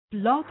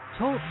Blog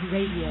Talk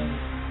Radio.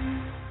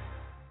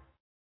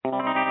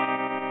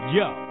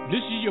 Yo,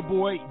 this is your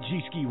boy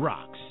G-Ski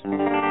Rocks, and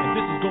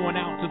this is going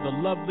out to the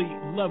lovely,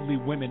 lovely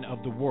women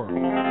of the world.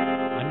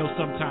 I know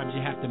sometimes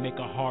you have to make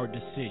a hard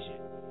decision,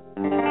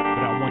 but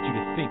I want you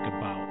to think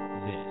about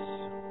this.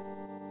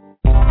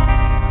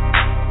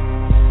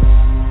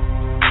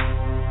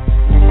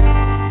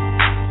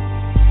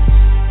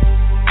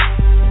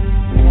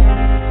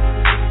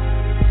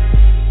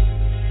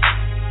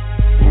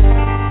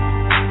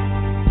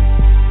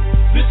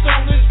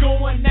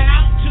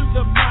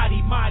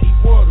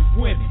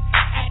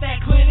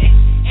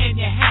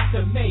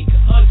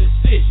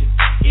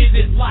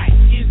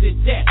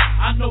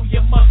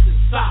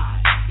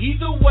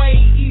 Either way,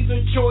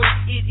 either choice,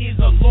 it is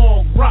a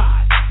long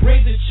ride.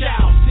 Raise a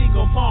child,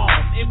 single mom,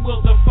 and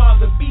will the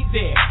father be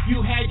there?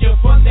 You had your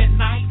fun that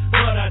night,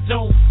 but I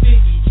don't think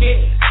he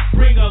cares.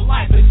 Bring a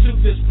life into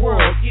this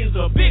world is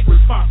a big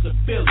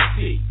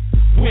responsibility.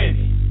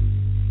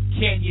 Women,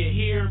 can you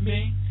hear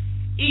me?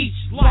 Each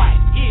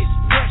life is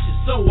precious,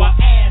 so I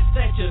ask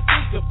that you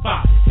think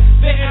about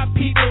it. There are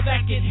people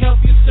that can help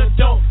you, so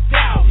don't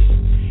doubt it.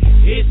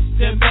 It's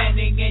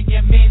demanding and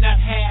you may not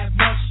have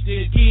much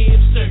to give,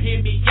 so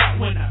hear me out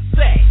when I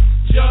say,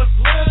 just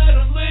let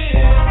them live.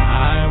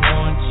 I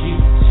want you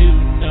to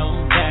know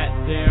that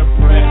they're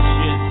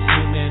precious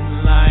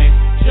human life.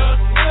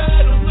 Just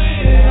let them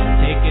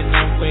live. Taking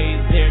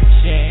away their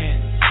chance,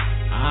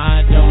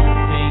 I don't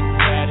think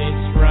that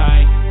it's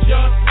right.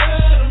 Just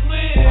let them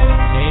live.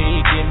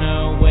 Taking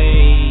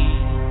away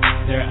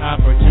their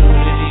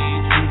opportunity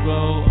to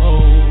grow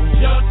old.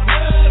 Just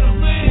let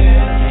them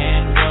live.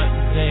 And what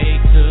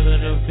they could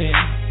have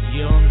been,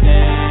 you'll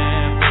never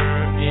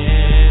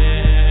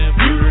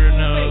ever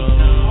know.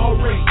 All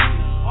races,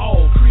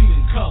 all creeds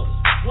and colors.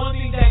 One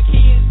thing that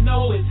kids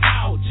know is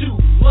how to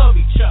love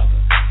each other.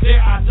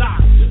 There are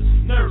doctors,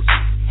 nurses,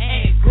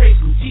 and grade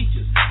school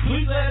teachers.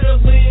 Please let her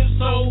live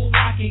so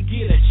I can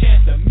get a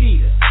chance to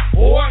meet her.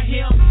 Or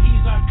him,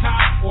 he's our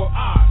cop or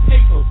our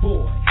paper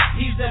boy.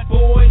 He's that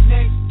boy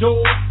next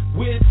door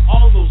with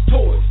all those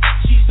toys.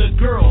 She's the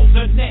girl,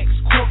 the next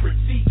corporate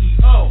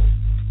CEO.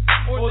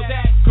 Or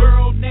that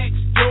girl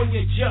next door,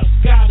 you just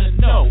gotta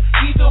know.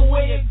 Either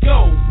way it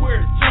goes,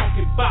 we're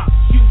talking about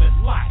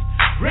human life.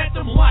 Grant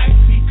them life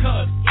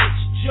because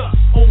it's just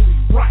only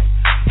right.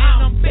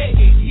 And I'm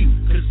begging you,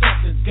 cause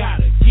something's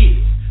gotta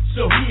give.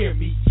 So hear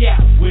me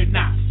out when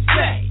I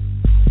say,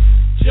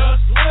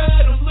 just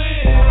let them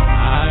live.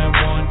 I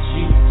want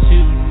you to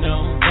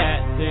know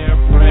that they're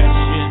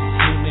precious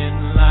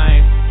human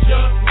life.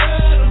 Just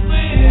let them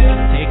live.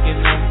 Taking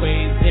away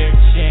their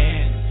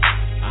chance,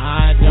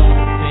 I don't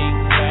think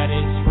that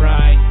it's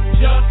right.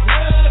 Just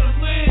let them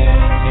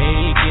live.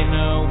 Taking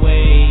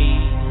away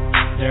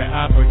their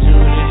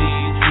opportunity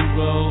to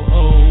grow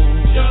old.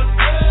 Just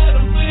let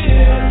them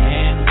live.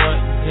 And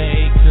what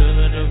they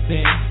could have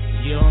been,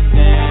 you'll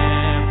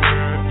never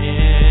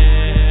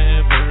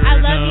ever I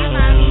love you,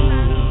 Mommy.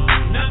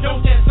 Now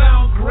don't that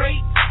sound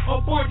great?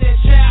 Abort that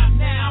child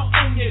now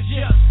and you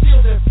just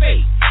seal their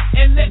fate.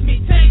 And let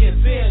me tell you,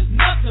 there's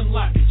nothing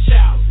like a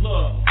child's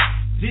love.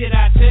 Did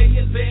I tell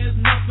you there's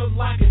nothing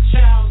like a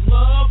child's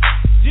love?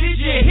 Did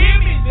you hear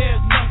me?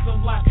 There's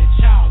nothing like a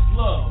child's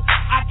love.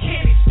 I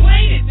can't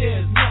explain it,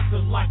 there's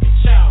nothing like a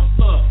child's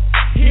love.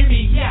 Hear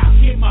me out,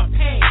 hear my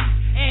pain,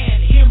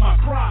 and hear my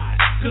cry.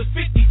 Cause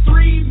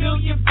 53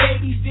 million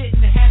babies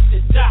didn't have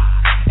to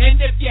die. And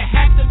if you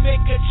have to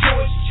make a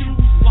choice,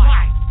 choose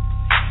life.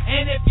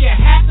 And if you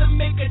have to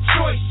make a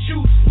choice,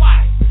 choose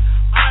life.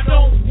 I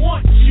don't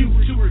want you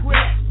to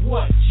regret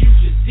what you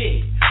just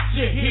did.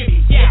 So hear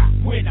me out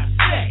when I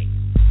say,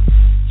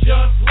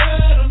 just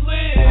let them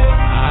live.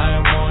 I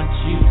want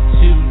you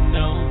to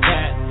know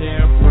that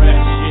they're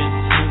precious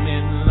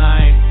human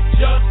life.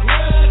 Just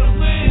let them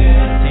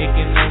live.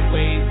 Taking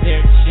away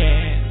their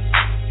chance,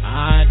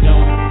 I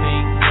don't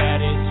think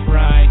that it's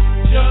right.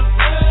 Just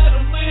let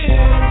them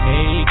live.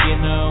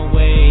 Taking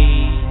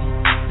away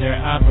their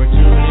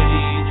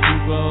opportunity to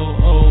grow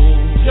old.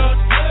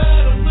 Just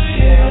let them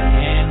live.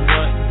 And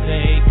what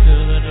they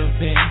could have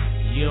been,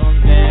 you'll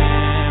never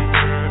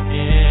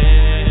ever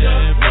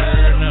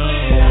know.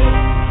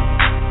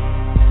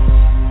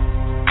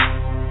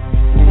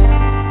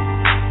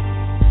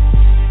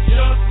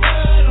 Just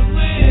let them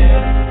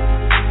live.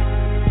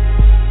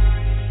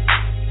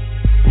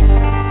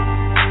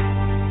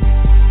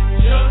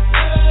 Just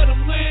let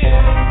them live.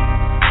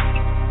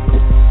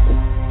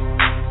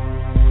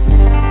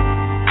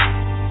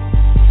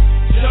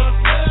 Just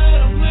let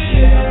them live.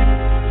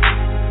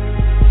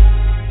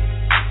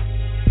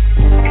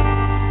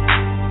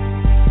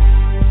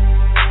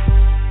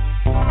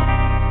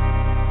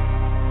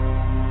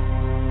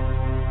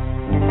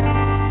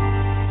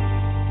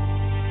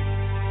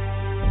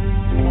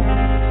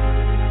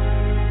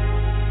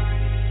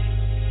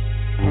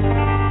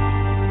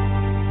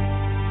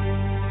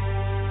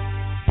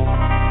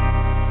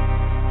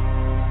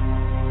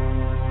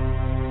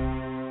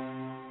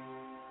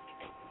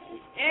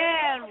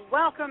 And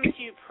welcome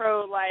to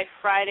Pro Life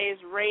Fridays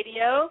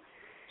Radio.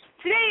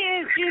 Today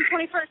is June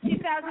 21st,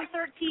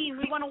 2013.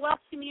 We want to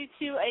welcome you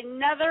to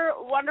another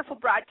wonderful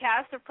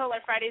broadcast of Pro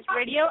Life Fridays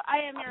Radio.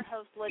 I am your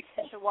host,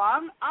 Letitia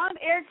Wong. On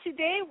air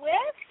today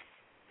with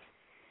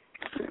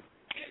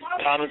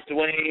Thomas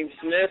Dwayne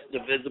Smith,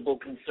 the visible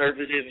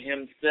conservative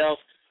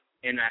himself,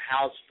 in a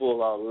house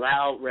full of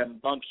loud,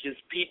 rambunctious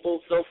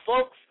people. So,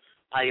 folks,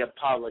 I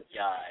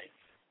apologize.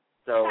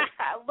 So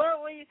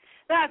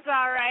that's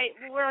all right.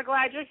 We're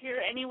glad you're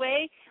here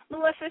anyway.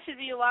 Melissa should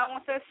be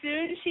along with us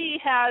soon. She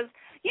has,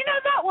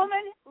 that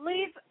woman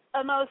leads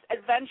the most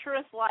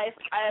adventurous life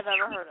I have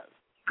ever heard of.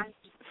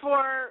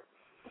 For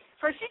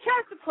she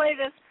tries to play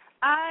this,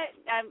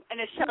 I'm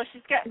in a show.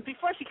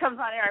 Before she comes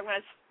on air, I'm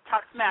going to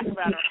talk smack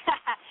about her.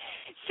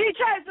 She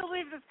tries to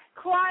leave this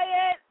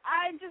quiet,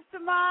 I'm just a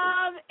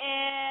mom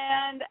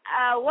and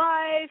a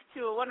wife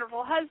to a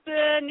wonderful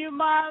husband, new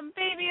mom,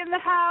 baby in the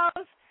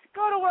house,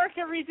 go to work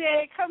every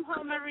day, come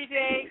home every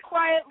day,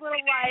 quiet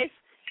little life.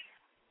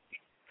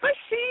 But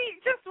she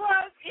just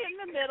was in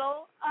the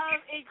middle of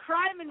a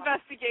crime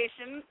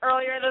investigation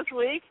earlier this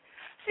week.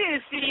 She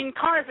has seen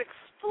cars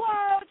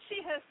explode.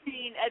 She has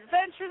seen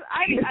adventures.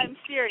 I'm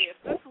serious.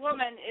 This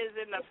woman is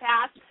in the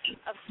path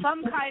of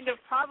some kind of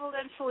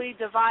providentially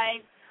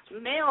divine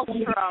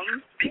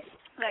maelstrom.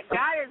 That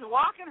guy is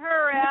walking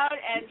her around,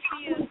 and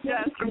she is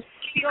just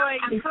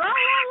going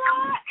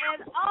tra-la-la,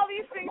 and all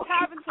these things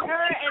happen to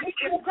her, and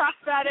she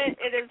talks about it.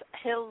 It is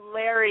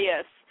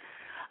hilarious.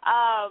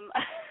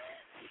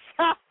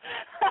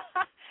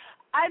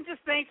 I'm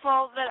just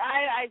thankful that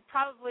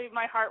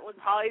my heart would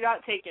probably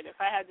not take it if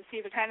I had to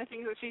see the kind of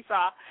things that she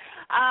saw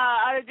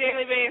on a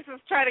daily basis,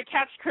 try to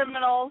catch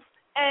criminals.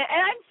 And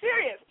I'm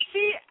serious.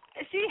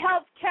 She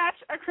helped catch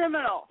a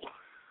criminal.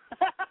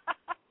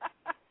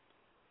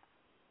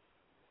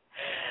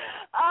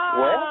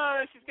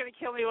 Oh, she's going to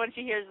kill me when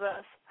she hears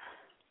this.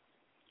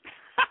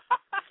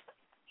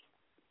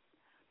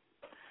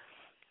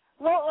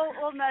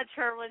 We'll nudge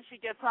her when she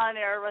gets on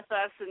air with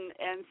us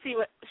and see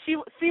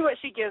what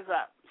she gives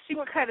up. See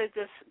what kind of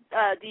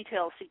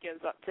details she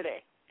gives up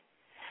today.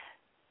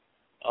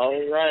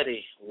 All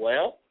righty.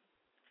 Well,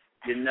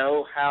 you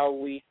know how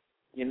we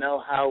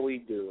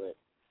do it.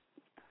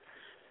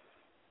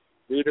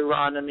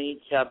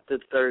 Deuteronomy chapter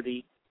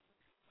 30,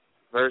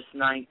 verse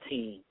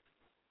 19.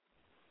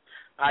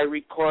 I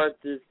record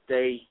this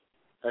day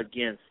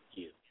against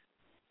you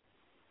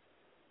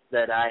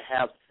that I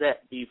have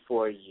set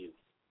before you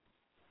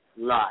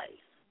life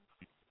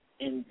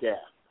and death,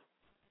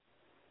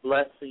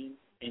 blessing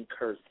and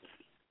cursing.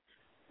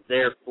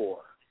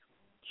 Therefore,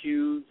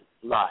 choose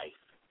life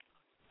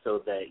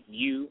so that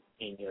you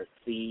and your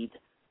seed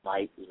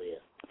might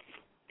live.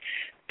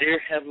 Dear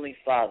Heavenly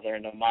Father,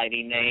 in the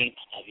mighty name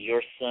of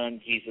your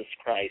Son, Jesus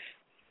Christ,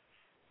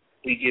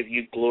 we give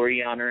you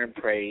glory, honor, and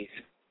praise.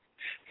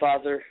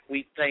 Father,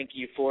 we thank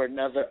you for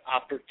another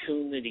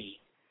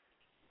opportunity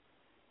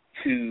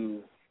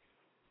to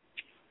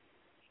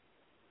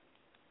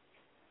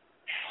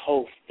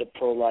host the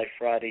Pro Life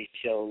Friday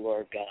show,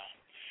 Lord God.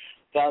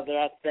 Father,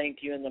 I thank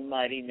you in the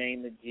mighty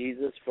name of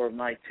Jesus for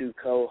my two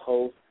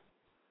co-hosts,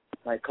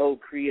 my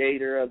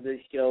co-creator of this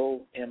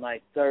show, and my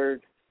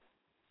third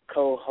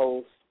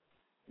co-host,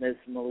 Miss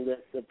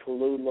Melissa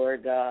Palou,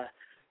 Lord God.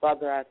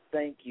 Father, I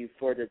thank you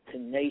for the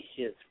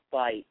tenacious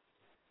fight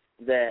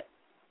that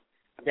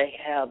they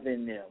have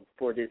in them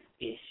for this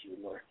issue,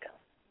 Lord God.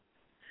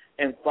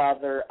 And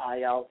Father,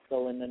 I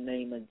also, in the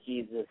name of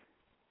Jesus,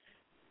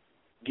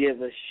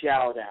 give a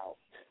shout-out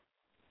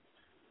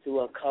to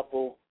a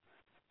couple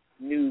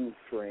new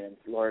friends,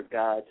 Lord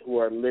God, who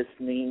are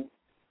listening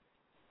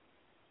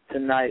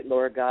tonight,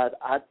 Lord God.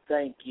 I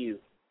thank you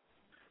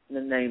in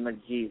the name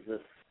of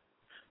Jesus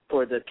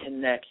for the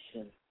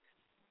connection.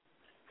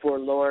 For,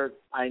 Lord,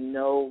 I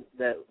know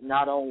that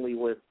not only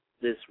with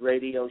this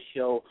radio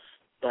show,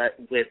 but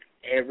with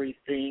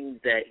everything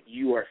that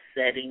you are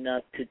setting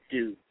up to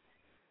do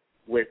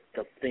with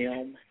the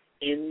film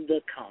in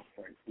the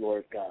conference,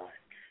 Lord God,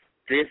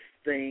 this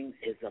thing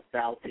is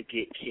about to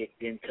get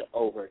kicked into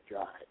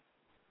overdrive.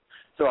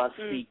 So I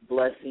speak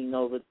blessing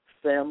over the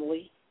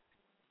family,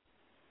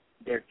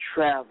 their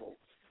travels.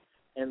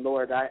 And,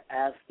 Lord, I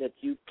ask that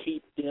you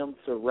keep them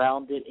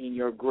surrounded in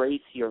your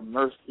grace, your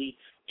mercy,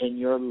 and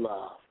your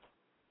love.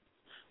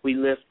 We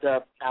lift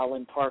up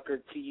Allan Parker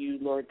to you,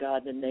 Lord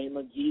God, in the name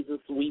of Jesus.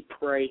 We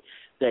pray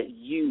that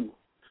you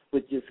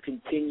would just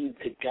continue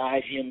to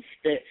guide his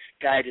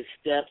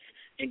steps,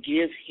 and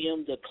give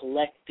him the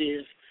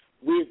collective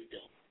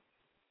wisdom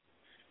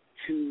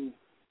to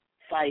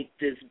fight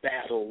this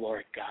battle,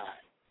 Lord God.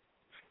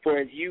 For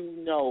as you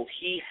know,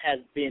 he has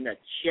been a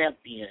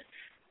champion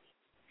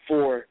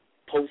for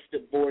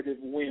post-abortive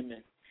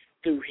women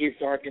through his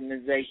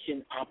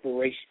organization,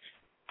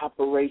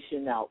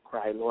 Operation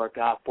Outcry, Lord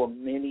God, for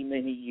many,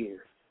 many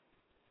years.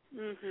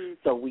 Mm-hmm.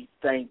 So we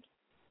thank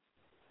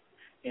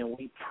you and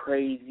we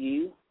praise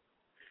you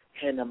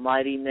in the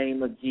mighty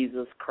name of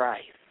Jesus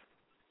Christ.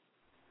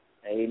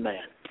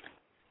 Amen.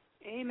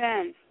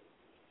 Amen.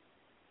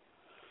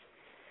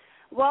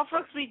 Well,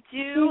 folks, we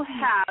do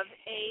have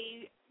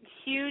a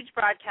huge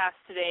broadcast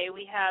today.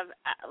 We have,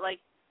 like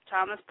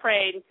Thomas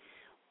prayed,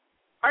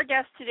 our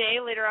guest today,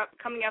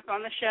 coming up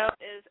on the show,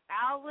 is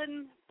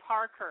Allan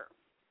Parker.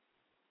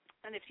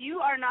 And if you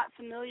are not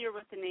familiar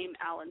with the name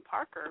Allan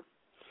Parker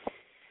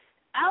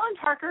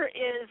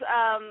is,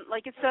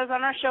 like it says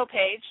on our show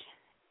page,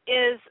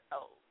 is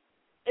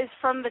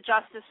from the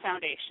Justice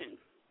Foundation.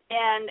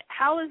 And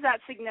how is that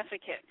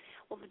significant?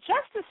 Well, the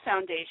Justice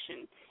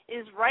Foundation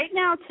is right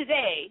now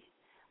today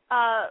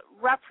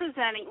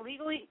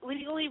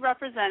legally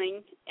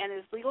representing and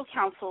is legal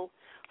counsel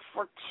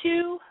for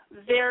two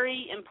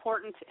very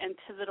important and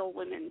pivotal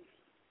women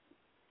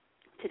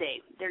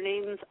today. Their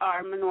names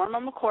are Norma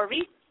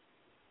McCorvey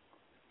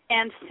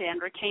and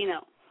Sandra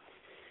Cano,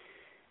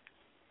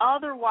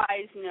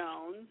 otherwise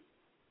known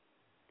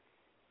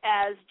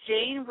as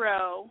Jane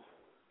Roe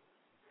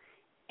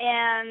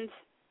and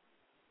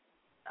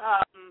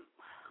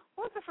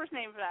what's the first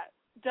name for that?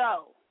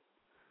 Doe.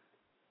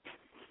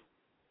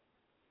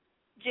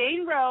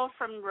 Jane Roe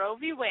from Roe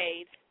v.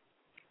 Wade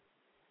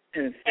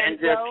and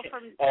Doe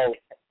from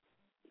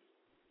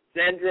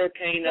Sandra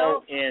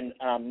Cano and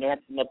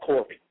Norma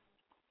McCorvey.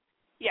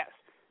 Yes,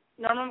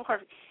 Norma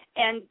McCorvey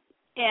and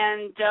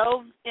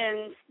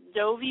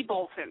Doe v.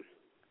 Bolton.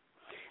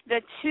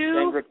 The two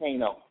Sandra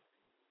Cano.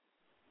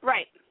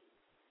 Right.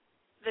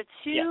 The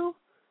two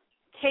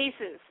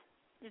cases,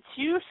 the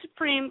two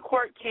Supreme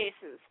Court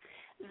cases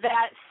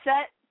that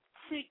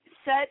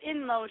set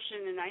in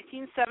motion in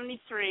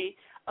 1973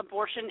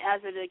 abortion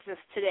as it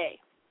exists today.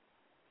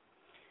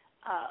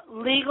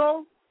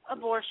 Legal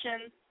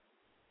abortion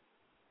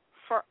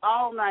for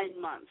all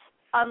 9 months,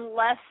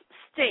 unless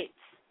states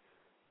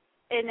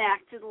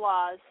enacted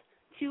laws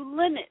to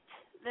limit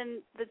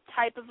the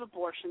type of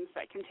abortions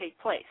that can take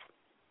place.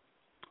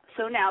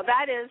 So now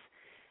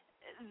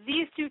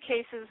these two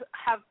cases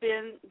have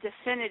been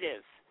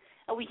definitive.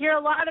 We hear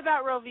a lot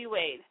about Roe v.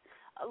 Wade,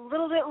 a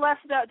little bit less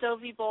about Doe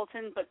v.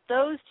 Bolton, but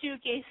those two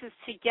cases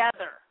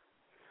together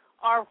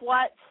are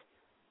what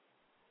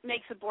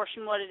makes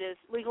abortion what it is,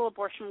 legal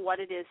abortion what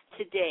it is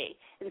today.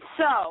 And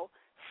so,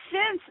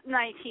 since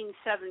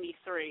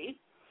 1973,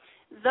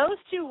 those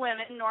two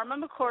women, Norma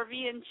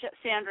McCorvey and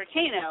Sandra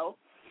Cano,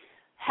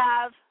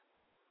 have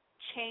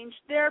changed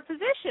their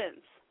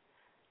positions.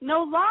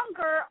 No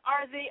longer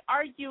are they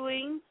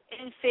arguing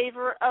in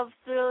favor of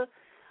the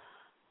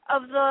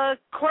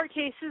court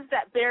cases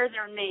that bear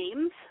their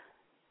names.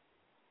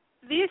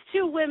 These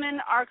two women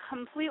are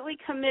completely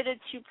committed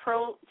to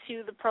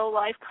the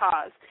pro-life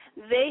cause.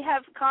 They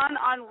have gone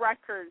on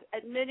record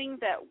admitting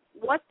that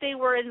what they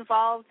were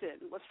involved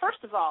in was,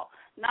 first of all,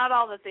 not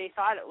all that they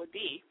thought it would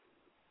be.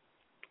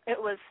 It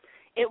was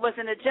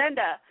an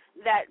agenda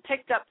that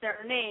picked up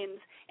their names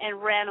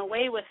and ran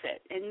away with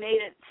it and made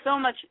it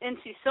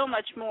into so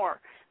much more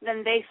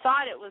than they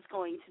thought it was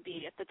going to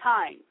be at the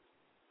time.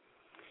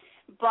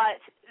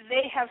 But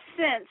they have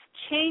since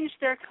changed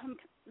their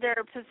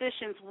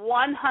positions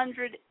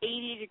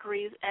 180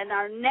 degrees and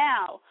are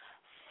now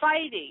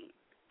fighting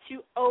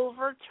to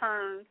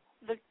overturn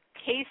the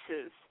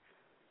cases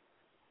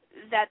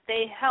that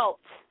they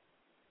helped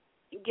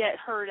get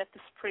heard at the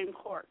Supreme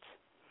Court.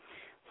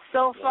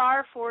 So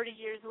far, 40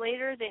 years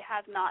later, they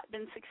have not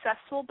been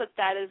successful, but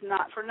that is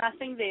not for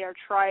nothing. They are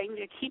trying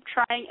to keep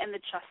trying, and the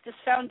Justice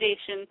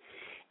Foundation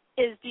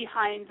is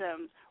behind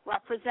them,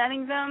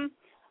 representing them,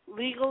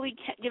 legally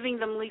giving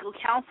them legal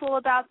counsel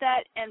about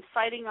that, and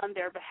fighting on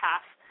their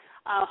behalf,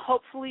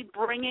 hopefully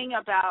bringing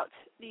about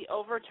the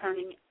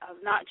overturning of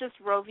not just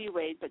Roe v.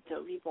 Wade, but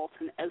Doe v.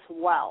 Bolton as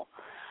well.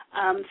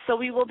 So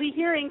we will be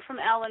hearing from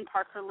Allan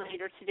Parker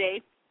later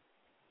today.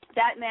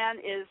 That man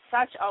is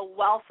such a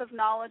wealth of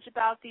knowledge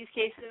about these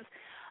cases.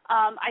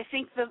 I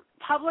think the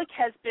public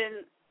has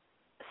been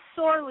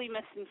sorely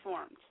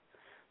misinformed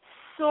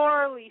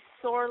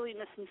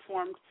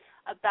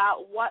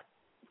about what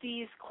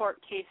these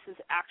court cases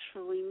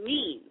actually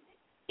mean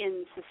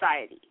in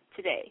society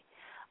today.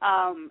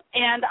 And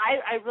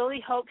I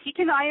really hope he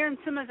can iron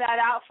some of that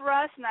out for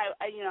us, and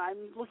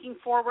I'm looking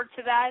forward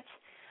to that.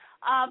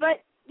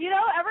 But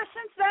ever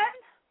since then,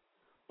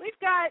 we've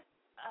got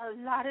a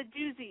lot of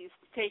doozies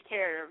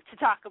to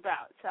talk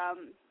about.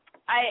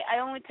 I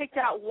only picked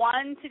out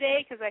one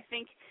today because I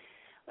think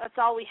that's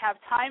all we have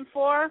time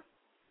for.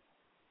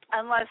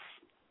 Unless,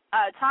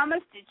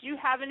 Thomas, did you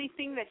have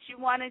anything that you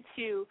wanted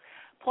to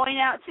point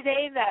out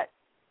today that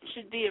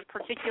should be of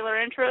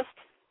particular interest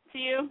to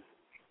you?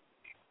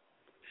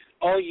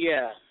 Oh,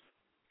 yeah.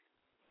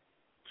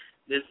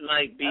 This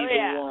might be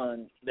the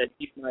one that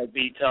you might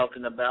be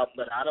talking about,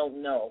 but I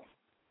don't know.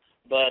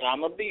 But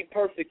I'm going to be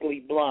perfectly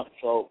blunt,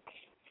 folks.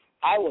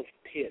 I was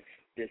pissed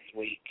this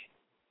week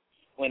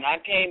when I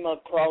came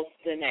across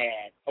an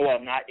ad. Well,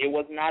 it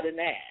was not an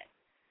ad.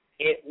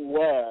 It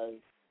was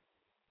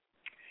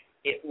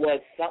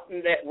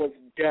something that was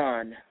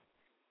done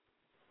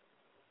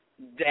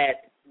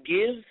that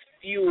gives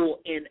fuel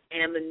and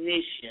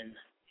ammunition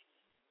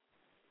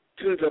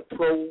to the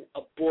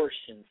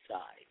pro-abortion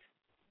side.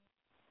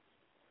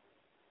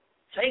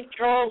 St.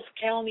 Charles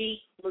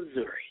County,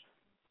 Missouri.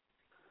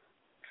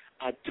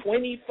 a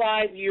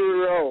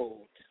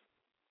 25-year-old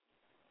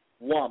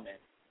woman.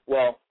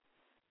 Well,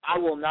 I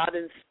will not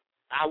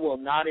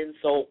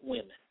insult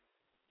women.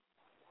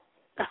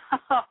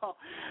 Oh,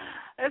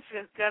 this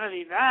is gonna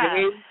be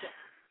bad.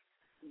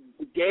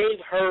 Gave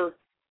her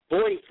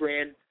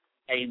boyfriend,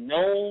 a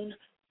known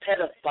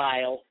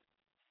pedophile,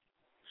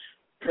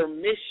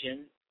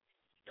 permission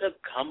to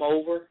come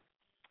over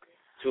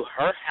to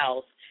her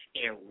house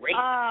and rape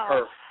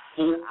her.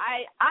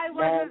 I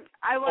wasn't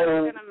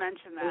gonna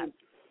mention that.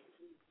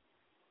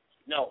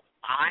 No,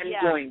 I'm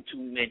going to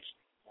mention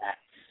that.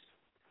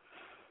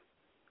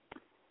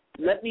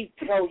 Let me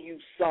tell you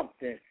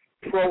something,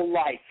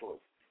 pro-lifer.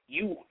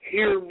 You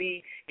hear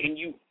me and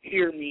you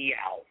hear me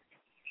out.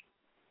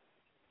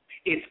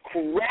 It's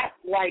crap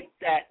like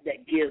that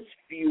gives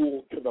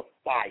fuel to the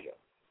fire.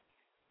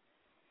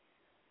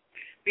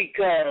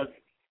 Because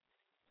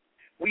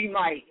we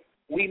might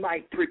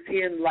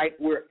pretend like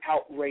we're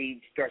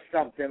outraged or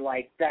something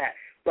like that,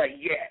 but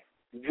yet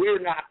we're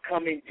not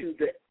coming to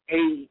the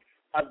aid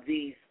of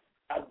these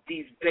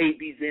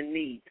babies in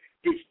need.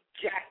 This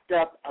jacked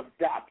up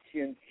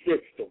adoption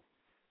system.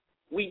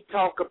 We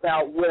talk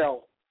about,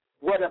 well,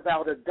 what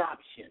about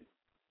adoption?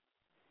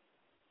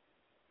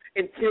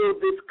 Until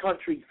this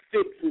country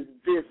fixes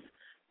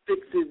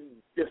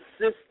the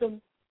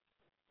system.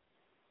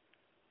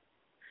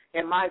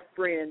 And my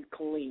friend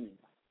Colleen,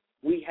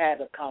 we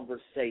had a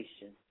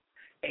conversation,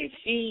 and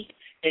she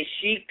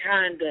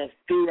kind of,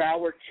 through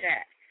our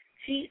chat,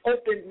 she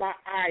opened my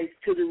eyes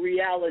to the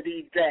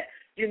reality that,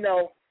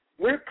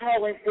 we're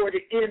calling for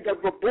the end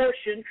of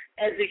abortion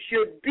as it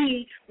should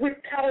be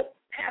without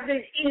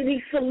having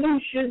any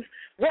solutions.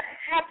 What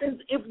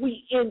happens if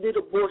we ended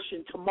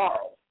abortion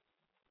tomorrow?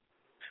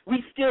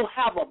 We still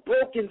have a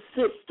broken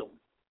system,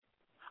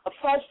 a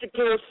foster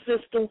care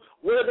system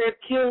where they're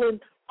killing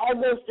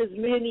almost as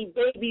many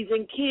babies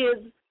and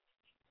kids.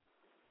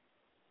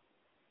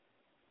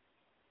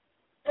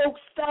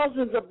 Folks,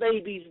 thousands of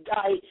babies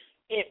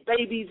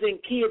and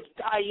kids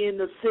die in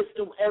the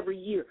system every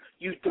year.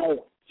 You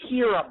don't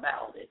hear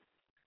about it.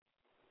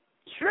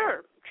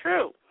 Sure,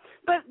 true.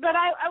 But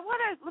I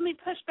want to, let me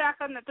push back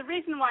on that. The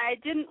reason why I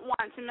didn't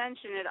want to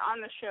mention it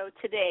on the show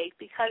today,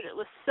 because it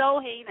was so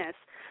heinous,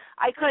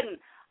 I couldn't.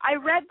 I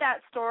read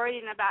that story,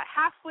 and about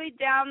halfway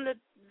down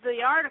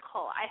the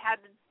article, I had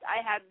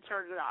to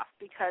turn it off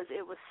because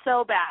it was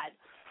so bad.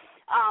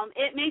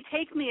 It may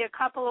take me a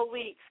couple of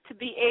weeks to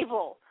be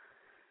able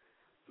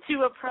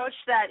to approach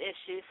that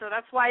issue, so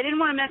that's why I didn't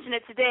want to mention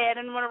it today. I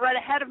didn't want to run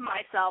ahead of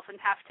myself and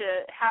have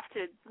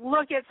to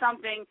look at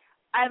something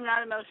I'm not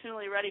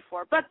emotionally ready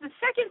for. But the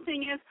second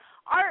thing is,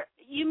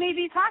 you may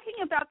be talking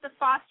about the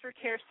foster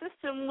care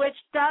system, which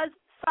does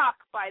suck,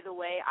 by the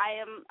way.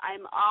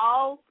 I'm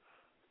all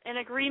in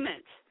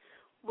agreement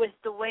with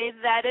the way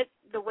that it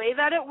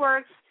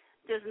works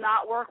does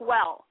not work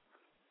well.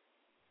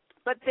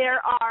 But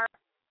there are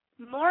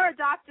more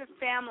adoptive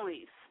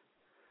families,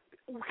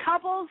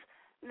 couples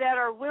that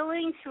are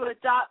willing to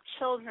adopt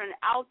children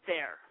out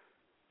there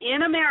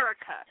in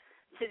America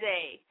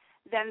today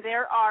than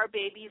there are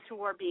babies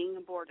who are being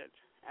aborted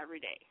every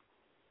day.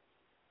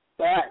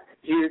 But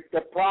here's the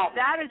problem.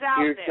 That is out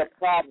here's there. The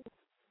problem.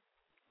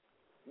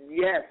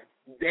 Yes,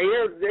 they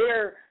are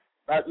there,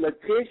 but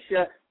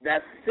Letitia, the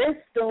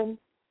system,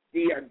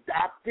 the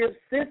adoptive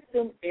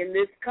system in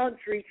this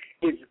country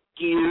is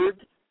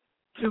geared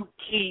to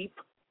keep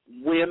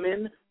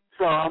women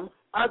from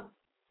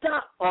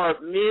or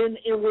men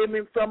and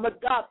women from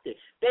adopting.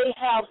 They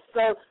have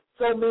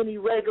so many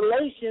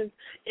regulations,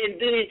 and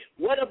then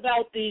what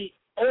about the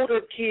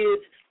older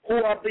kids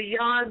who are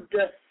beyond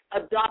the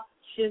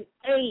adoption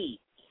age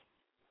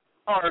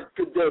or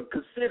the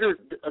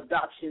considered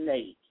adoption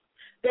age?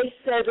 They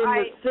set in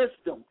the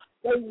system.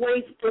 They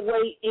waste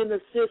away in the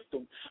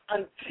system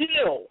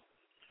until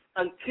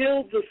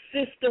the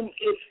system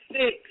is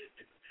fixed.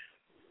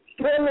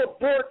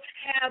 Pro-aborts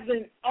have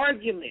an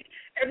argument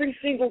every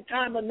single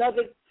time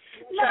another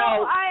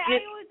child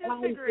gets I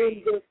would disagree.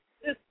 in the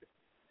system.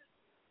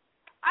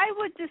 I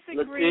would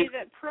disagree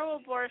that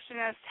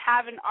pro-abortionists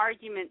have an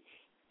argument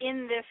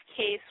in this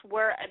case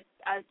where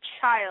a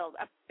child,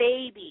 a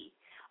baby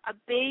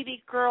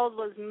girl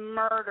was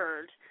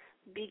murdered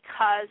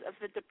because of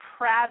the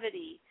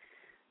depravity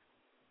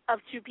of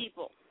two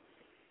people.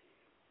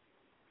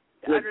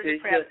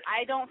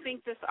 I don't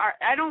think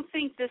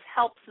this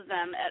helps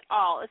them at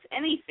all. If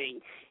anything,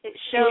 it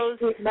shows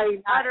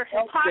utter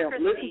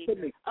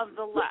hypocrisy of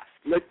the left.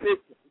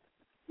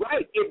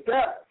 Right, it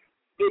does.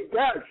 It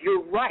does.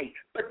 You're right,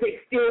 but they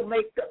still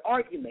make the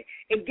argument.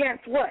 And guess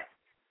what?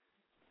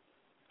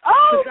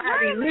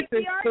 Society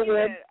listens to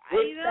them.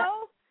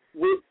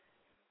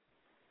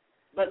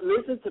 But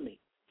listen to me.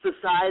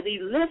 Society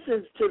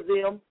listens to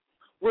them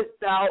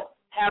without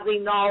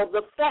having all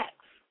the facts.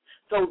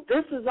 So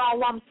this is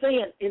all I'm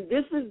saying, and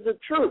this is the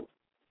truth.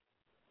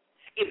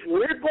 If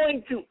we're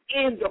going to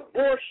end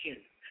abortion,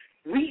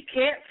 we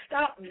can't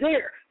stop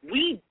there.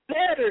 We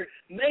better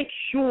make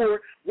sure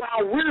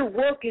while we're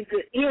working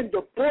to end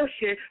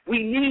abortion,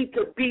 we need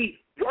to be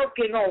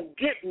working on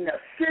getting the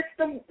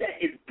system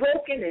that is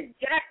broken and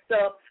jacked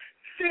up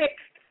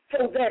fixed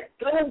so that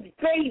those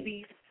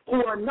babies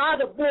who are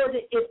not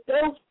aborted, if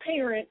those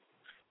parents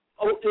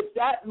or if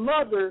that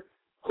mother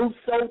who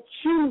so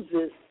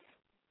chooses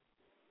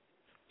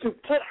to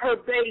put her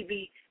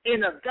baby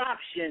in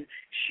adoption,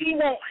 she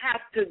won't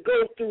have to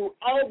go through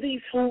all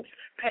these hoops,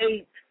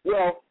 the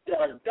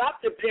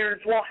adopted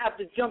parents won't have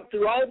to jump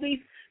through all these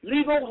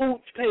legal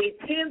hoops, pay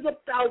tens of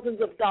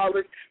thousands of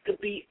dollars to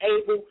be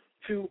able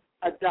to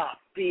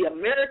adopt. The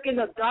American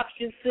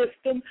adoption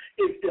system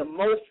is the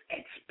most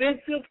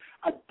expensive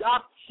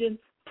adoption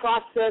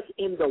process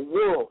in the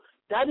world.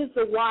 That's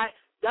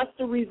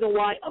the reason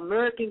why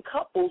American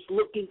couples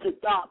looking to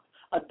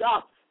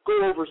adopt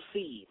go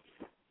overseas.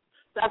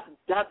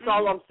 That's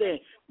all I'm saying.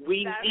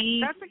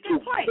 That's a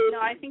good point. No,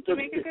 I think you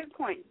make a good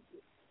point.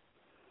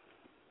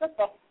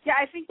 Yeah,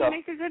 I think you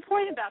make a good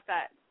point about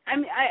that. I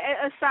mean,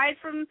 aside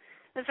from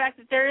the fact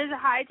that there is a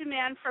high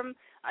demand from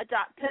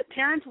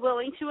parents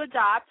willing to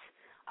adopt,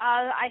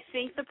 I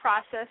think the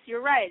process,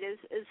 you're right,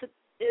 is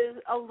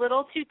a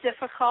little too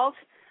difficult.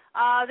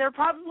 There are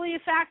probably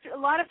a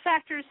lot of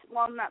factors,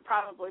 well, not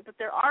probably, but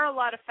there are a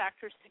lot of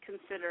factors to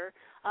consider.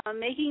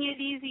 Making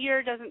it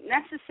easier doesn't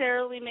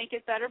necessarily make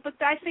it better, but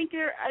I think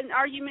an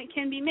argument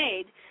can be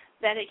made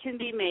that it can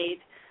be made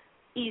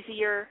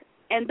easier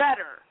and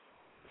better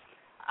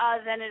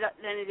than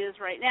it is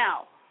right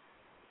now.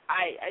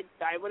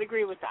 I would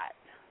agree with that.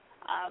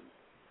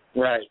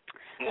 Right.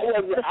 I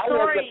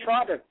was a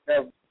product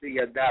of the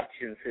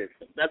adoption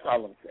system. That's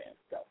all I'm saying.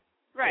 So,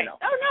 right. Oh,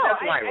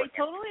 no, I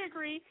totally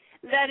agree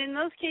that in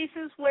those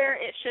cases where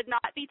it should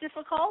not be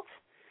difficult,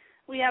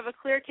 we have a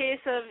clear case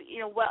of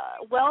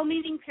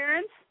well-meaning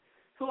parents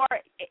who are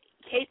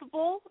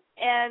capable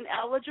and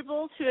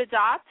eligible to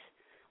adopt,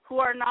 who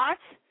are not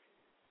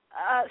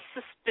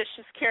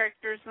suspicious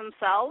characters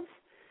themselves,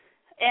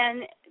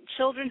 and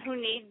children who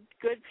need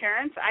good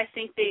parents. I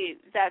think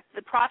that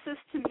the process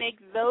to make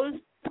those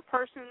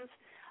persons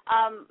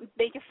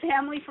make a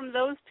family from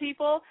those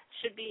people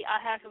should be a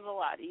heck of a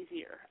lot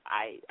easier.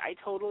 I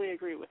totally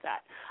agree with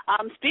that.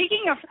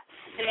 Speaking of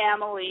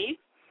family,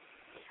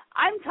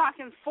 I'm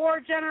talking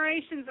 4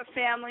 generations of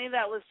family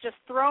that was just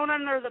thrown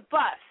under the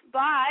bus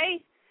by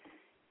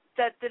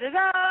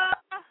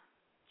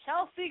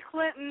Chelsea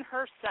Clinton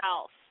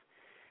herself,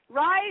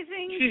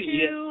 rising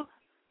to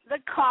the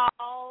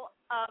call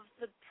of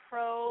the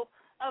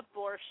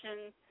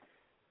pro-abortion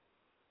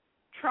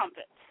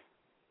trumpet.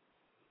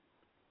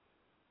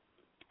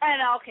 And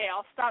okay,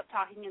 I'll stop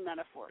talking in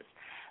metaphors.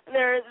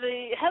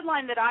 The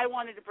headline that I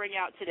wanted to bring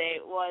out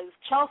today was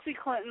Chelsea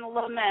Clinton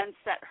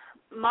laments that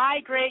my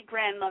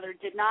great-grandmother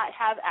did not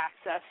have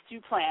access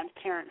to Planned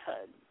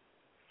Parenthood.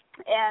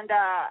 And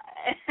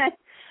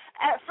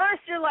at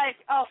first you're like,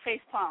 oh,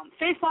 facepalm,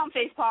 facepalm,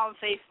 facepalm,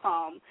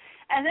 facepalm.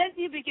 And then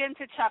you begin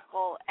to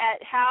chuckle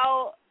at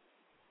how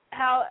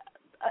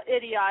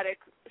idiotic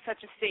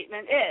such a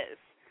statement is.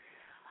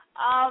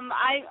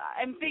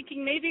 I'm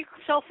thinking maybe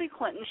Chelsea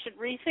Clinton should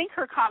rethink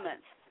her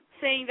comments,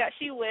 saying that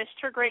she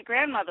wished her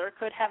great-grandmother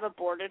could have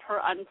aborted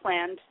her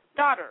unplanned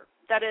daughter.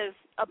 That is,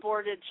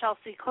 aborted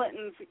Chelsea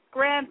Clinton's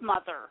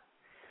grandmother.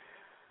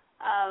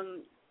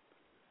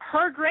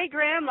 Her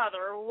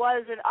great-grandmother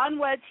was an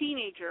unwed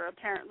teenager,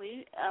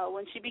 apparently,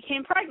 when she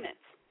became pregnant.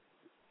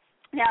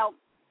 Now,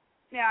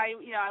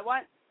 I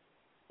want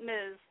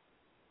Ms.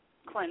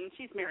 Clinton,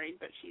 she's married,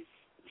 but she's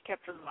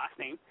kept her last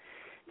name,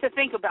 to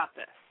think about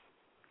this.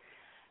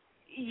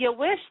 You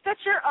wish that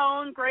your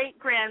own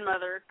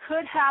great-grandmother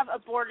could have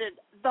aborted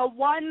the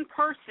one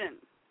person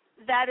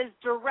that is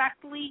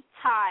directly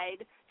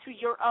tied to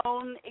your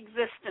own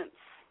existence.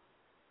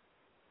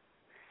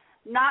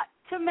 Not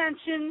to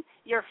mention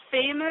your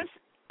famous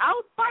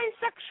out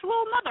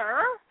bisexual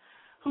mother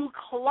who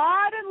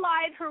clawed and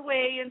lied her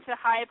way into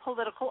high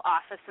political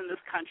office in this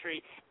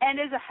country and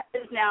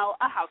is now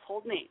a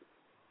household name.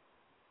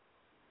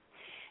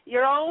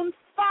 Your own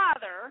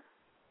father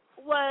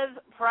was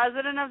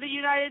President of the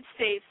United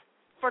States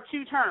for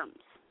 2 terms.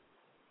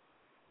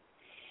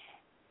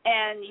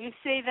 And you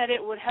say that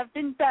it would have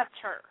been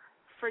better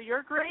for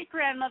your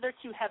great-grandmother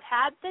to have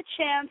had the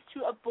chance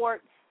to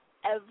abort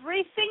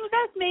everything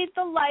that made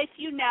the life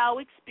you now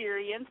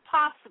experience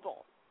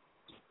possible.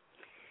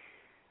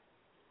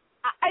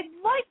 I'd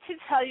like to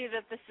tell you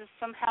that this is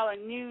somehow a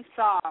new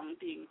song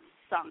being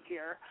sung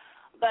here,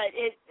 but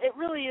it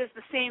really is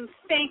the same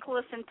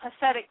thankless and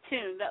pathetic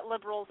tune that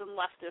liberals and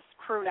leftists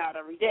croon out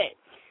every day.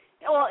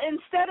 Well,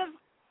 instead of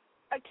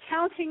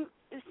counting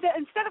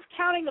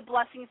the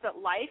blessings that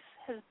life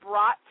has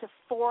brought to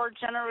 4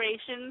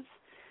 generations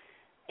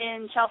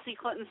in Chelsea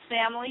Clinton's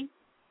family,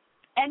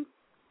 and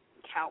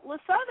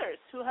countless others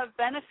who have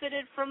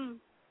benefited from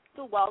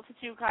the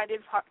well-to-do,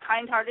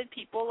 kind-hearted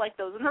people like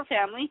those in her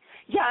family,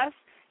 yes,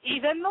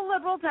 even the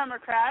liberal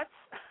Democrats,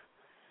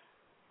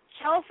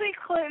 Chelsea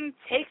Clinton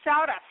takes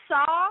out a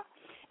saw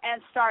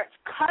and starts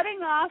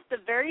cutting off the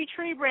very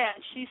tree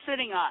branch she's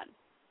sitting on.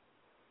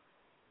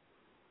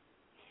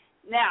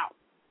 Now,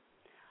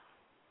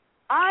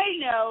 I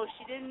know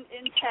she didn't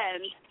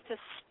intend to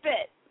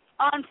spit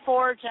on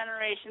 4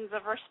 generations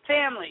of her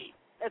family,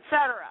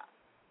 etc.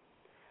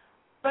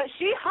 But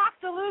she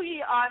hocked a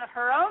loogie on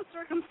her own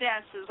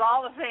circumstances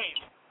all the same.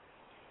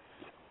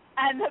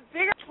 And the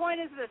bigger point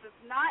is this.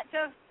 It's not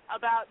just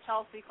about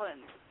Chelsea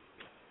Clinton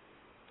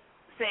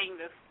saying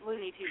this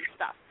Looney Tunes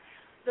stuff.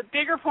 The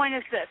bigger point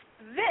is this.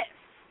 This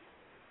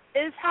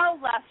is how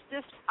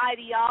leftist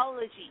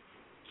ideology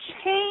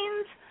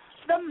chains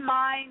the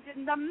mind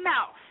and the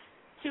mouth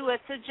to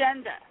its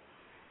agenda.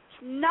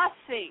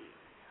 Nothing,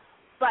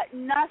 but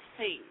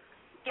nothing,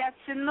 gets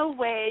in the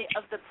way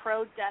of the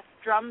pro-death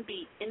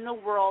drumbeat in the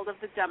world of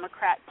the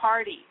Democrat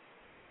Party.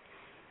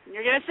 And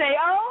you're going to say,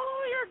 oh,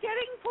 you're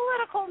getting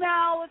political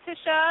now,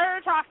 Letitia.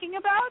 You're talking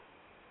about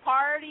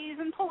parties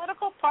and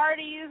political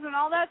parties and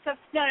all that stuff.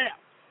 No.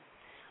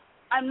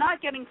 I'm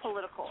not getting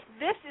political.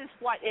 This is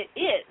what it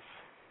is.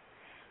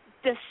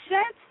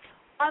 Dissent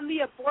on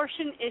the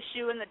abortion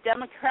issue in the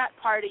Democrat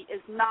Party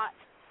is not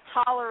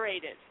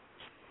tolerated.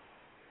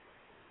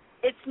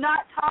 It's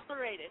not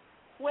tolerated.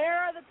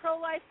 Where are the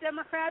pro-life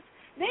Democrats?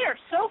 They are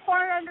so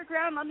far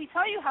underground. Let me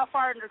tell you how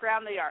far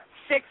underground they are.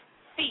 6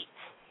 feet.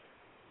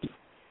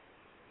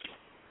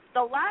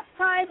 The last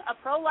time a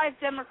pro-life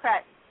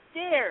Democrat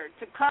dared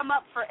to come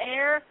up for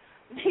air,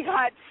 they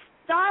got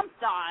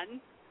stomped on.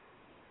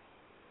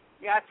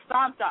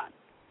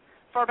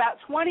 For about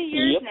 20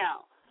 years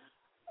now.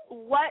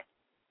 What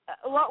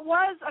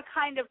was a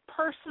kind of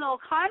personal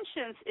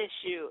conscience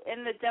issue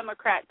in the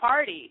Democrat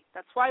Party?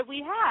 That's why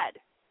they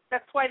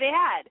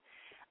had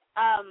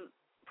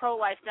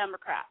pro-life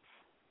Democrats.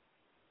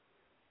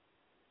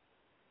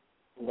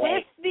 Right.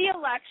 With the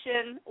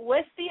election,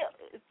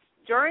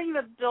 during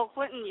the Bill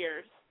Clinton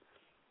years,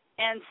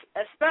 and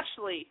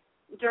especially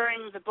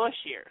during the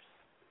Bush years,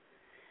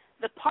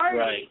 the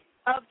party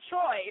of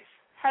choice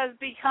has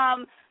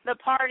become the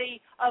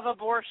party of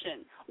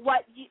abortion.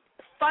 What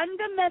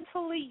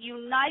fundamentally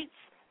unites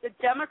the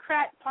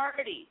Democrat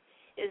Party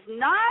is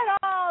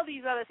not all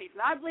these other things,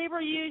 not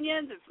labor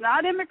unions, it's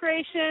not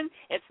immigration,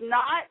 it's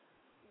not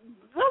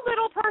the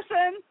little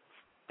person,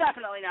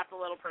 definitely not the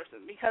little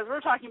person, because we're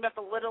talking about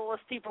the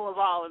littlest people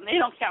of all, and they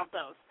don't count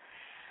those.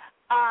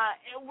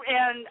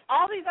 And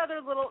all these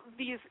other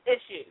these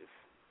issues,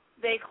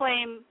 they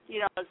claim,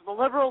 as the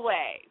liberal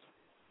way.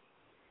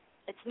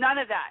 It's none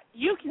of that.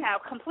 You can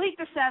have complete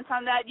dissent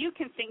on that. You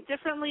can think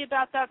differently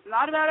about that. It's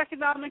not about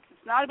economics.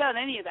 It's not about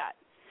any of that.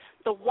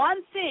 The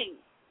one thing,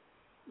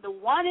 the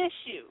one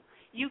issue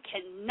you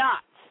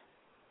cannot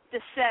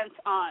dissent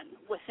on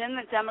within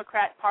the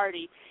Democrat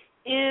Party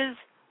is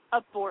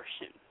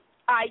abortion.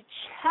 I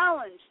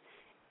challenge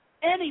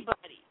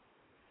anybody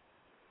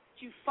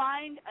to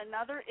find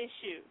another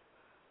issue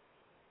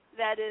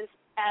that is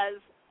as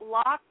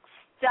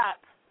lockstep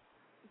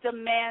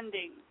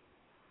demanding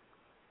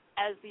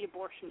as the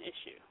abortion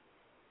issue.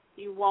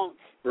 You won't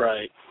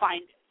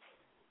find it.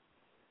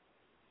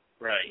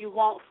 Right. You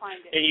won't find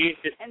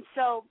it. And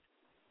so,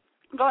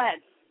 go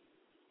ahead.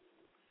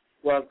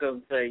 Well, I was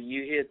going to say,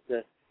 you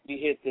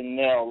hit the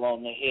nail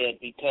on the head,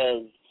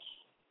 because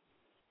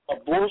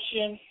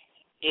abortion,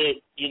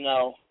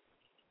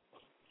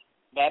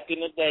 back in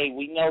the day,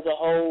 we know the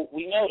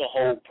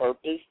whole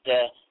purpose,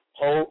 the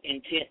whole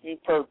intent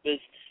and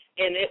purpose,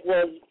 and it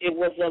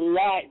was a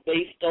lie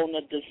based on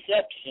a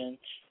deception.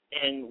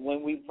 And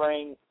when we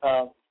bring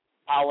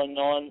Allan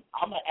on,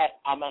 I'm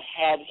gonna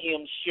have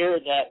him share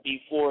that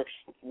before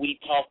we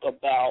talk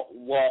about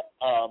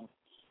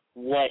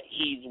what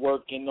he's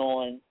working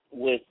on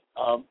with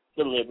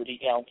the Liberty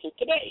Counsel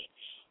today.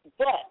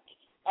 But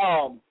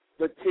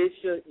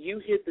Letitia, you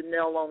hit the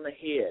nail on the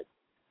head.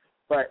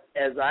 But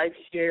as I've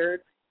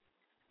shared,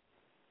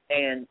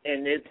 and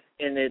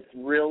it's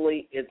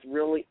really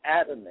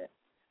adamant.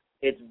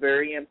 It's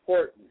very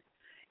important.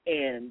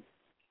 And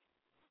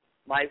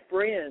my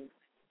friend,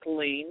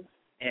 Colleen,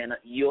 and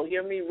you'll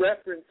hear me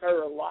reference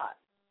her a lot,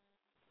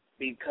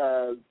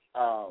 because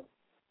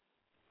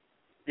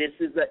this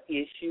is an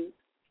issue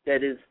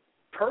that is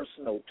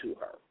personal to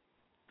her.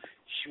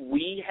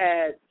 We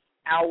had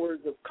hours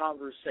of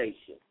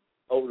conversation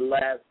over the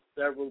last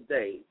several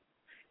days,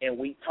 and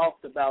we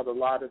talked about a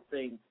lot of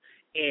things.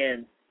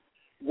 And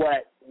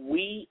what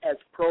we as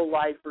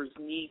pro-lifers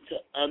need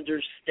to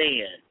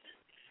understand,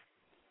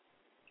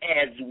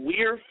 as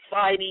we're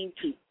fighting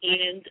to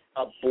end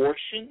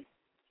abortion,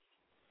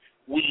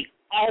 we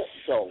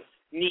also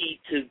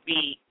need to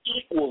be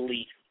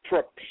equally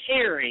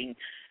preparing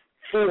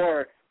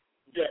for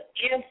the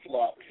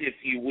influx, if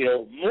you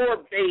will, more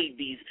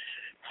babies,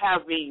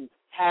 having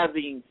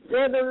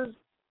centers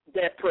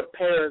that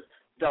prepares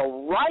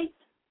the right,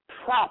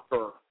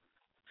 proper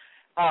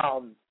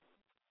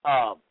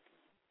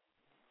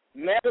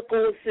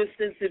medical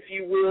assistance, if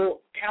you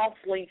will,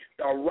 counseling,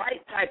 the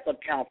right type of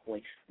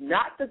counseling,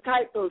 not the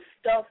type of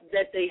stuff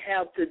that they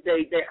have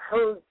today that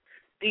hurt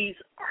these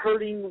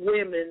hurting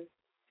women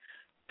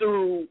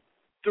through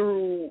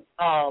the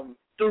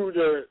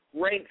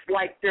ranks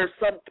like they're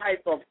some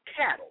type of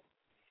cattle.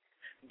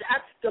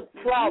 That's the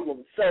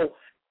problem. So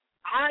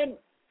I'm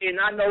and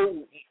I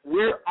know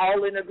we're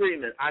all in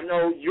agreement. I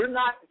know you're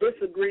not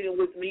disagreeing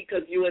with me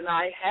because you and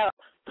I have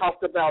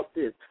talked about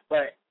this.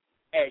 But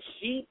as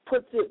she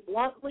puts it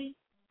bluntly,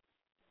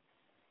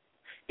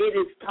 it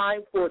is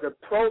time for the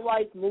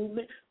pro-life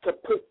movement to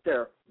put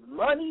their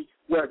money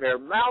where their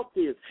mouth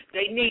is.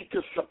 They need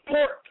to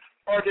support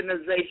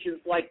organizations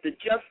like the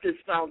Justice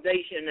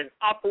Foundation and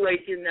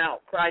Operation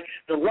Outcry,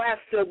 the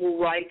Last Civil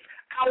Rights,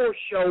 our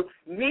show,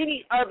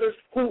 many others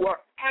who are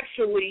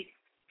actually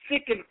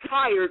sick and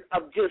tired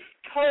of just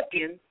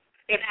talking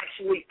and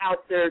actually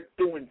out there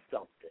doing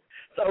something.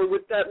 So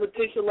with that,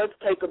 Letitia, let's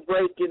take a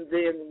break, and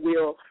then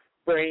we'll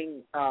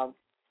bring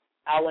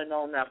Allan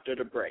on after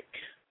the break.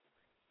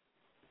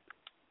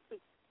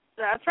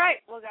 That's right.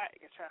 We'll get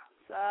you.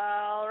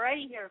 All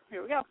righty, here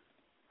we go.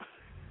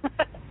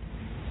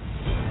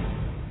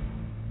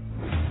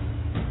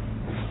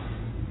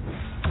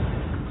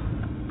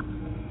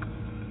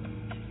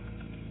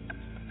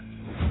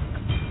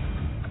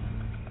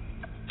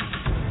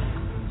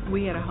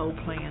 We had a whole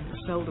plan that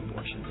sold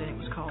abortions, and it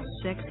was called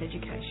sex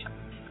education.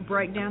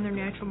 Break down their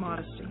natural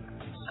modesty,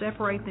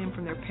 separate them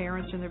from their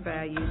parents and their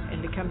values,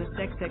 and become the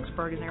sex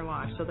expert in their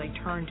life so they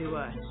turn to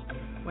us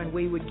when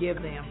we would give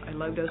them a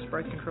low-dose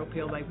birth control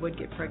pill they would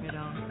get pregnant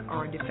on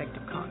or a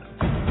defective condom.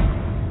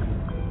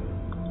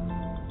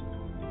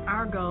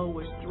 Our goal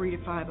was 3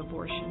 to 5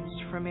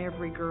 abortions from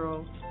every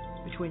girl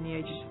between the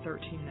ages of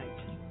 13 and 18.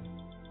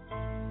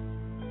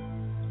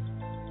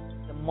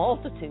 The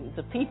multitudes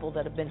of people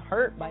that have been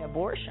hurt by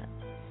abortion,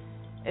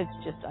 it's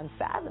just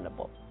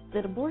unfathomable.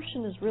 That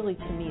abortion is really,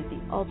 to me,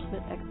 the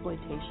ultimate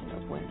exploitation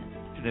of women.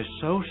 It is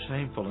so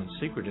shameful and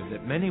secretive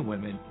that many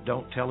women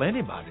don't tell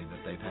anybody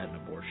that they've had an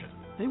abortion.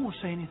 They won't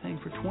say anything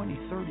for 20,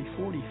 30,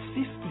 40,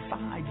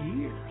 55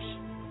 years.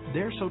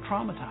 They're so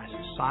traumatized.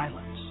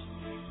 Silence.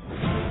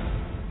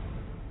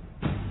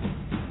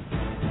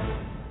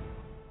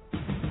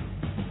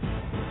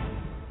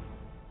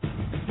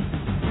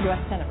 U.S.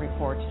 Senate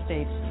report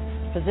states,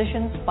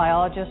 physicians,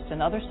 biologists,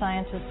 and other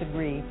scientists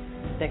agree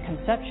that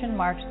conception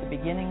marks the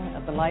beginning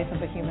of the life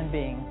of a human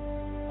being,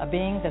 a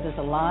being that is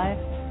alive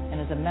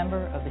and is a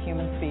member of the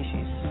human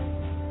species.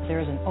 There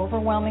is an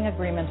overwhelming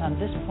agreement on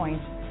this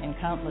point in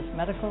countless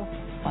medical,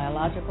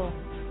 biological,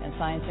 and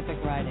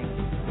scientific writings.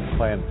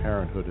 Planned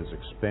Parenthood is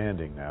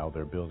expanding now.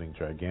 They're building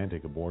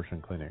gigantic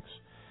abortion clinics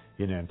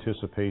in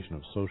anticipation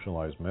of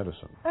socialized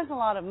medicine. There's a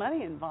lot of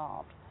money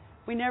involved.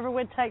 We never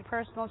would take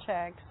personal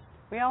checks.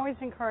 We always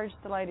encourage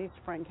the ladies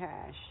to bring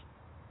cash.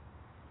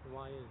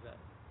 Why is that?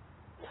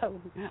 So,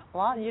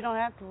 you don't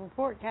have to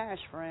report cash,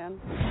 friend.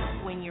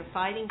 When you're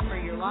fighting for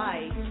your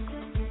life,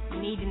 you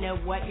need to know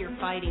what you're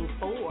fighting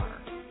for.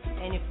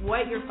 And if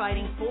what you're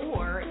fighting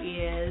for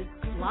is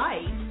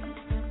life,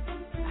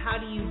 how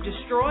do you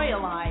destroy a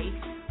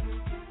life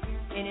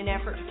in an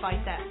effort to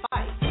fight that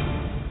fight?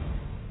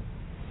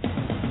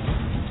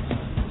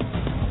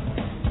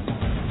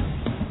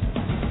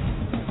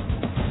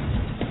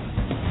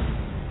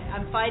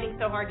 I'm fighting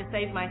so hard to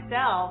save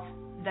myself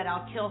that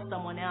I'll kill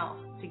someone else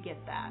to get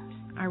that.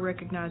 I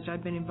recognized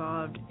I'd been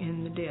involved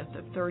in the death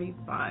of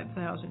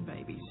 35,000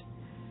 babies.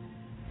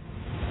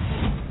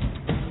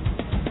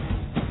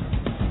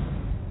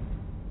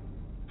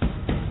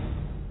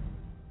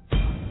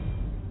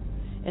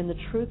 And the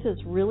truth has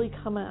really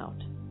come out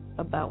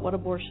about what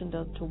abortion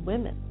does to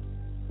women,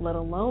 let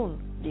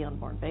alone the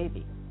unborn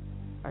baby,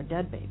 our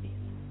dead babies.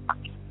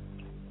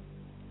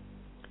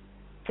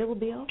 It will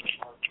be over.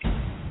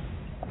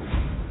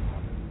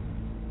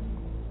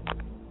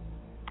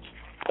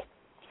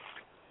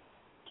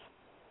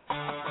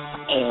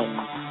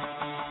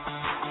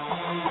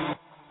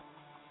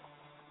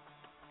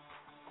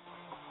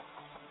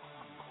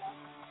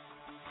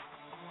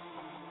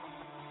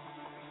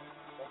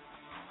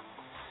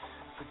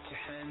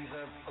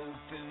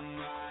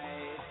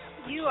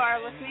 You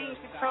are listening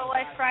to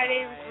Pro-Life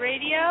Fridays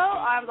Radio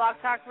on Blog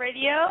Talk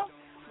Radio.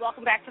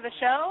 Welcome back to the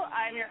show.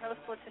 I'm your host,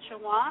 Letitia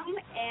Wong,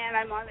 and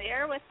I'm on the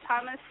air with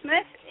Thomas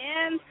Smith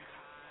and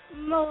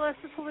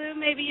Melissa Palou.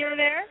 Maybe you're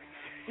there.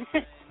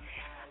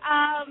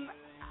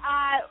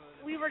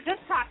 We were just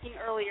talking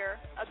earlier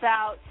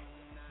about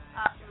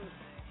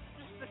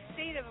just the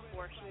state of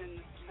abortion in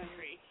this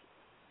country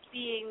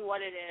being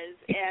what it is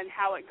and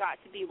how it got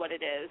to be what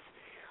it is.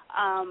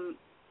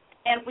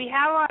 And we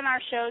have on our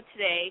show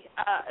today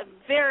a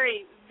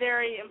very,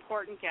 very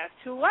important guest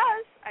who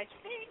was, I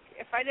think,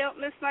 if I don't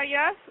miss my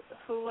guess,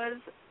 who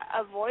was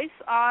a voice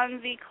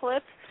on the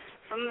clip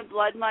from the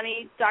Blood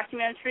Money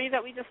documentary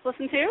that we just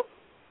listened to.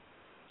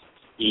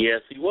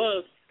 Yes, he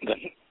was.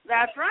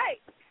 That's right.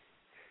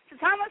 So,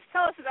 Thomas,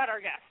 tell us about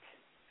our guest.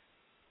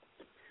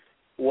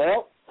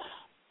 Well,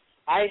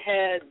 I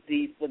had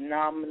the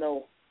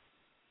phenomenal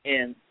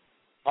and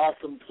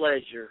awesome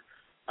pleasure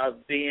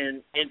of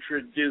being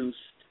introduced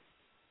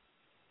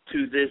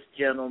to this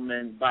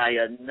gentleman by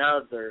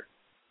another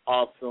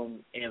awesome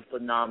and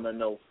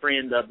phenomenal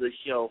friend of the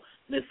show,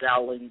 Miss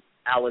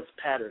Alice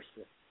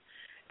Patterson.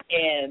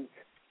 And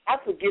I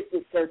forget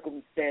the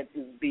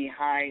circumstances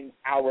behind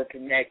our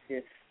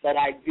connection, but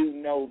I do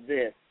know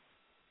this.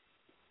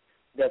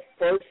 the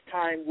first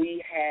time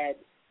we had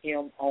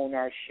him on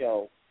our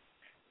show,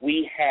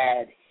 we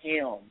had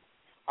him,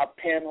 a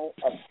panel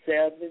of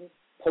 7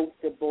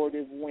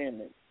 post-abortive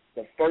women.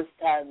 The first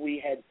time we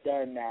had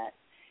done that,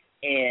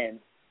 and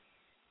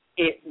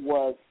it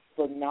was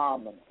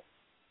phenomenal.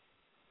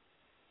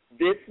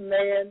 This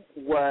man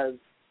was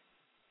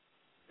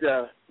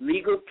the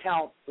legal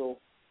counsel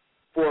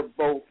for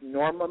both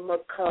Norma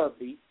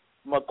McCorvey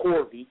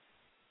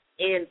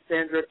and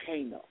Sandra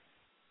Cano.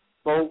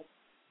 Both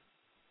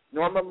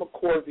Norma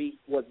McCorvey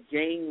was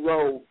Jane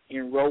Roe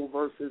in Roe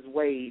versus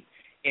Wade,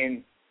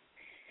 and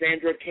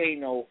Sandra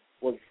Cano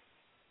was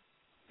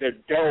the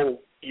Doe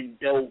in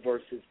Doe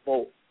versus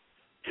Bolton.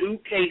 2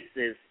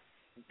 cases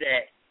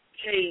that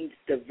changed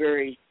the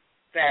very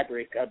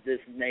fabric of this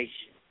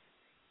nation.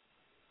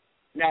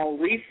 Now,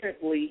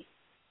 recently,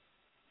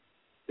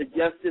 the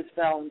Justice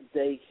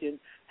Foundation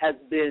has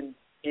been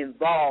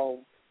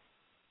involved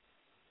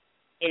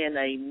in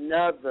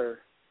another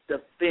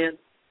defense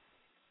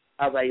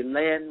of a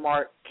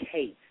landmark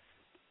case.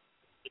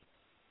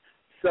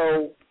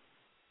 So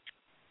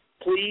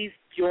please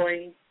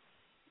join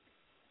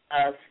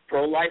us,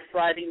 Pro-Life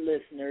Friday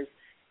listeners,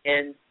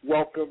 in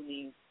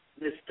welcoming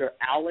Mr.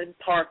 Allan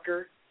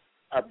Parker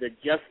of the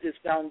Justice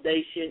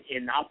Foundation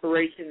in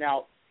Operation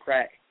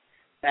Outcry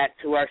back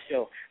to our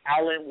show.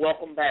 Allan,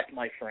 welcome back,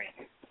 my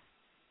friend.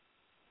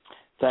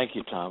 Thank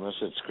you, Thomas.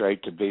 It's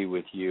great to be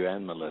with you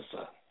and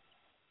Melissa.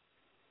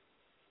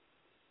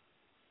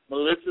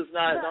 Melissa's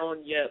not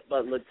on yet,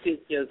 but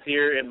Letitia's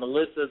here, and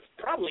Melissa's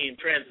probably in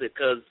transit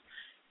because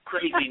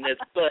craziness.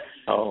 But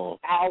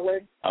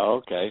Allan.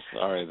 Okay,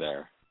 sorry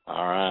there.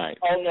 All right.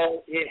 Oh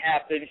no, it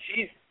happened.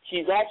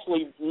 She's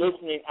actually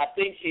listening. I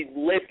think she's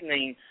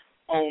listening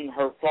on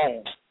her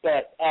phone.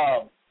 But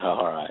all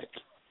right.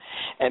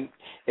 And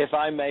if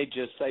I may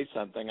just say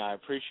something, I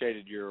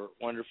appreciated your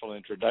wonderful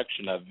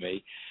introduction of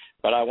me,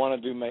 but I do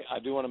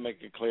want to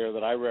make it clear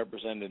that I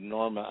represented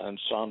Norma and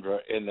Sandra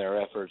in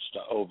their efforts to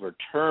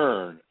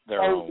overturn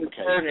their own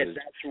cases.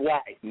 That's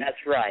right.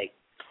 That's right.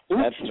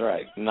 That's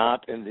right.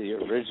 Not in the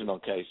original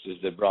cases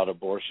that brought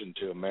abortion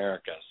to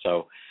America.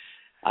 So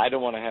I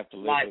don't want to have to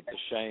live with the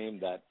shame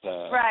that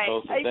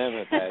both of them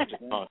have had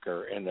to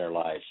conquer in their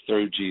lives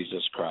through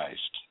Jesus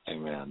Christ.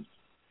 Amen.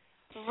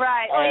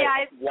 Right. Sorry,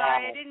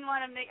 I didn't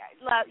want to make.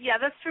 Yeah,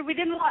 that's true. We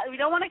don't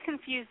want to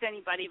confuse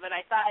anybody, but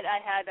I thought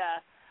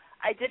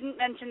I didn't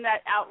mention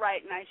that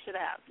outright, and I should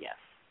have. Yes,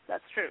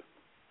 that's true.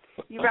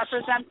 You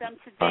represent them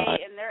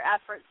today in their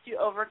efforts to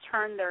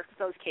overturn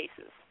those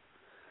cases.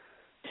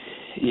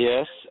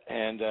 Yes,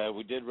 and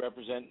we did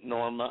represent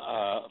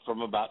Norma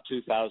from about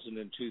 2000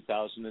 and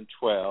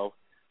 2012.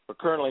 We're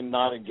currently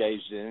not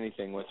engaged in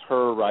anything with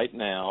her right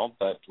now,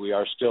 but we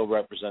are still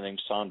representing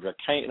Sandra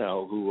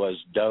Cano, who was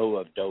Doe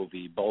of Doe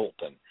v.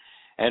 Bolton.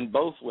 And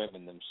both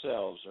women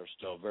themselves are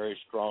still very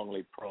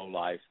strongly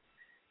pro-life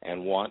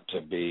and want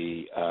to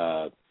be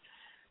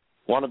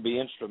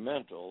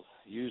instrumental,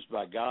 used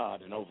by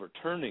God, in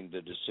overturning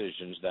the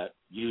decisions that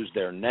use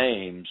their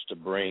names to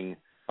bring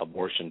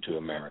abortion to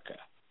America.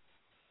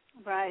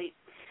 Right.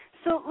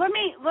 So let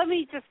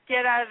me just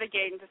get out of the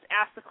gate and just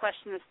ask the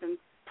question that's been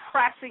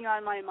pressing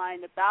on my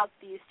mind about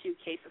these 2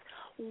 cases.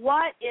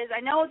 I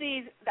know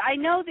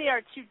they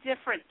are 2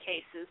 different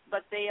cases,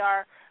 but they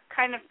are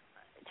kind of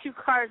 2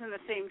 cars in the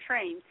same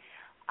train.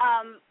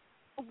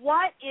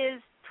 What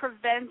is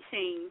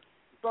preventing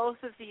both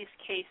of these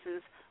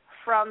cases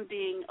from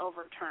being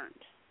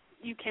overturned?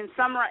 You can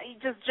summarize,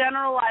 just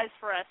generalize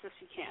for us if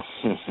you can.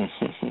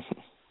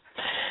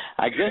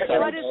 I guess I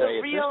would say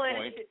at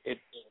this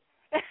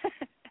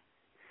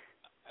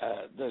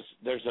point,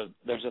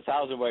 there's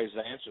 1,000 ways to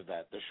answer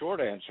that. The short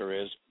answer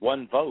is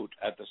 1 vote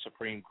at the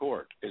Supreme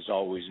Court is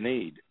always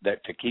need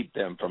to keep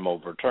them from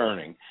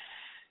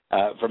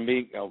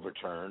being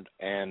overturned,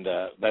 and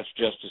that's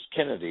Justice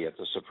Kennedy at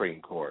the Supreme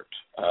Court.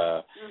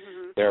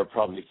 There are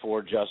probably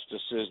 4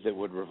 justices that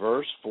would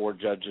reverse, 4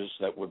 judges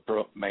that would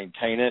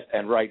maintain it,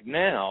 and right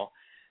now,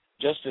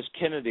 Justice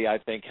Kennedy, I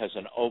think, has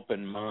an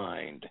open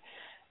mind.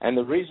 And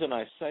the reason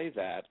I say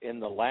that, in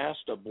the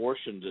last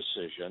abortion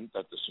decision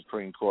that the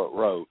Supreme Court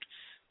wrote,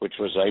 which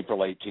was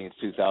April 18,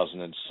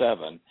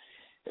 2007,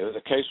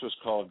 the case was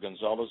called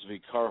Gonzalez v.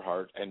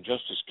 Carhart, and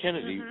Justice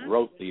Kennedy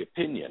wrote the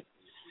opinion.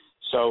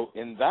 So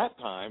in that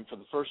time, for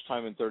the first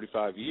time in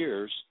 35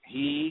 years,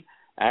 he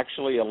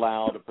actually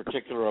allowed a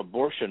particular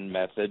abortion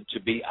method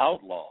to be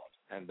outlawed,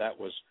 and that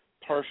was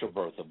partial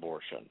birth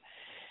abortion.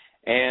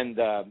 And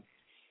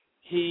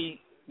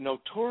he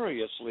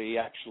notoriously,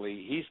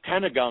 actually, he's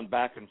kind of gone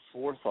back and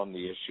forth on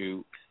the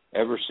issue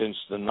ever since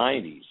the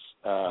 90s.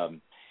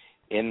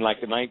 In like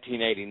the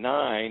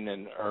 1989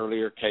 and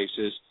earlier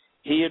cases,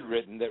 he had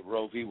written that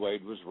Roe v.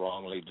 Wade was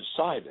wrongly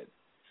decided.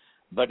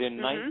 But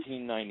in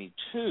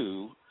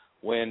 1992,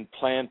 when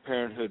Planned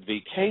Parenthood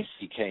v.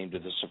 Casey came to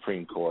the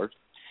Supreme Court,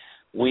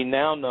 we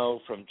now know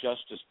from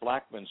Justice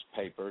Blackmun's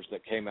papers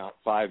that came out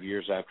 5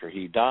 years after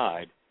he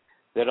died,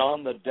 that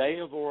on the day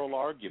of oral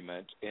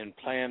argument in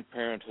Planned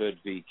Parenthood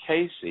v.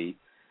 Casey,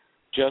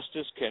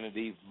 Justice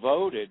Kennedy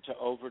voted to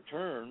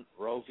overturn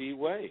Roe v.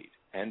 Wade.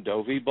 and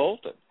Doe v.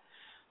 Bolton.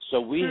 So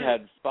we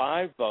had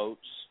 5 votes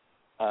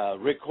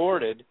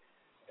recorded,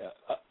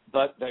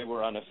 but they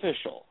were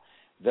unofficial.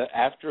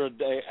 After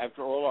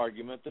oral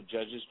argument, the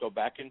judges go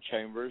back in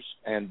chambers,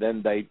 and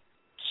then they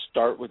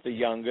start with the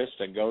youngest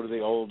and go to the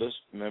oldest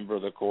member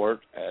of the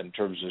court in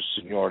terms of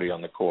seniority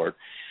on the court,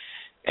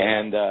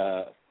 and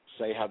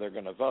say how they're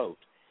going to vote.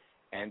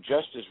 And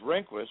Justice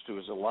Rehnquist, who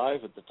was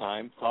alive at the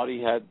time, thought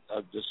he had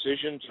a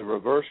decision to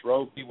reverse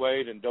Roe v.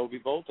 Wade and Doe v.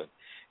 Bolton.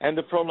 And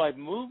the pro-life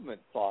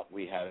movement thought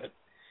we had it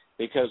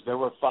because there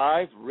were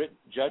 5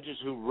 judges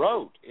who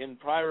wrote in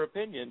prior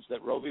opinions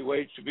that Roe v.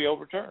 Wade should be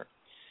overturned.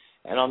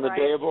 And on the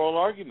day of oral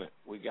argument,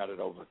 we got it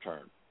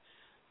overturned.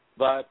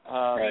 But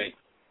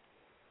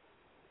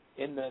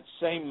in that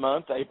same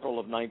month, April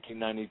of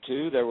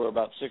 1992, there were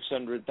about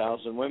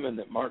 600,000 women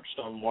that marched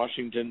on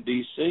Washington,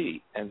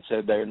 D.C. and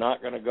said they're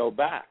not going to go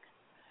back.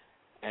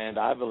 And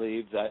I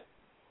believe that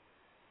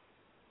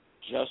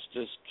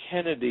Justice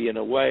Kennedy, in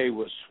a way,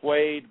 was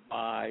swayed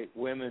by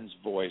women's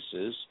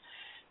voices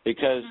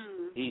because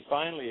he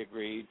finally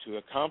agreed to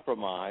a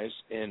compromise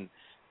in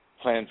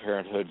Planned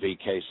Parenthood v.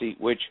 Casey,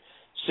 which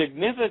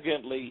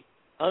significantly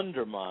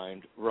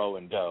undermined Roe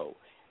and Doe.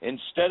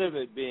 Instead of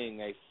it being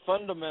a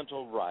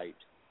fundamental right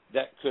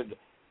that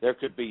there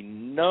could be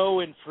no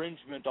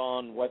infringement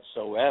on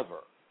whatsoever,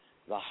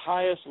 the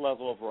highest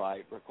level of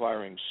right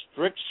requiring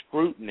strict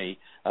scrutiny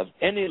of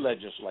any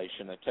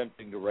legislation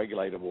attempting to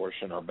regulate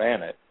abortion or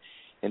ban it,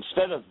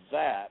 instead of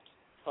that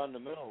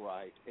fundamental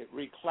right, it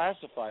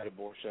reclassified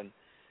abortion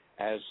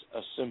as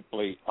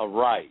simply a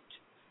right,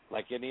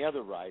 like any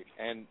other right,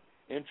 and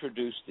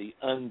introduced the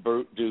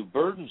undue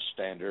burden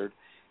standard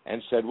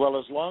and said, well,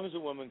 as long as a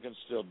woman can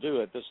still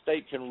do it, the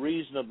state can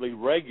reasonably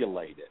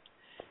regulate it.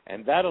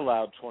 And that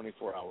allowed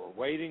 24-hour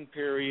waiting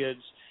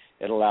periods.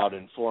 It allowed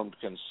informed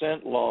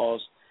consent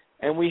laws.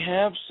 And we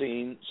have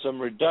seen some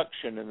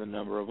reduction in the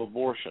number of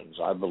abortions,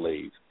 I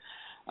believe.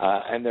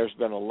 And there's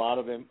been a lot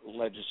of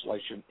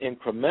legislation,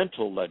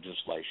 incremental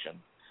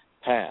legislation,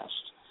 passed.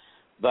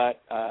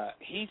 But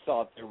he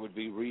thought there would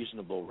be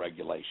reasonable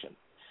regulation.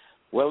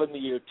 Well, in the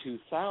year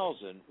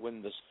 2000,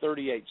 when the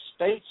 38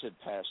 states had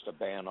passed a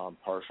ban on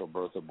partial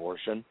birth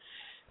abortion,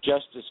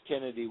 Justice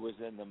Kennedy was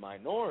in the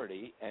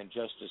minority, and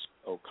Justice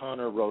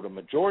O'Connor wrote a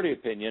majority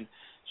opinion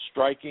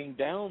striking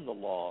down the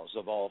laws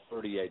of all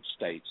 38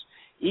 states,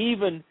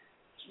 even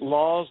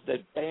laws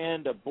that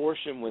banned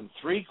abortion when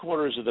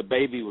 3/4 of the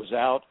baby was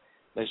out.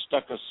 They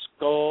stuck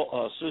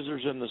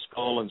scissors in the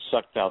skull and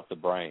sucked out the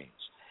brains.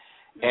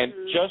 And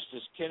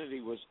Justice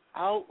Kennedy was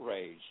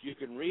outraged. You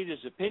can read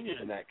his opinion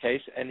in that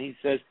case, and he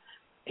says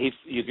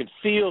you can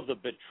feel the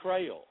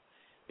betrayal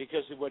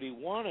because what he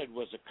wanted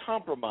was a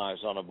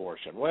compromise on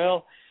abortion.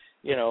 Well,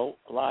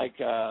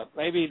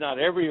 maybe not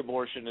every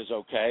abortion is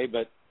okay,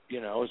 but,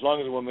 as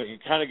long as a woman can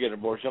kind of get an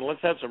abortion,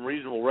 let's have some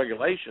reasonable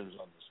regulations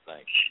on this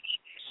thing.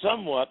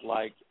 Somewhat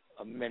like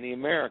many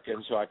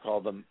Americans, who I call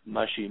the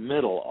mushy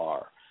middle,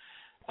 are.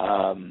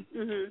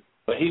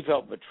 But he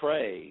felt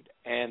betrayed.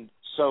 And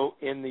so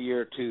in the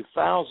year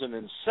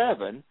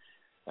 2007,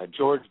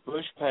 George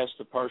Bush passed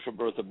the Partial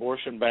Birth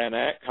Abortion Ban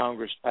Act.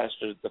 Congress passed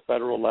it at the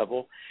federal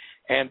level.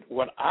 And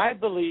what I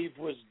believe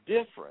was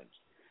different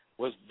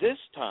was this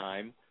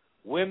time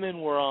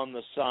women were on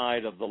the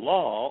side of the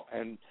law,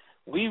 and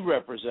we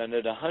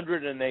represented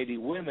 180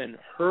 women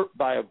hurt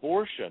by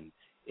abortion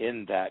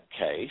in that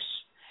case.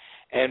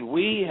 And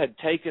we had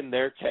taken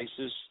their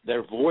cases,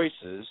 their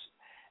voices,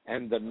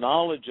 and the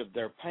knowledge of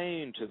their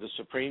pain to the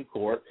Supreme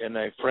Court in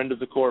a friend of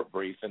the court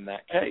brief in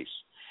that case.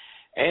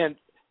 And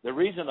the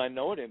reason I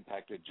know it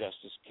impacted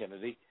Justice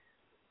Kennedy,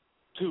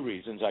 2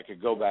 reasons. I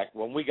could go back.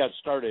 When we got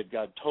started,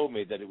 God told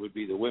me that it would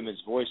be the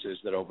women's voices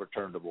that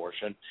overturned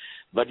abortion.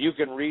 But you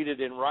can read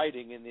it in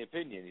writing in the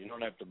opinion. You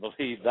don't have to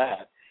believe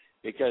that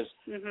because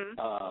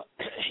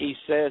he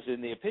says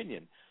in the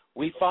opinion,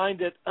 we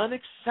find it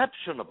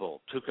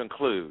unexceptionable to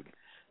conclude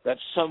that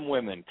some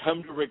women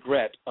come to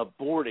regret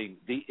aborting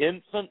the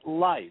infant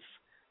life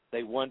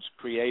they once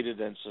created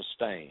and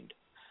sustained.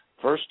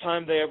 First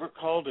time they ever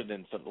called it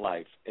infant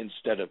life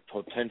instead of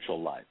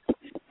potential life.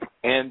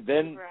 And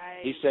then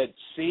he said,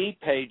 see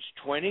page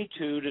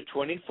 22 to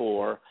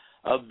 24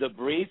 of the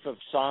brief of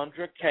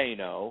Sandra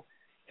Cano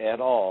et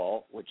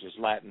al., which is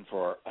Latin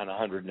for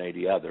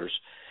 180 others,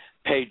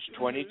 page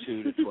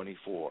 22 to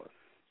 24.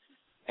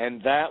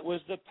 And that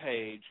was the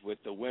page with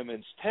the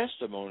women's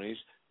testimonies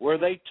where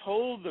they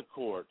told the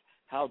court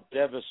how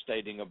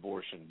devastating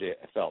abortion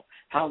felt,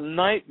 how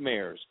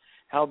nightmares,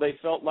 how they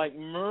felt like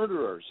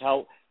murderers,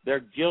 how their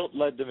guilt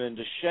led them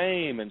into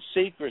shame and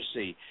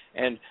secrecy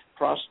and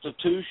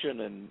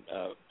prostitution and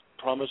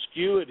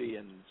promiscuity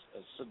and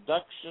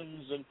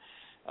seductions and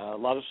a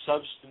lot of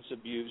substance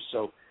abuse.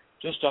 So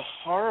just a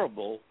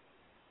horrible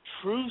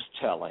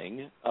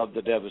truth-telling of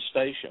the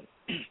devastation.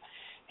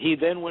 He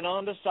then went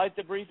on to cite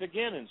the brief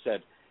again and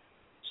said,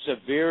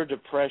 severe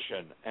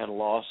depression and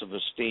loss of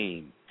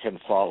esteem can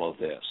follow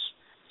this.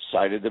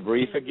 Cited the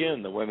brief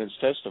again, the women's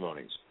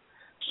testimonies.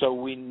 So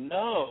we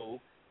know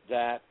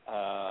that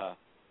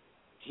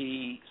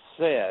he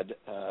said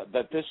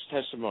that this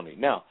testimony.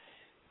 Now,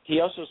 he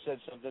also said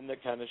something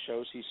that kind of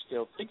shows he's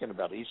still thinking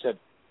about it. He said,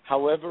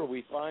 however,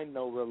 we find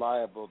no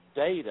reliable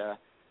data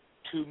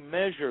to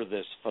measure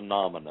this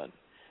phenomenon,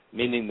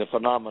 meaning the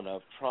phenomena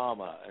of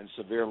trauma and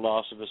severe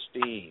loss of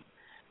esteem.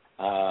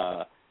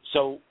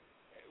 So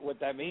what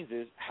that means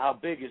is, how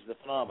big is the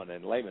phenomenon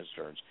in layman's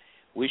terms?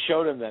 We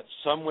showed him that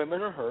some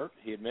women are hurt.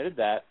 He admitted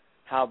that.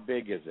 How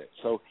big is it?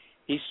 So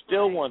he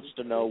still wants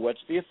to know what's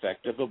the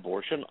effect of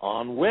abortion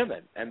on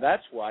women. And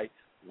that's why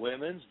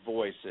women's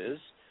voices,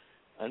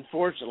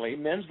 unfortunately,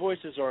 men's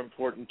voices are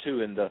important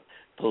too in the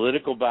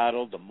political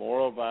battle, the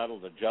moral battle,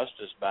 the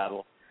justice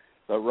battle.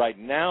 But right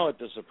now at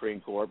the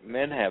Supreme Court,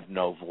 men have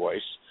no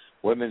voice.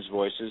 Women's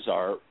voices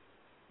are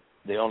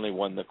the only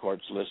one the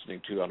court's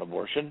listening to on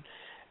abortion.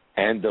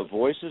 And the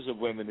voices of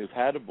women who've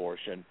had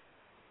abortion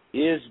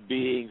is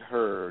being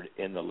heard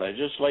in the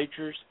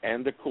legislatures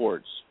and the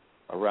courts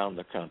around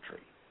the country.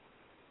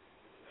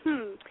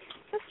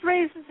 This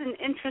raises an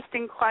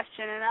interesting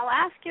question, and I'll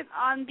ask it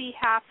on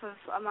behalf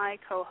of my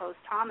co-host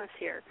Thomas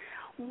here.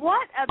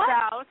 What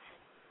about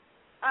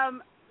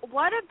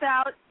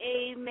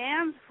a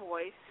man's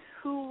voice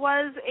who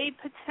was a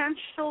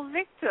potential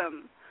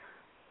victim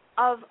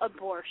of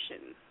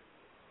abortion,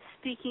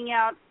 speaking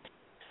out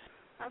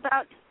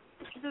about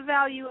the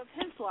value of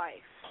his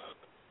life?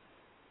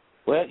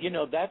 Well,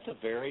 that's a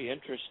very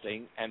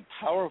interesting and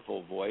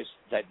powerful voice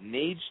that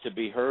needs to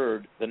be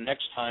heard the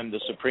next time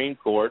the Supreme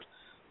Court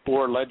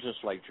or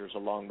legislatures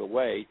along the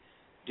way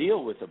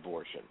deal with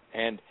abortion.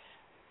 And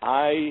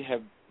I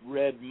have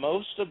read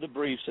most of the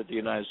briefs at the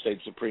United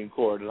States Supreme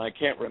Court, and I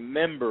can't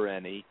remember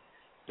any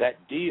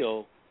that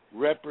deal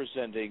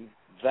representing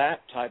that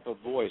type of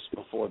voice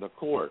before the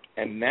court.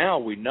 And now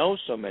we know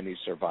so many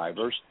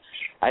survivors,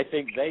 I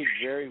think they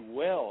very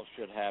well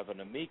should have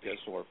an amicus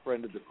or a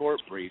friend of the court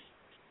brief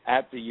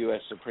at the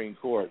U.S. Supreme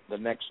Court the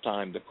next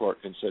time the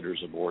court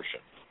considers abortion.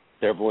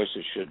 Their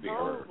voices should be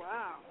heard. Oh,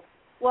 wow.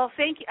 Well,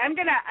 thank you. I'm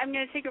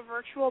gonna take a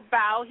virtual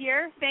bow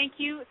here. Thank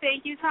you,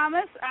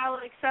 Thomas. I'll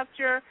accept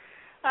your.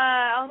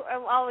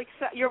 I'll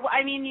accept your.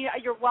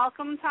 You're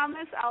welcome,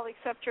 Thomas. I'll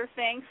accept your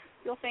thanks.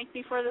 You'll thank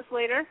me for this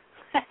later.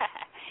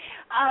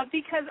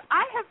 Because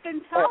I have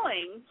been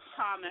telling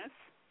Thomas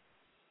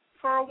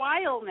for a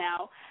while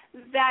now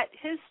that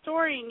his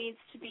story needs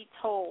to be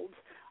told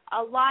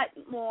a lot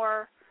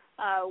more.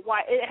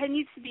 It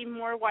needs to be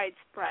more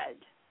widespread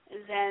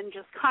than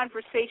just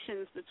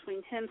conversations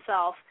between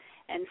himself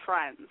and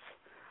friends.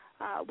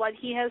 What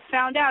he has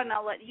found out, and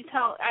I'll let you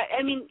tell.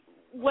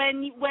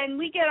 When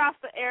we get off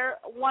the air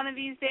one of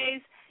these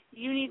days,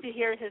 you need to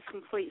hear his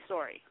complete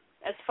story,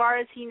 as far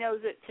as he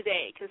knows it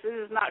today, because it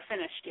is not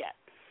finished yet.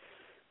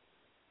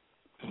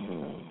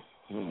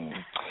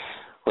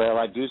 Well,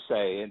 I do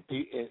say, and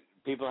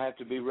people have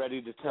to be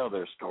ready to tell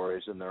their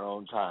stories in their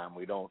own time.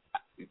 We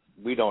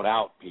don't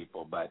out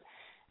people, but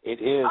it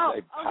is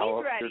a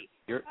powerful.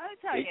 He's ready. I'll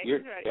tell you, he's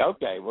ready.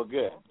 Okay, well,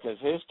 good, because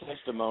his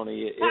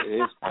testimony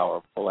is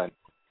powerful, and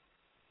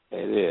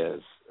it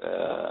is.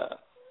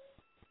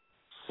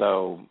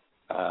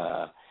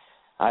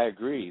 I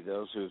agree.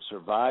 Those who have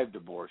survived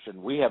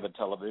abortion, we have a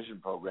television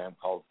program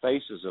called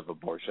Faces of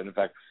Abortion. In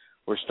fact,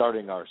 we're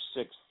starting our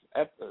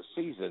 6th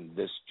season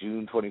this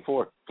June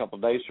 24th, a couple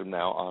of days from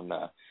now,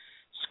 on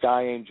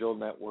Sky Angel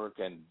Network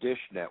and Dish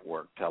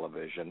Network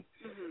television.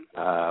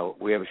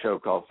 Mm-hmm. We have a show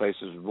called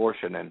Faces of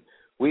Abortion, and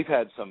we've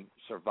had some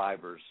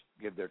survivors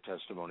give their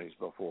testimonies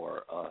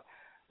before.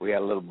 We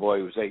had a little boy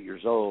who was 8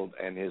 years old,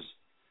 and his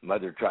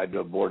mother tried to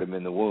abort him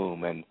in the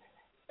womb, and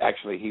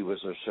actually he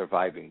was a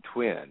surviving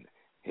twin.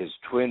 His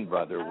twin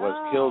brother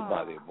was killed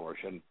by the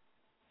abortion,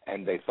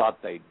 and they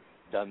thought they'd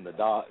done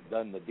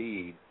the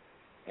deed,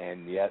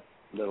 and yet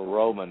little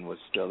Roman was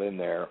still in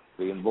there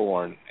being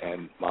born,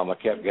 and Mama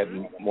kept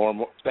getting more and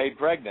more, stayed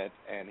pregnant,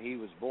 and he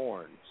was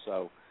born.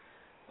 So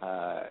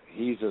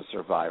he's a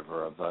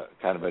survivor of a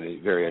kind of a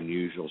very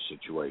unusual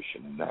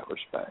situation in that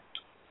respect.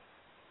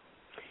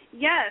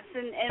 Yes,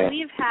 and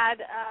we've had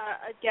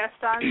a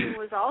guest on who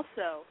was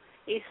also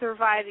a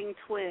surviving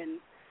twin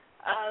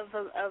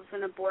of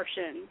an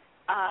abortion.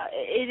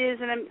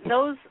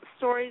 Those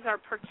stories are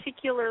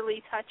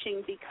particularly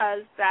touching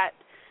because that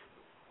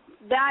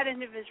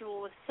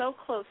individual was so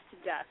close to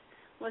death,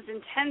 was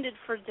intended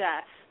for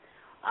death,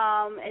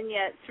 and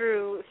yet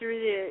through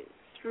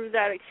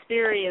that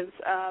experience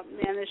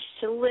managed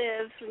to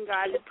live, and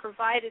God had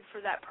provided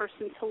for that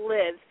person to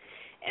live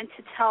and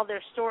to tell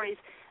their stories,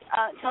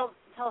 tell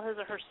his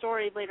or her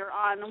story later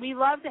on. And we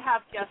love to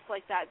have guests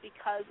like that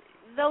because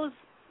those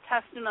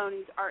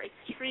testimonies are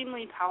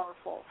extremely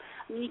powerful.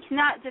 I mean, you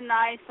cannot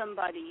deny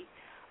somebody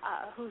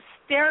who's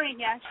staring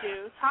at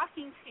you,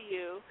 talking to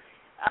you,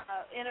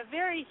 in a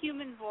very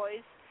human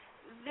voice,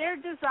 their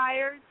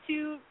desire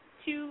to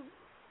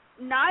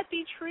not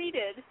be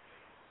treated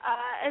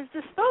as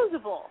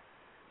disposable,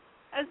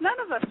 as none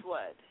of us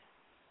would.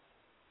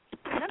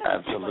 None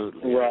of Absolutely. us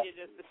would be treated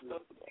as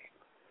disposable.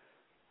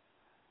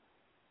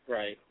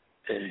 Right.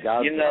 In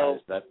God's eyes,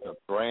 that's a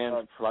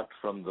brand plucked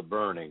from the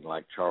burning,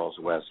 like Charles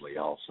Wesley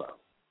also.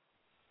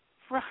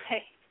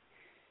 Right.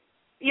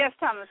 Yes,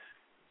 Thomas.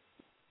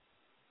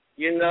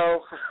 You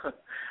know,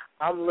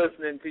 I'm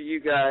listening to you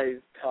guys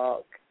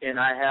talk, and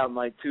I have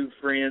my two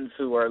friends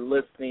who are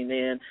listening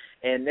in,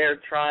 and they're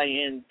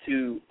trying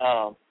to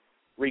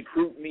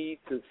recruit me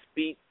to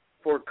speak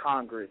for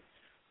Congress,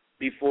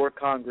 before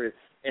Congress.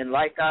 And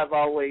like I've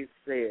always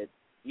said,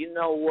 you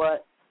know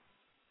what?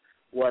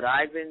 What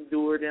I've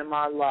endured in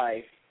my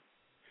life,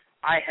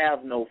 I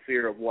have no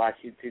fear of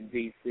Washington,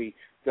 D.C.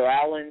 So,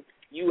 Allan,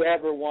 you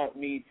ever want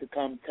me to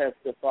come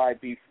testify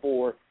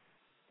before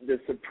the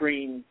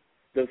Supreme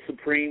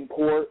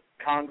Court,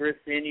 Congress,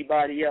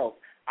 anybody else,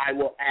 I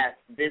will ask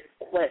this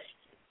question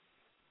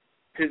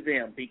to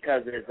them,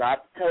 because as I've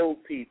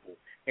told people,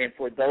 and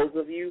for those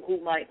of you who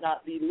might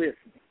not be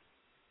listening,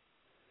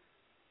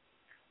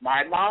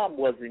 my mom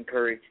was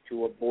encouraged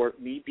to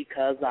abort me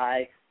because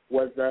I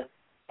was a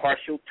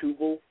partial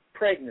tubal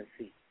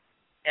pregnancy.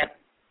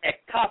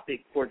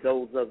 Ectopic for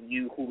those of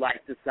you who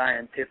like the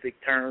scientific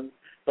terms,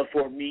 but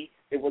for me,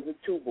 it was a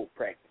tubal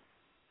pregnancy.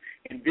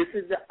 And this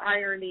is the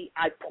irony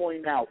I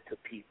point out to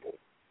people.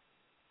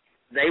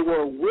 They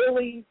were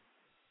willing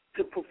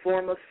to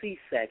perform a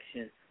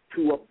C-section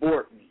to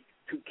abort me,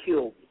 to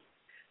kill me.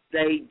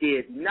 They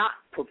did not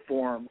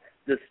perform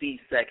the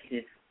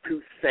C-section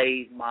to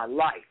save my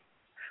life.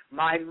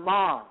 My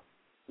mom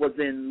was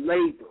in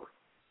labor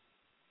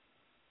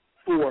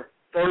for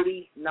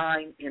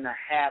 39 and a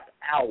half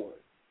hours.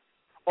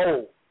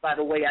 Oh, by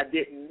the way, I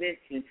didn't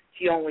mention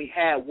she only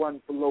had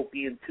one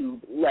fallopian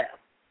tube left.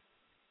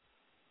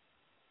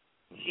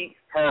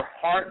 Her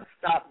heart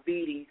stopped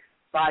beating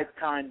 5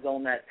 times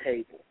on that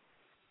table.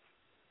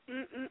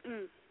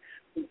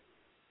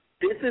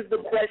 This is the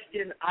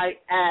question I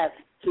ask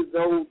to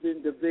those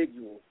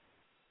individuals.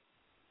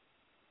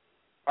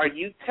 Are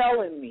you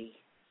telling me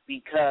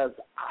because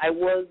I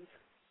was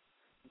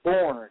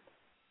born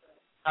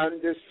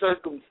under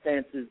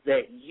circumstances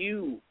that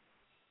you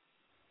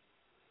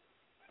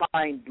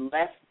find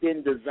less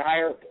than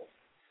desirable,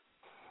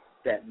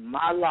 that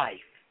my life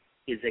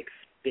is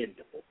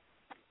expendable?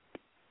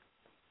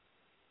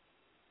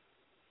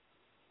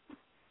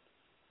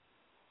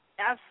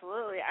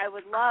 Absolutely. I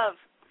would love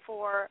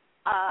for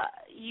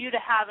you to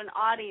have an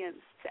audience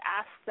to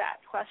ask that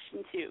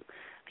question to.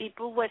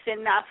 People with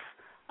enough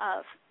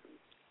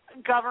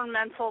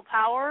governmental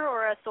power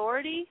or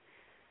authority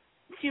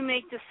to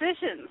make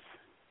decisions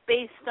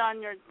based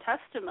on your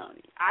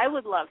testimony. I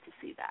would love to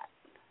see that.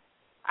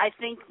 I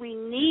think we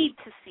need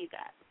to see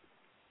that.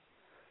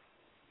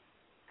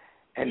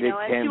 And it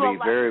can be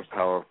very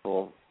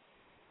powerful.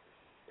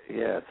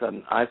 Yes,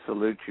 and I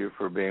salute you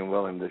for being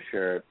willing to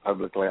share it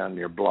publicly on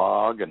your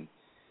blog, and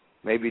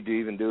maybe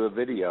even do a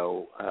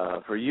video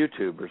for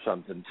YouTube or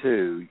something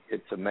too.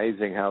 It's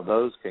amazing how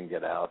those can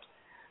get out.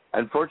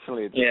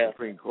 Unfortunately, at the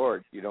Supreme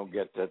Court, you don't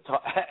get to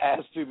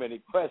ask too many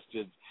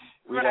questions.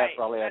 We'd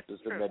probably have to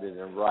submit it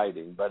in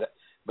writing.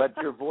 But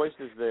your voice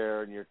is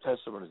there and your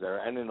testimony is there.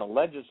 And in a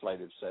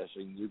legislative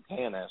session, you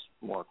can ask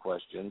more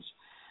questions.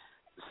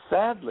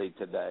 Sadly,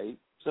 today,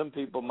 some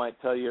people might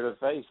tell you to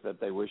face that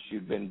they wish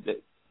you'd been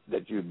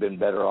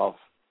better off,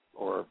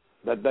 or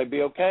that they'd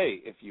be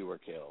okay if you were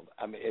killed.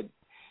 I mean,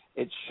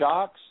 it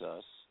shocks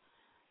us,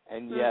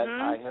 and yet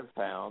I have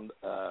found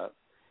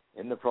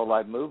in the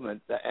pro-life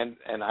movement,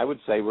 and I would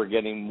say we're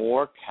getting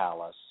more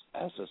callous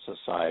as a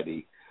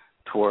society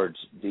towards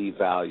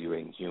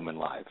devaluing human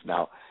life.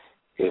 Now,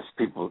 if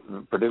people,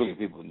 particularly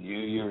people knew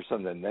you or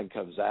something, then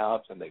comes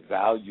out and they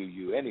value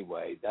you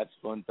anyway, that's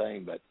one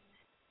thing. But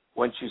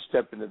once you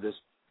step into this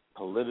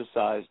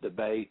politicized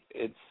debate,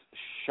 it's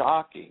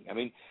shocking. I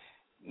mean,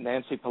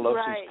 Nancy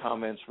Pelosi's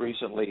comments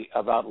recently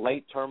about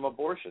late-term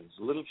abortions,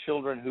 little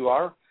children who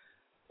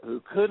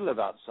could live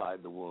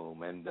outside the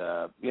womb and,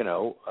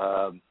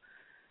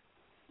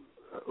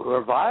 who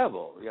are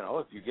viable. You know,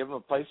 if you give them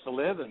a place to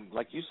live and,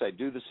 like you say,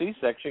 do the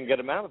C-section, get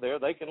them out of there,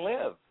 they can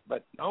live.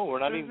 But, no, we're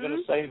not even going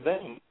to save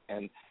them.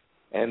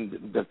 And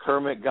the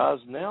Kermit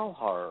Gosnell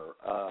horror,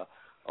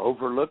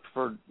 overlooked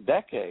for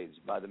decades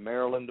by the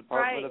Maryland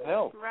Department of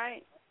Health.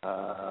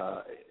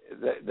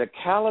 The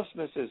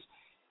callousness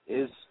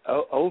is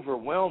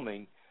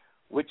overwhelming,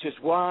 which is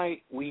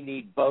why we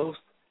need both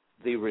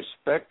the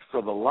respect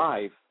for the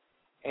life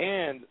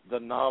and the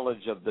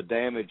knowledge of the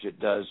damage it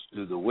does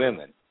to the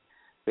women,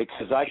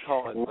 because I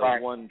call it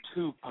the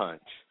 1-2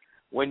 punch.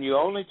 When you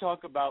only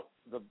talk about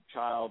the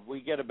child, we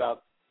get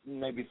about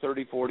maybe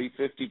 30, 40,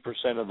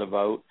 50% of the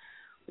vote,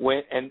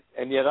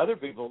 and yet other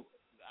people,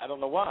 I don't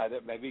know why,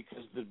 that maybe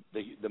because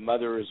the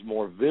mother is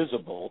more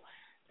visible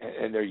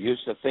and they're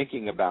used to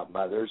thinking about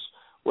mothers.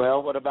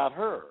 Well, what about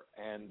her?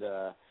 And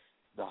the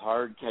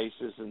hard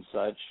cases and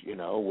such,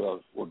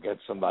 we'll get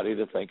somebody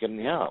to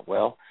thinking,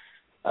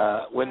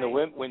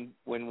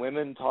 when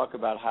women talk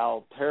about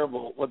how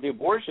terrible what the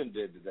abortion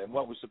did to them,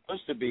 what was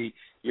supposed to be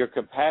your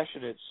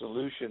compassionate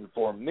solution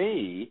for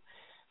me,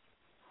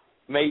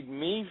 made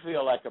me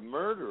feel like a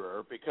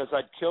murderer because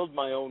I'd killed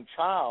my own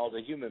child,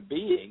 a human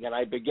being, and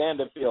I began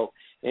to feel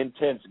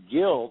intense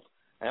guilt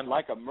and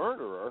like a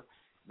murderer,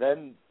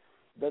 then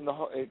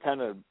it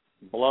kind of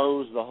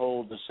blows the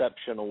whole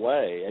deception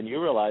away, and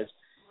you realize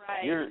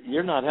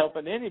you're not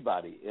helping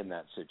anybody in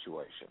that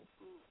situation.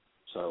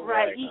 So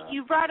right.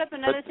 You brought up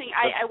another thing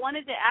I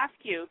wanted to ask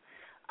you.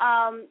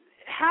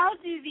 How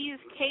do these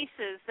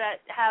cases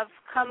that have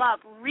come up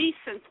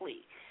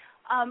recently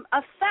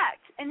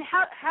affect, and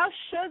how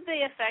should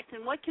they affect,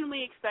 and what can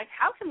we expect?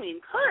 How can we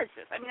encourage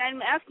this? I mean,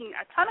 I'm asking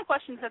a ton of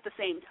questions at the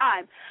same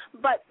time,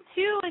 but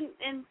two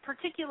in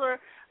particular,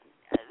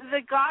 the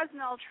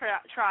Gosnell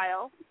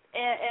trial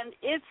and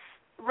its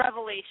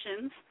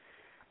revelations,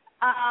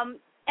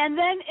 and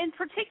then in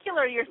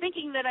particular, you're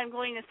thinking that I'm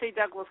going to say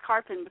Douglas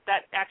Carpin, but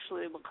that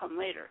actually will come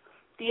later.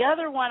 The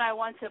other one I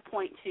want to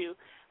point to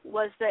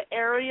was the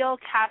Ariel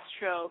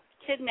Castro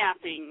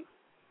kidnapping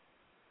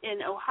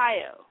in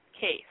Ohio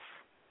case.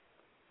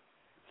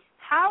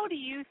 How do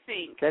you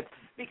think?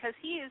 Because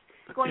he is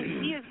going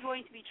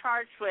to be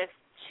charged with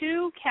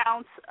 2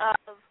 counts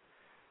of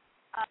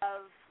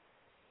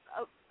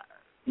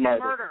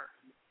murder.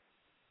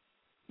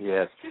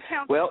 Yes. 2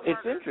 counts well, of it's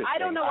murder. interesting. I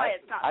don't know why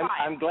it's not 5.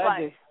 I'm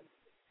glad.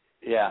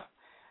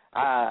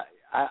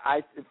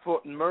 I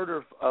for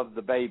murder of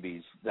the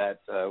babies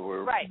that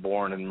were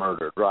born and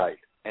murdered, right?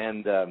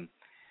 And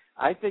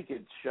I think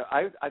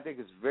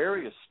it's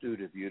very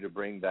astute of you to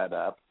bring that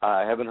up.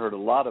 I haven't heard a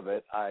lot of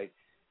it. I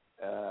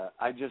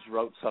just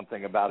wrote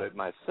something about it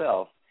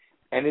myself,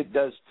 and it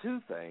does 2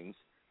 things.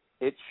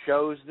 It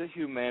shows the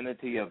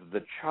humanity of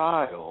the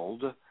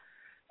child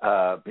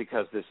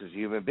because this is a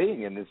human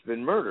being and it's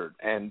been murdered,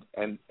 and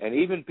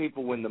even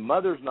people, when the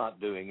mother's not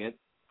doing it,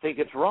 think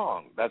it's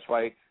wrong. That's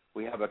why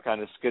we have a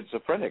kind of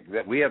schizophrenic,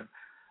 that we have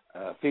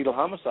fetal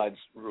homicides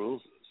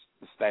rules,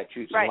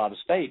 statutes in a lot of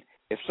states.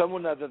 If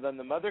someone other than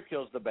the mother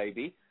kills the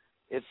baby,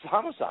 it's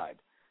homicide,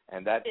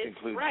 and that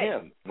includes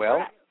him.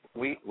 Well,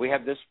 we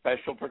have this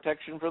special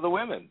protection for the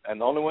women, and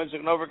the only ones that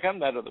can overcome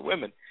that are the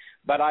women.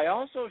 But I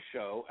also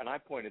show, and I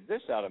pointed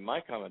this out in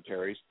my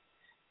commentaries,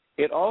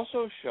 it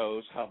also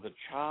shows how the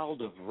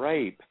child of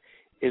rape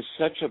is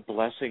such a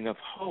blessing of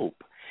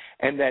hope,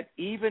 and that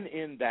even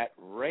in that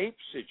rape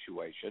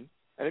situation,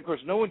 and of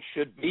course no one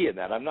should be in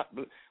that. I'm not,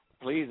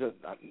 please,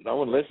 no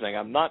one listening,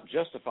 I'm not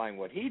justifying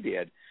what he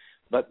did,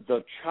 but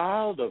the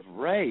child of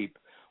rape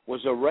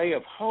was a ray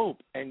of hope,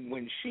 and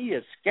when she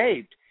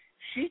escaped,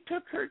 she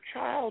took her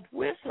child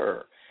with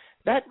her.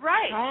 That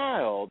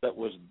child that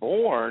was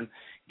born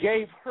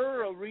gave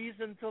her a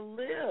reason to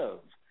live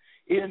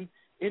in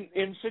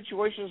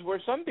situations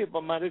where some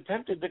people might have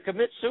attempted to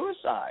commit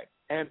suicide.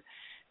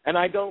 And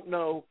I don't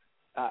know,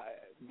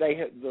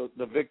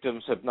 the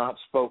victims have not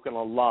spoken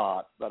a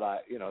lot, but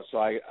so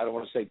I don't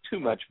want to say too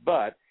much,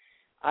 but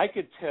I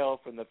could tell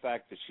from the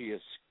fact that she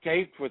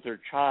escaped with her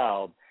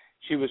child,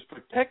 she was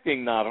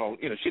protecting not only,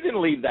 she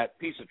didn't leave that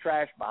piece of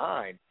trash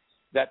behind,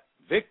 that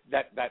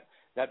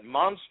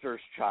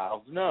monster's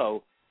child.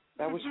 No,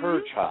 that was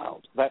her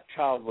child. That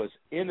child was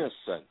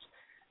innocent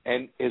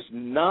and is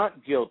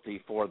not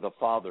guilty for the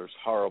father's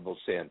horrible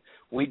sin.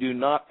 We do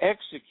not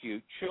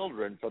execute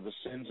children for the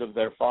sins of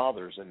their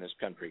fathers in this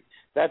country.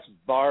 That's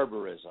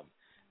barbarism.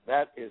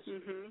 That is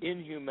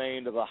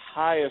inhumane to the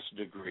highest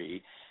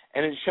degree,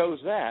 and it shows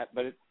that,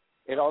 but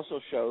it also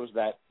shows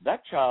that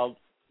that child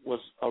was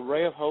a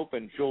ray of hope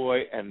and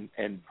joy and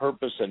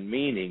purpose and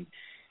meaning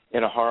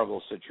in a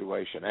horrible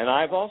situation. And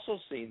I've also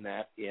seen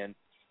that in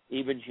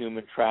even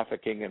human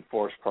trafficking and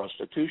forced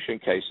prostitution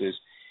cases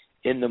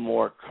in the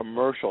more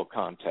commercial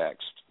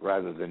context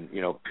rather than,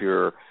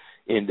 pure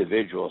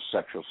individual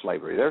sexual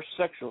slavery. There's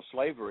sexual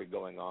slavery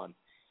going on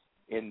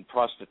in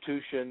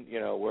prostitution,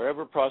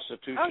 wherever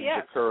prostitution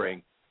is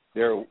occurring,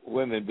 there are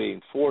women being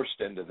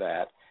forced into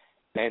that,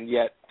 and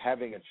yet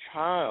having a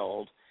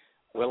child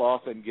will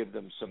often give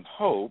them some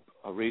hope,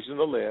 a reason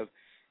to live,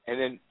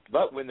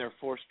 but when they're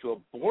forced to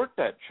abort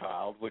that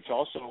child, which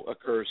also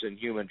occurs in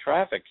human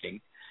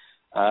trafficking,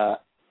 some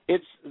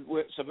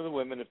of the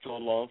women have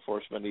told law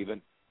enforcement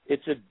even,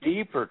 it's a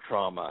deeper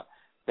trauma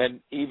than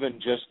even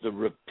just the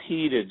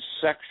repeated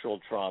sexual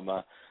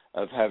trauma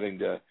of having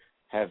to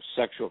have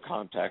sexual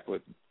contact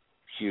with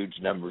huge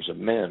numbers of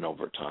men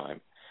over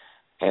time.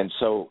 And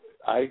so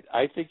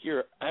I think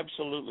you're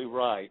absolutely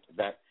right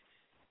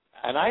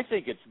and I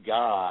think it's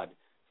God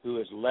who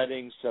is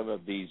letting some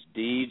of these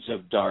deeds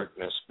of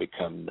darkness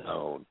become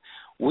known.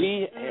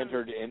 We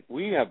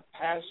have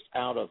passed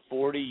out of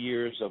 40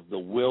 years of the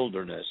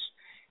wilderness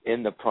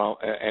and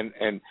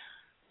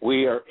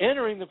we are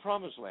entering the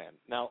promised land.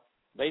 Now,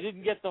 they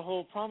didn't get the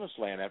whole promised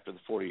land after the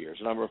 40 years,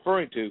 and I'm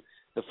referring to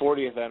the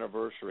 40th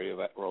anniversary of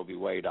Roe v.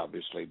 Wade,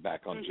 obviously,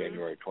 back on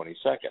January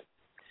 22nd.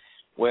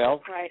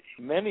 Well,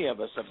 many of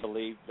us have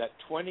believed that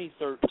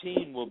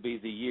 2013 will be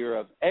the year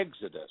of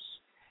Exodus,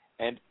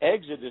 and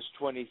Exodus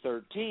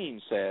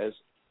 2013 says,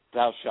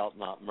 thou shalt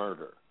not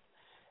murder.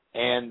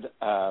 And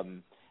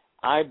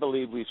I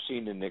believe we've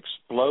seen an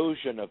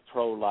explosion of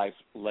pro-life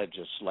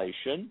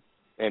legislation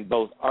in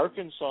both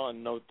Arkansas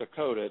and North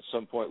Dakota. At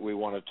some point we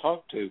want to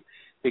talk to,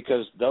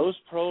 because those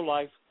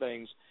pro-life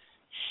things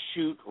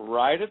shoot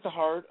right at the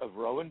heart of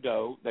Roe and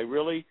Doe. They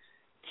really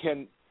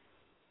can.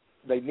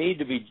 They need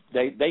to be.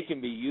 They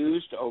can be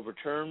used to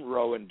overturn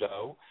Roe and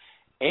Doe,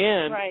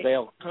 And Right.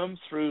 they'll come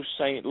through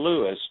St.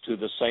 Louis to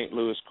the St.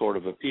 Louis Court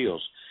of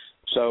Appeals.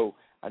 So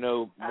I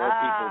know more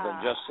people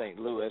than just St.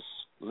 Louis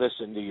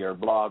listen to your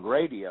blog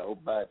radio,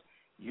 but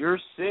your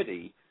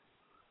city,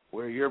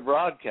 where you're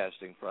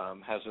broadcasting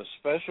from, has a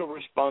special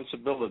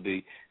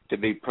responsibility to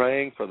be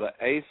praying for the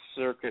 8th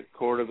Circuit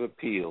Court of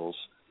Appeals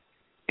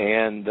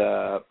and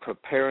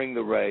preparing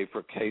the way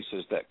for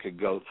cases that could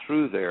go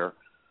through there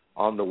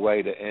on the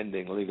way to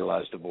ending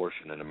legalized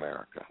abortion in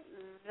America.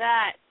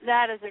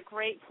 That is a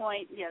great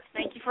point. Yes,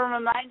 thank you for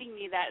reminding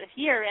me that.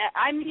 Here,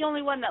 I'm the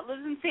only one that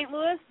lives in St.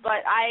 Louis,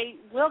 but I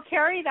will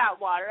carry that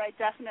water. I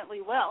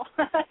definitely will.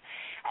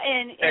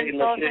 in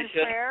both in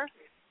prayer.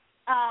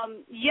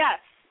 Yes.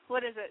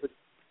 What is it?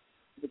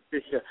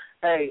 Patricia.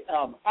 Hey,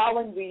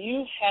 Allan, do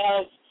you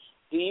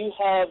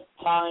have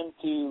time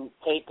to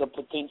take a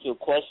potential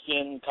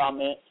question,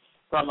 comment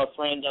from a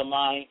friend of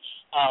mine?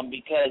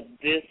 Because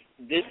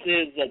this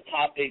is a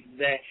topic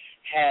that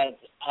has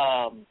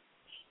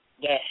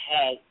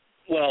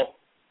well,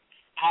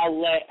 I'll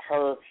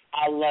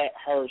let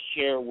her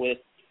share with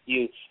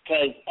you,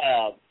 because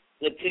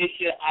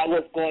Letitia, I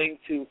was going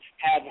to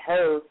have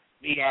her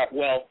be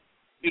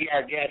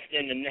our guest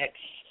in the next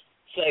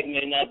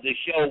segment of the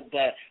show,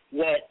 but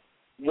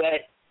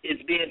what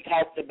is being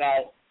talked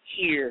about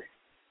here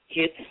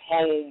hits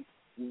home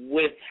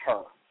with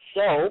her.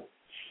 So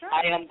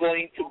I am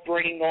going to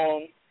bring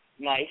on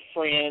my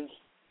friend,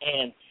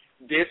 and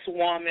this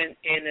woman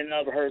in and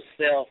of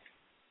herself,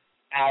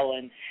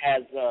 Allan,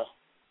 has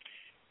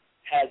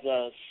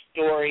a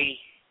story,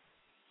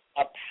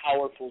 a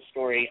powerful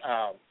story.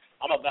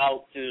 I'm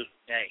about to,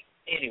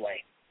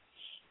 anyway.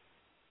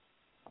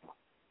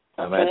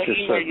 I'm at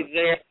your are you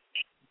there?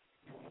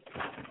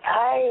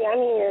 Hi, I'm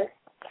here.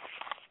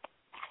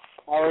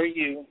 How are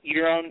you?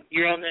 You're on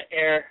the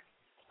air.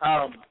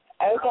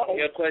 Okay.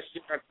 Your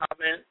question or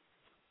comment?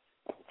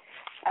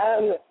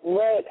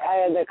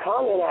 The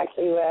comment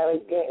actually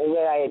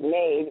what I had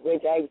made,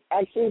 which I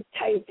actually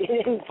typed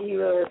it into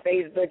your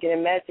Facebook in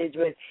a message,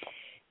 was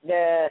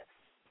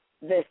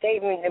the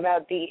statement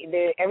about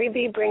the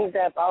everybody brings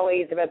up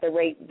always about the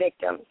rape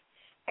victims,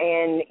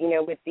 and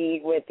with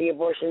the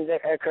abortions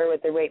that occur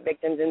with the rape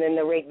victims, and then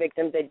the rape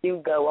victims that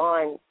do go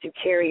on to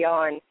carry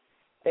on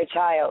the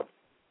child,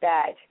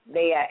 that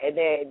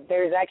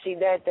there's actually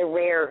that's a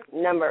rare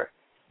number.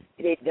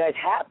 It does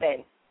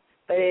happen,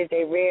 but it's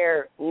a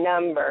rare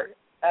number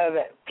of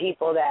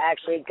people that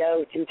actually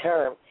go to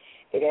term.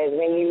 Because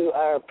when you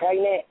are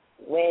pregnant,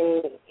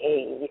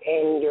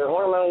 and your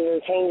hormones are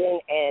changing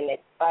and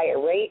it's by a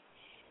rape,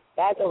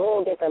 that's a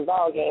whole different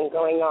ballgame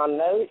going on.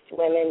 Most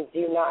women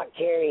do not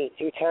carry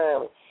to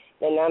term.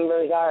 The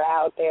numbers are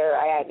out there.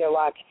 I had to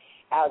walk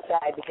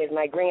outside because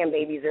my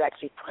grandbabies are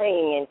actually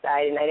playing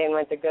inside, and I didn't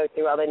want to go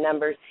through all the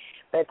numbers,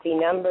 but the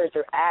numbers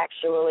are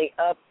actually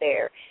up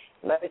there.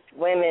 Most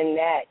women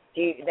that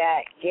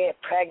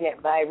get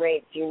pregnant by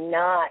rape do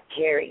not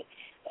carry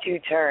to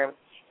term,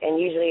 and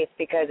usually it's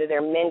because of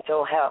their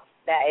mental health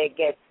that it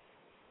gets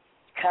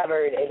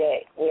covered.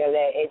 That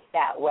it's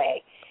that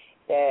way.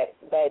 But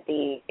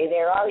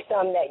there are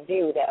some that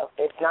do, though.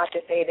 It's not to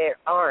say there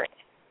aren't.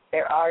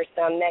 There are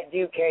some that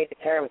do carry the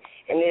term,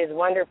 and it is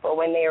wonderful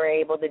when they are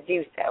able to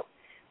do so.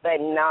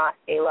 But not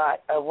a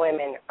lot of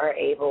women are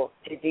able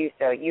to do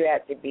so. You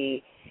have to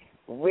be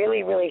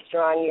really, really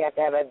strong. You have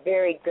to have a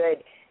very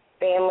good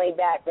family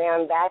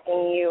background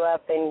backing you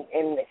up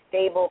and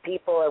stable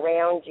people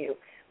around you,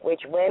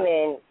 which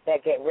women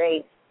that get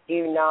raped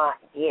do not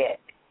get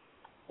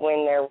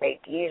when they're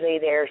raped. Usually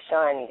they're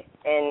shunned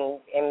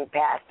and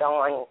passed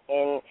on,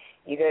 and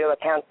you go to a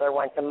counselor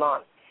once a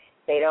month.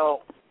 They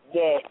don't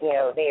get,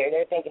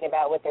 they're thinking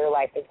about what their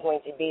life is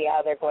going to be,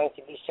 how they're going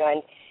to be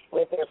shunned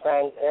with their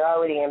friends. They're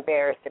already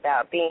embarrassed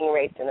about being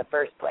raped in the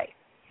first place.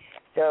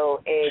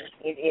 So it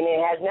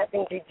has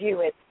nothing to do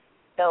with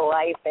the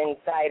life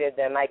inside of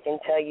them. I can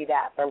tell you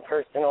that from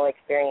personal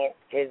experience,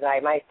 because I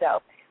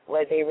myself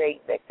was a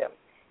rape victim.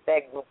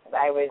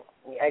 I was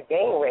a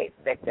gang rape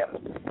victim.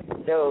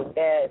 So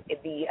the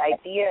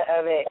idea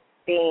of it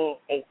being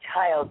a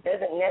child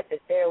doesn't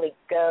necessarily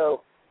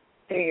go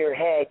through your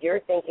head.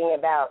 You're thinking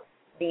about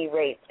the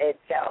rape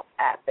itself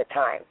at the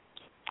time.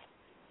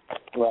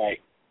 Right.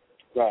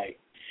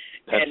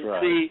 That's and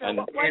right. See,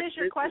 so what is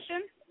your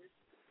question?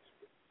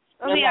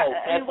 What is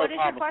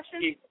your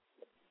question?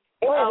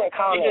 It was a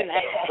comment.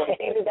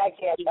 It was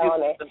actually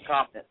a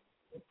comment.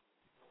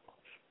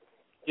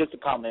 Just a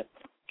comment.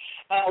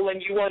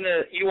 Allan, you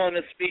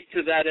wanna speak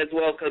to that as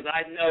well, because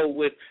I know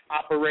with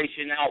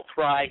Operation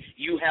Outcry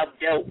you have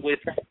dealt with.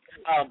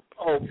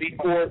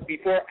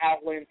 Before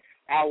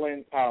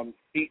Allan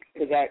speaks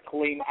to that,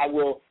 Kaleem, I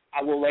will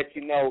let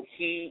you know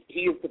he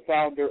is the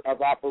founder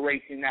of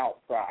Operation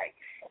Outcry,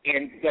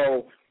 and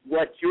so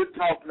what you're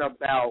talking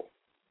about,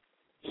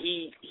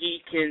 he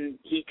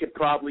could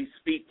probably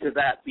speak to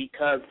that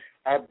because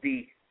of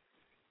the.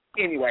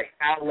 Anyway,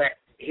 I'll let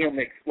him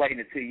explain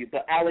it to you.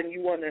 But Allan,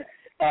 you want to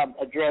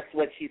address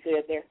what she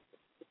said there?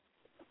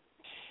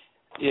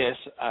 Yes,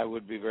 I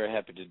would be very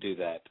happy to do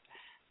that.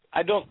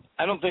 I don't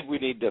think we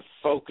need to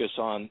focus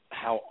on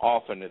how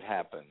often it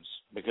happens,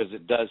 because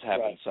it does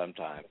happen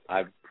sometime.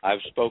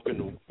 I've spoken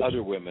to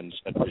other women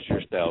such as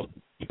yourself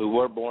who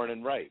were born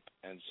in rape,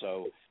 and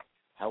so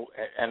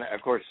and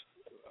of course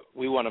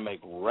we want to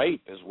make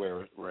rape as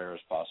rare as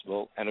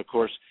possible, and of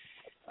course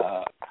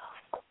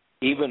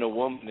even a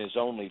woman is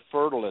only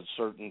fertile at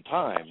certain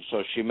times,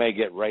 so she may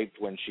get raped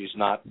when she's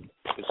not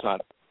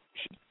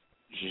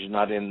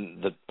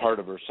in the part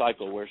of her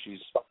cycle where she's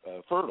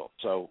fertile.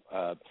 So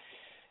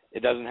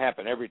it doesn't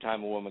happen every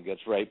time a woman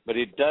gets raped, but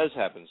it does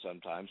happen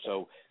sometimes.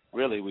 So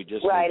really, we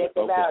just need to it's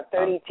focus about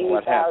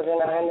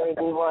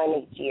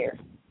 32,101 each year.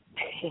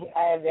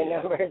 I have the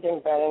numbers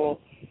in front of me.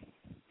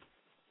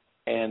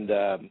 And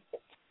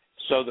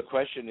so the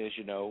question is,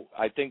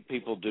 I think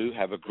people do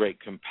have a great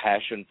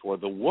compassion for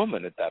the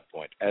woman at that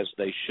point, as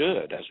they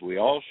should, as we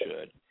all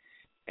should.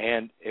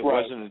 And it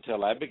wasn't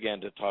until I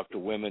began to talk to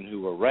women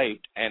who were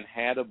raped and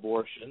had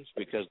abortions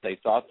because they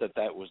thought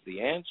that was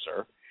the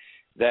answer,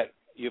 that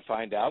you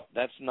find out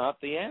that's not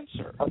the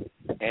answer.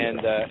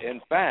 And in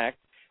fact,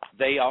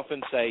 they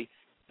often say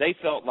they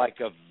felt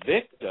like a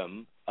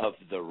victim of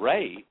the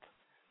rape,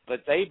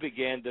 but they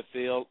began to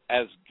feel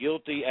as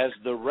guilty as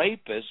the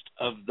rapist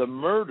of the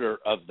murder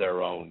of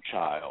their own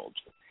child.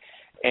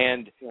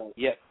 And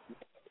yet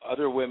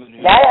other women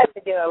who... That has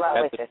to do a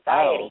lot with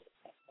society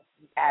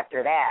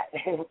after that.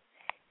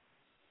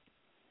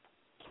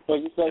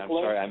 What you say, I'm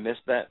sorry, I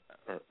missed that.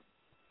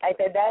 I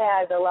said that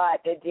has a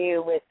lot to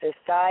do with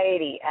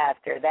society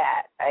after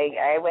that.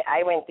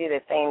 I went through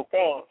the same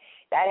thing.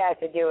 That has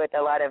to do with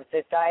a lot of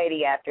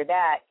society after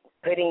that,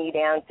 putting you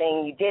down,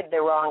 saying you did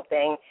the wrong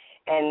thing,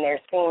 and they're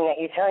seeing that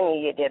you're telling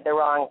you did the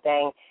wrong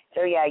thing.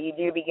 So, yeah, you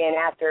do begin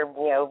after,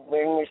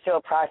 when you're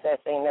still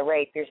processing the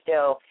rape, you're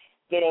still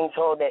getting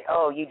told that,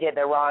 oh, you did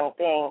the wrong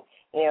thing,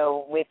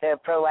 with the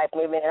pro-life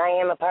movement. And I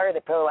am a part of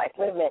the pro-life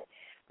movement,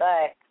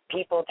 but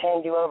people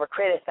tend to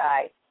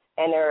over-criticize,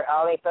 and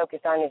all they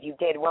focus on is you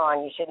did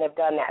wrong, you shouldn't have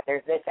done that.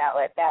 There's this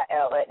outlet, that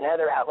outlet, and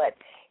other outlets,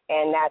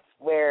 and that's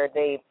where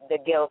the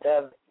guilt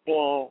of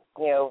being,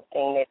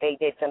 saying that they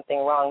did something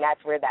wrong,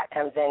 that's where that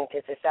comes in,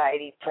 because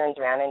society turns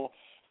around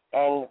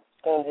and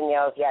screams and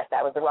yells, yes,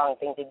 that was the wrong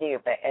thing to do.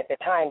 But at the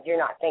time, you're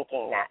not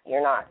thinking that.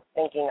 You're not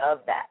thinking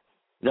of that.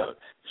 No.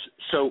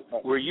 So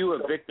were you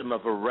a victim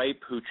of a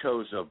rape who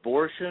chose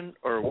abortion,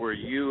 or were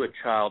you a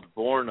child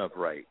born of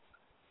rape?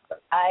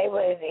 I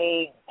was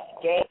a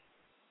gay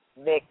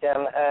victim,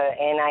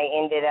 and I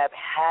ended up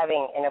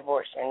having an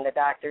abortion. The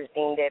doctors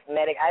deemed it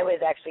I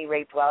was actually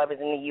raped while I was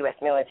in the U.S.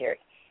 military.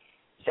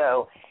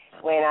 So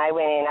when I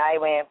went in, I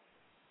went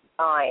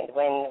blind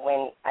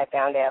when I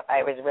found out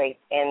I was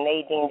raped, and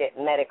they deemed it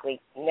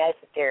medically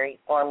necessary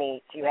for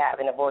me to have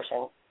an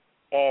abortion.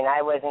 And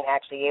I wasn't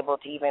actually able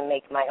to even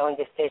make my own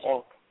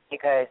decision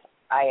because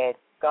I had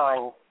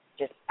gone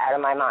just out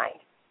of my mind.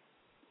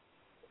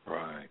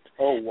 Right.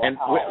 Oh, wow. And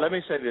let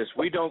me say this: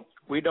 we don't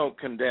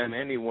condemn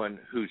anyone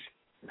who's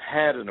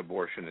had an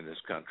abortion in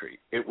this country.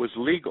 It was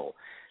legal.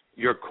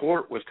 Your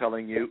court was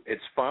telling you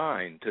it's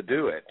fine to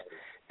do it,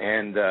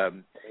 and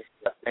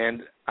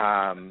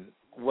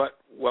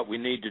what we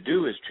need to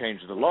do is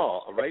change the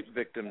law. Rape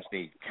victims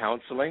need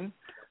counseling,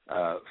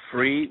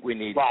 free. We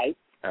need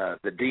the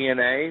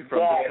DNA from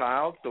the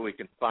child so we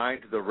can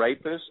find the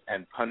rapist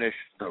and punish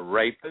the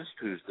rapist,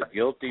 who's the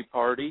guilty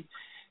party,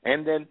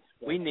 and then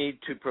we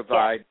need to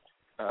provide,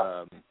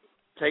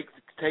 take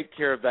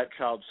care of that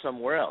child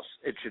somewhere else.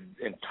 It should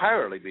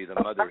entirely be the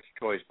mother's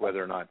choice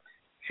whether or not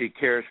she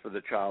cares for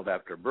the child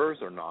after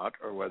birth or not,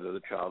 or whether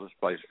the child is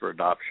placed for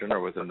adoption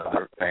or with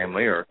another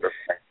family.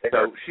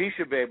 So she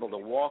should be able to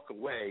walk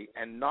away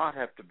and not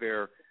have to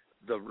bear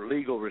the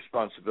legal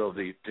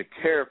responsibility to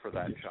care for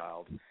that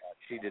child.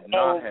 She did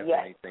not have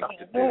anything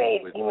to do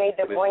with. You made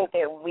the point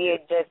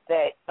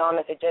that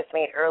Thomas had just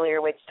made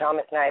earlier, which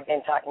Thomas and I have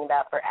been talking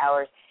about for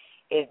hours,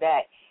 is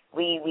that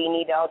we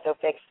need to also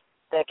fix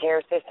the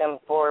care system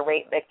for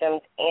rape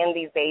victims and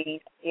these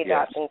babies, the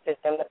adoption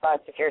system, the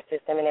foster care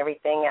system, and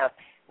everything else.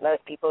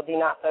 Most people do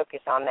not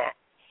focus on that.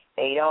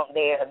 They don't.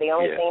 The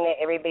only thing that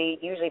everybody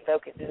usually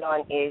focuses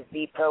on is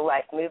the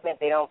pro-life movement.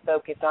 They don't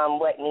focus on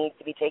what needs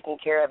to be taken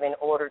care of in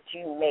order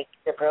to make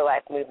the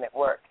pro-life movement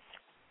work.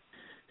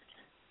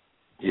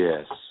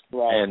 Yes,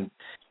 right.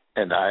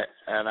 And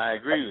I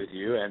agree with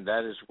you, and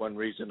that is one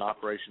reason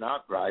Operation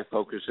Outcry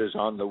focuses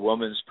on the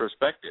woman's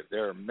perspective.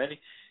 There are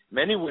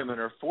many women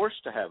are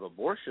forced to have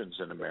abortions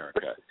in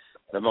America.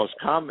 The most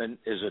common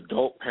is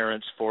adult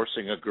parents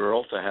forcing a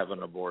girl to have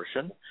an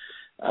abortion.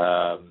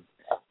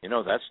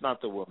 That's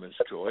not the woman's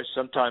choice.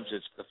 Sometimes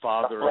it's the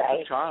father of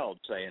the child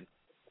saying,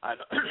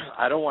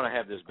 I don't want to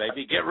have this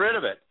baby, get rid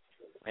of it.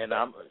 And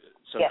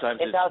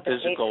sometimes it's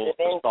physical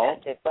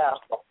assault as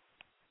well.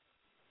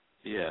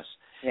 Yes.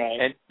 Right.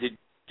 And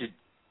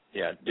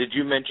did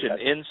you mention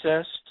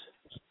incest?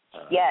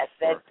 Yes,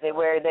 that's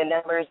where the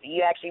numbers,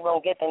 you actually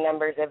won't get the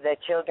numbers of the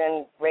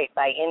children raped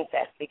by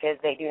incest because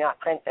they do not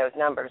print those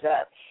numbers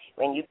up.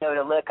 When you go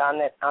to look on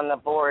the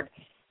board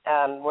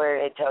where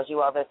it tells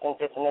you all the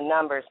census and the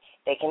numbers.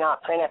 They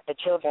cannot print up the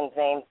children's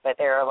names, but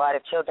there are a lot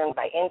of children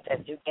by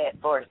incest who get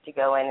forced to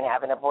go in and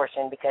have an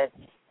abortion because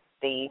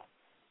the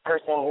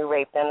person who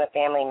raped them, the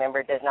family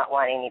member, does not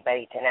want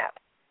anybody to know.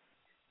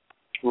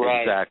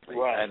 Right, exactly.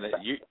 Right. And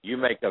you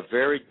make a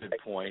very good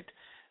point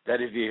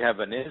that if you have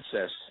an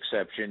incest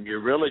exception,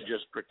 you're really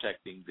just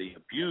protecting the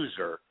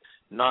abuser,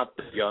 not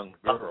the young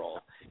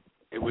girl.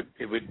 It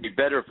would be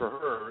better for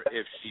her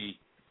if she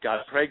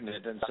got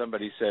pregnant and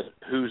somebody said,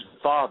 who's the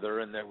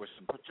father, and there was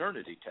some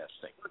paternity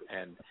testing,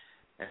 and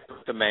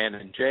put the man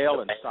in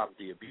jail and stop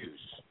the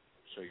abuse.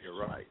 So you're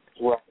right.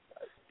 Well,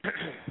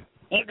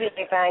 usually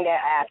they find out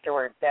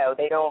afterwards, though.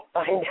 They don't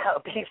find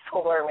out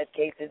before with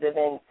cases of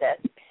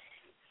incest.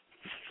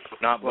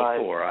 Not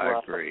before, I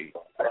agree.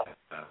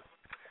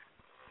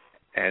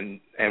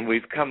 And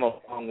we've come a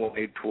long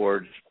way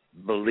towards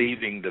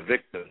believing the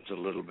victims a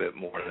little bit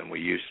more than we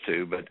used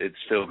to, but it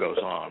still goes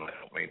on. I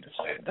don't mean to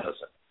say it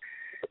doesn't.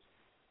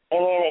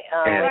 And then,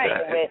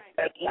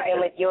 even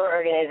with your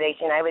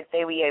organization, I would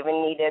say we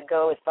even need to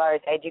go as far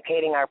as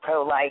educating our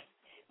pro-life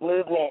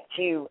movement,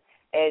 too,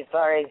 as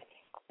far as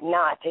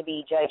not to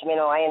be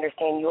judgmental. I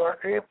understand your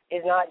group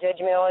is not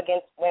judgmental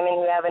against women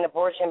who have an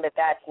abortion, but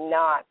that's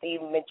not the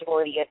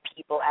majority of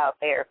people out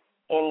there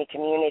in the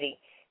community.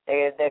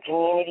 The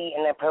community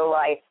and the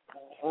pro-life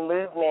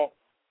movement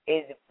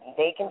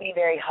they can be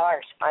very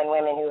harsh on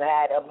women who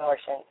had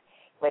abortions.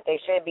 What they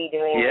should be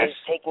doing is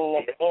taking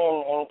them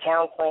in and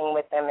counseling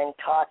with them and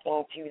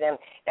talking to them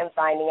and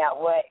finding out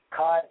what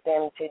caused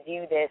them to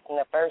do this in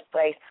the first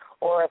place.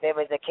 Or if it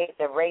was a case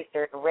of rape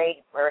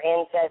or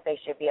incest, they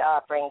should be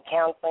offering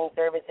counseling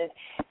services.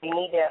 They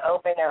need to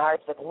open their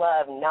hearts with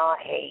love,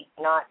 not hate,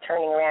 not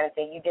turning around and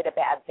saying, you did a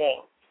bad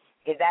thing.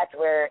 Because that's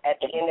where, at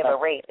the end of a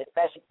rape,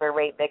 especially for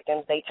rape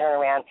victims, they turn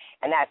around,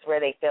 and that's where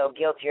they feel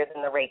guiltier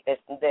than the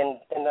rapist,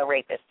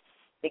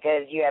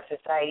 because you have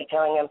society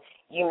telling them,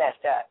 you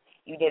messed up.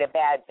 You did a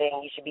bad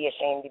thing. You should be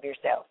ashamed of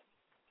yourself.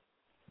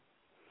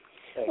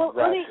 Well,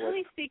 let me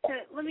speak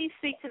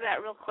to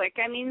that real quick.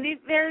 I mean,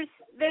 there's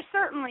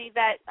certainly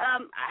that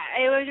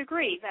I would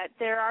agree that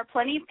there are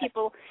plenty of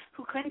people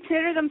who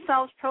consider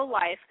themselves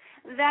pro-life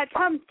that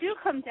do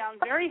come down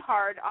very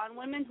hard on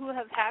women who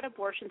have had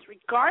abortions,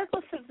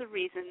 regardless of the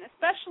reason,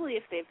 especially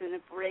if they've been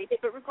raped,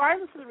 but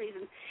regardless of the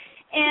reason,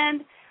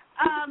 and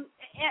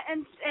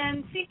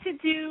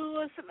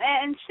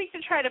seek to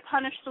try to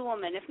punish the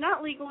woman, if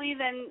not legally,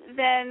 then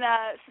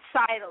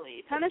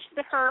societally, punish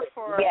her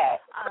for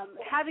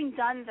having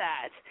done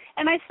that.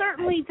 And I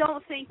certainly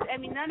don't think. I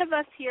mean, none of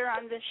us here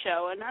on this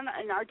show, and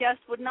our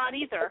guests would not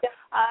either,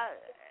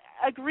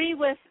 agree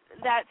with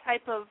that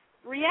type of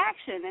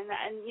reaction.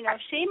 And you know,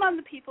 shame on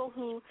the people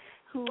who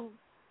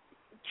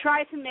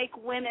try to make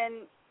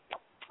women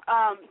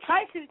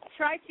try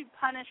to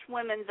punish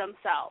women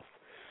themselves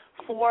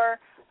for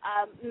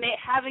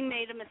having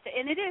made a mistake.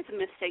 And it is a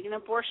mistake. An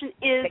abortion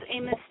is a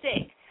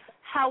mistake.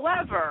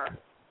 However,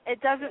 it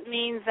doesn't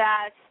mean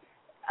that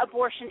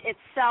abortion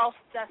itself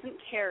doesn't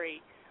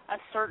carry a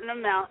certain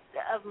amount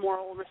of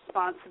moral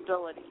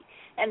responsibility.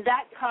 And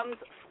that comes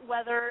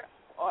whether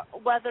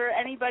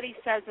anybody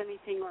says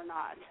anything or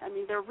not. I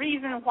mean, the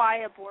reason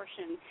why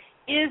abortion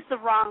is the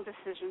wrong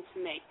decision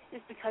to make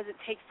is because it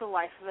takes the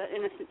life of an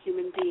innocent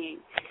human being.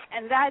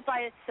 And that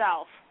by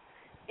itself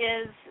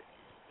is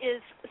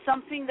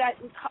something that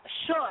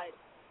should,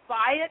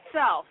 by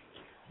itself,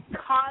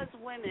 cause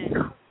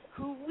women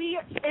who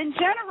in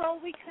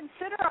general, we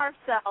consider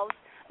ourselves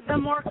the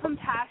more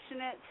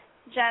compassionate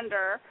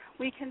gender.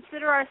 We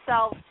consider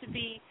ourselves to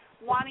be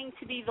wanting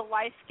to be the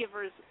life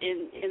givers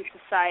in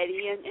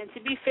society and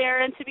to be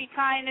fair and to be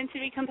kind and to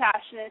be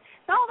compassionate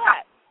and all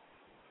that.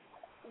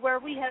 Where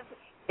we have...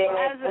 Then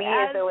we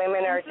as the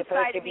women are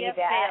supposed to be that,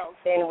 failed.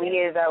 Then we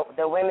as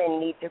the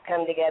women need to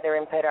come together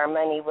and put our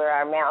money where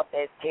our mouth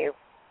is, too.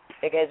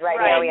 Because right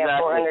now we have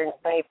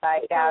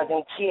 425,000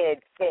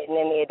 kids sitting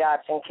in the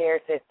adoption care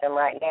system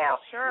right now,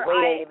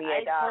 waiting to be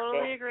adopted. I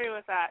totally agree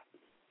with that.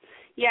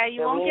 Yeah,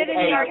 you so won't get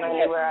any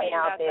argument where our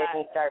mouth is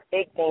and start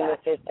fixing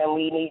the system.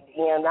 We need,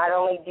 not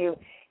only do,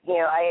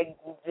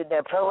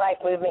 the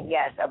pro-life movement,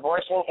 yes,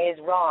 abortion is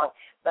wrong,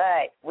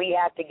 but we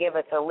have to give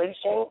a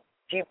solution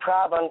to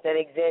problems that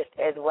exist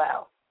as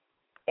well.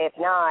 If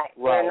not,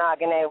 we're not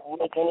going to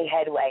make any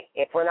headway.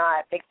 If we're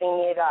not fixing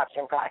the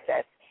adoption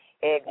process,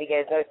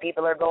 because those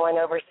people are going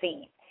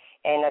overseas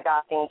and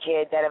adopting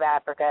kids out of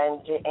Africa and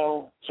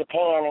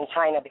Japan and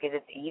China because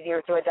it's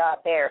easier to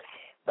adopt there.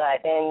 But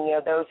then,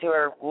 those who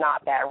are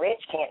not that rich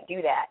can't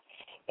do that.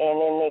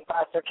 And then the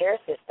foster care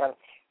system,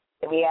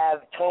 we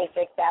have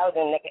 26,000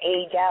 that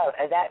age out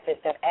of that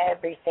system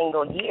every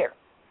single year.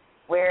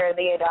 Where are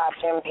the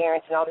adoption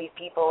parents and all these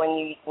people,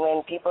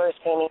 when people are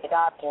screaming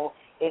adoption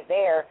is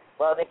there,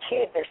 well, the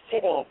kids are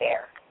sitting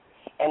there.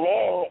 And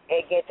then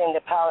it gets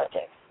into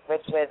politics.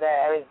 Which was,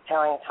 I was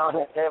telling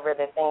Thomas over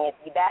the thing,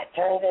 that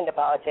turns into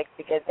politics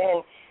because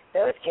then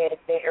those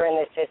kids that are in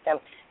the system,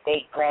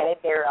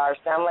 granted, there are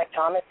some like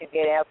Thomas who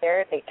get out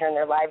there, they turn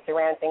their lives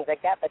around, things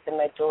like that, but the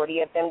majority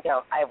of them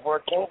don't. I've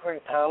worked in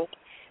group homes.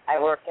 I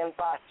worked in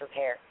foster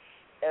care.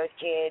 those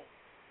kids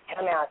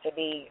come out to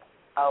be,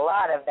 a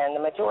lot of them, the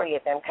majority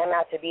of them, come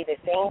out to be the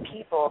same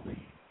people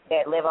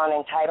that live on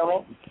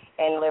entitlement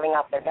and living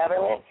off their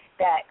government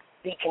that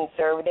the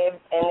conservatives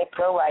and the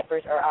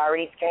pro-lifers are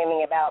already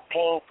screaming about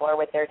paying for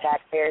with their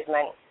taxpayers'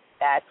 money.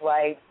 That's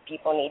why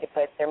people need to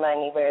put their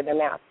money where their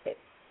mouth is.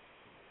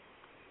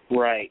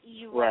 Right.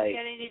 You won't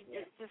get any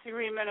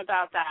disagreement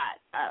about that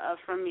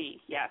from me.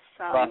 Yes.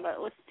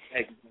 But let's.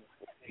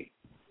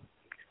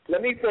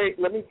 Let me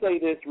say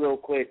this real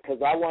quick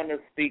because I want to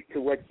speak to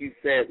what you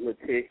said,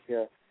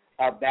 Letitia,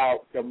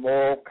 about the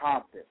moral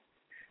compass.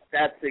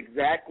 That's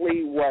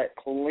exactly what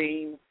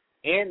Colleen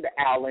and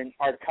Allan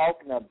are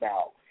talking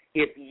about.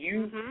 If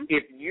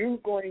you're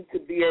going to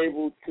be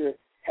able to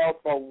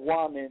help a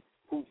woman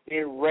who's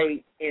been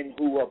raped and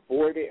who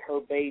aborted her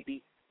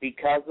baby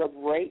because of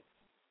rape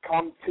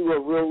come to a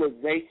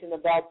realization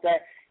about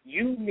that,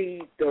 you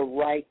need the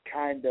right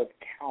kind of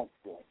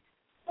counseling.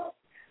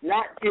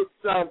 Not just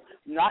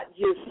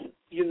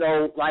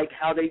like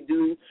how they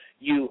do.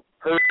 You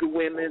hurt the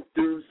women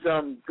through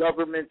some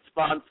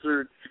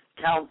government-sponsored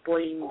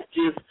counseling,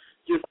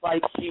 just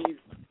like she's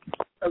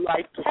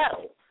like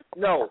cattle.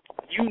 No,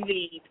 you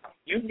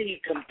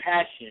need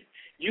compassion.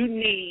 You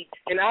need,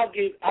 and I'll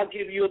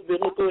give you a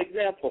biblical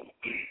example.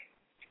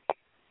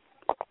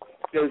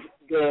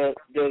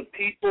 The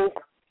people,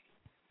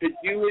 the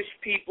Jewish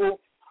people,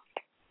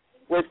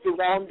 were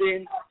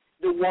surrounding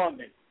the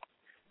woman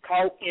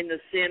caught in the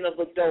sin of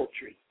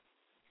adultery.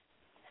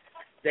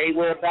 They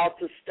were about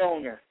to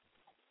stone her.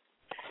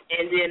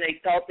 And then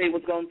they thought they were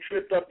going to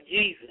trip up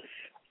Jesus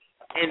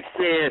and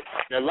said,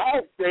 the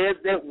law says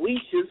that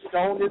we should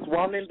stone this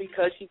woman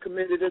because she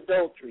committed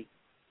adultery.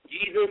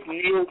 Jesus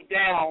kneeled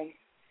down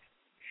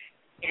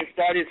and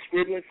started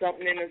scribbling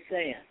something in the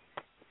sand.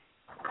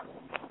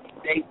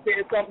 They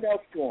said something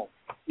else to him.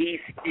 He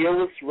still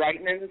was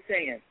writing in the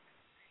sand.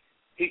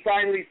 He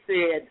finally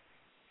said,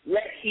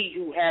 let he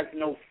who has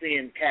no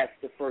sin cast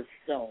the first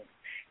stone.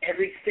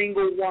 Every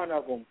single one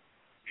of them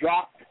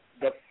dropped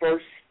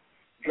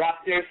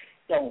their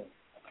stone.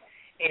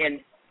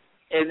 And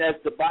as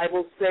the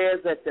Bible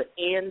says at the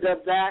end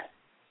of that,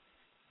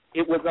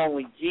 it was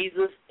only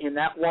Jesus and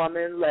that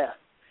woman left.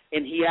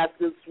 And he asked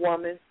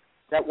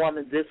that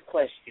woman this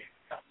question,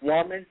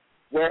 woman,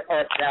 where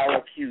art thou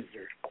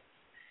accuser?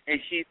 And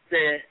she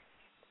said,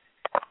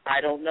 I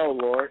don't know,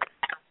 Lord.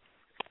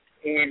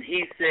 And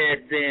he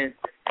said, then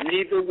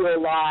neither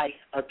will I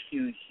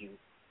accuse you.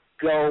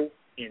 Go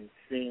and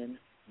sin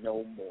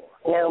no more.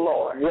 No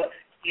more.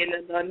 In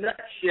a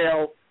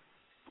nutshell,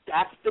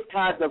 that's the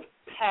kind of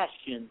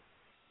passion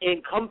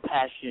and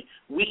compassion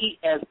we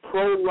as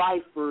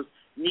pro-lifers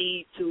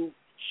need to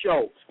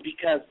show.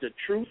 Because the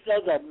truth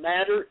of the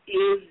matter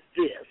is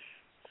this.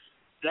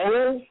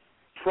 Those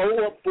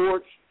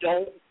pro-aborts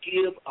don't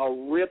give a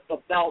rip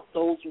about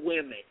those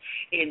women.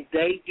 And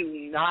they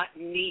do not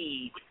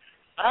need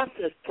us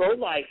as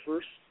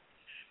pro-lifers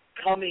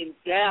coming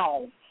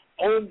down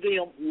on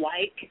them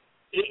like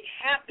it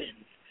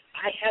happens.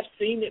 I have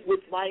seen it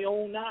with my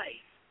own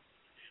eyes.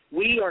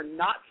 We are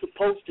not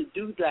supposed to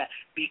do that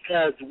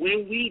because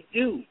when we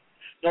do,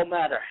 no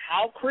matter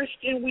how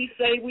Christian we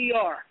say we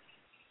are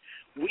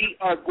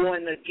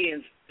going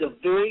against the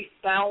very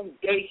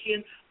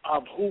foundation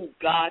of who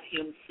God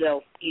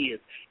himself is,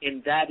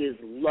 and that is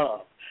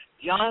love.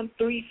 John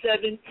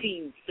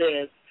 3:17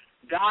 says,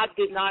 God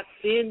did not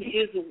send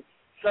his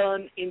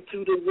Son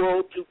into the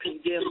world to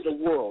condemn the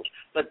world,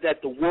 but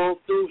that the world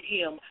through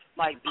him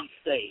might be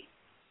saved.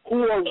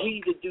 Who are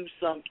we to do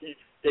something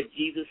that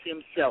Jesus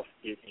himself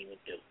didn't even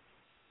do?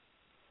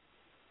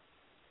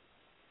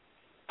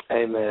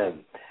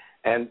 Amen.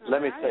 And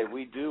let me say,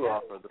 we do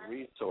offer the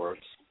resource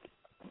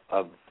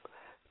of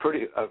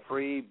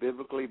free,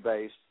 biblically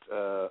based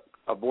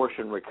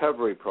abortion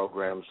recovery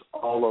programs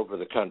all over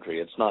the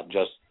country. It's not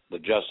just the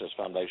Justice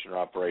Foundation or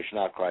Operation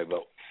Outcry,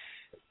 but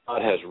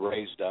God has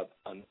raised up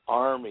an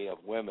army of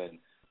women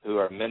who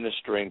are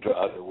ministering to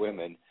other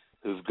women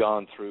who've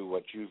gone through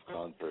what you've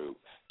gone through.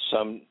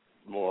 Some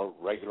more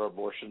regular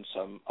abortion,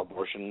 some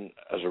abortion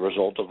as a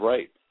result of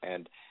rape.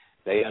 And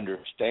they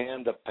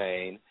understand the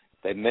pain.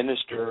 They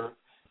minister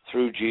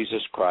through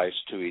Jesus Christ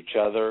to each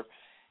other.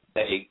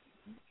 They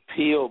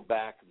peel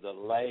back the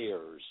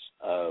layers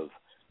of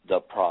the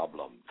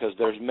problem, because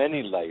there's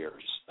many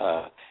layers.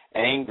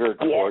 Anger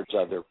towards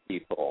other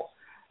people.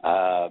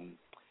 How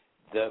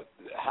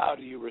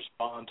do you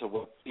respond to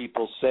what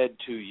people said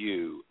to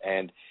you?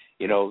 And,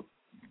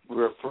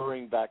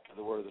 referring back to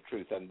the word of the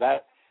truth. And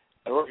that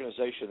an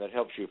organization that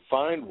helps you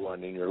find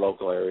one in your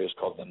local area is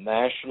called the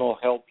National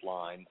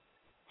Helpline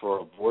for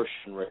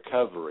Abortion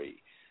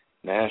Recovery.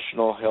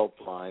 National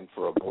Helpline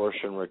for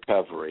Abortion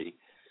Recovery.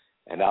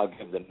 And I'll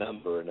give the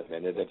number in a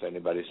minute if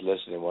anybody's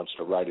listening and wants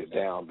to write it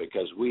down,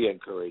 because we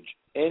encourage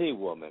any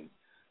woman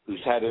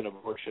who's had an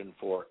abortion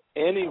for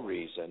any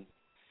reason,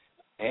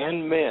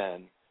 and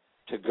men,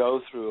 to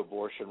go through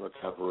abortion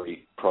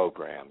recovery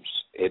programs.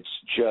 It's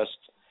just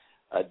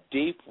a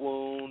deep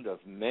wound of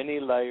many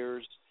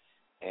layers,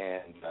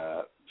 and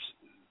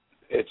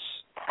it's...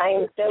 I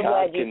am so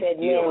glad you said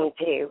men,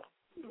 too.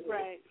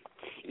 Right.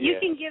 You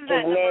can give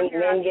that men number.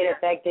 Men get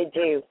affected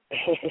too.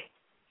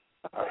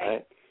 All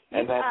right.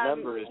 And that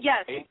number is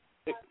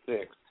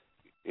 866.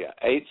 Yeah,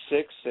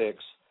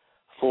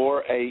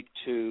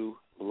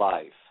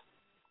 866-482-LIFE.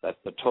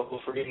 That's the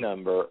toll-free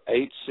number,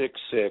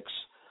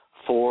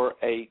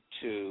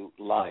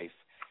 866-482-LIFE.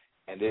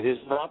 And it is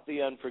not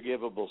the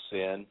unforgivable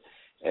sin.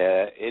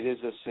 It is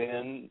a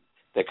sin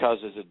that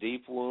causes a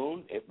deep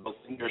wound, both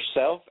in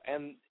yourself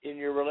and in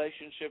your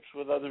relationships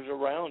with others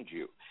around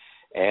you.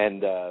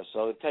 And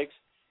so it takes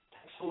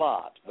a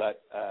lot.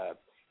 But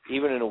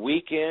even in a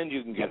weekend,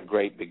 you can get a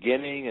great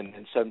beginning, and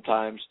then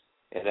sometimes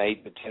an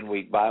 8 to 10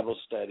 week Bible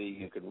study,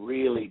 you can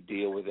really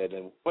deal with it.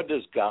 And what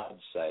does God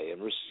say?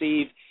 And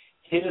receive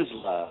His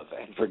love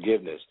and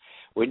forgiveness.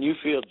 When you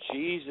feel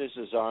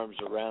Jesus' arms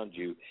around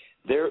you,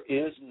 there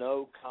is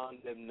no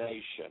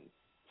condemnation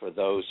for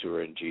those who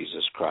are in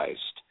Jesus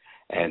Christ.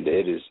 And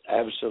it is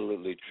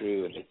absolutely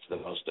true, and it's the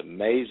most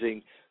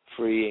amazing,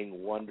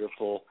 freeing,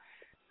 wonderful,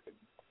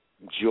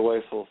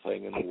 joyful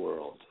thing in the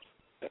world,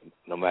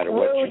 no matter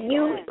what Will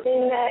you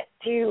send that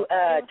to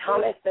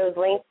Thomas, those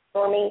links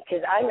for me?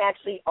 Because I'm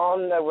actually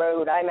on the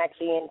road. I'm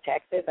actually in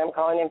Texas. I'm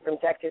calling in from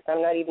Texas.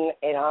 I'm not even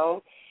at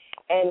home.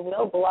 And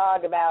we'll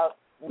blog about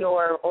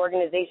your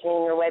organization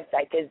and your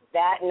website, because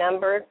that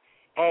number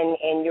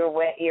and your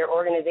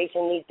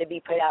organization needs to be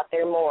put out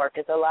there more,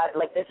 because a lot,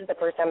 like, this is the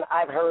first time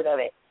I've heard of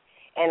it.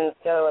 And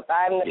so if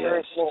I'm the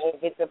person,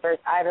 if it's the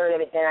first I've heard of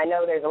it, then I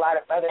know there's a lot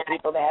of other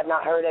people that have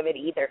not heard of it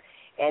either.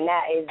 And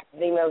that is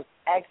the most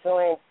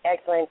excellent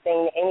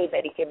thing that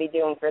anybody could be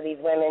doing for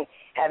these women,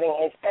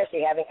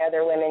 especially having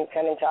other women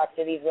come and talk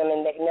to these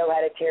women that know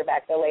how to tear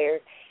back the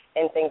layers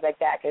and things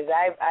like that. Because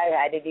I've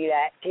had to do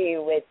that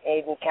too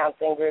in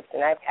counseling groups,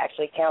 and I've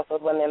actually counseled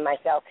women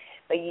myself.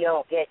 But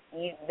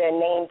the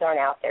names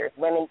aren't out there.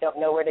 Women don't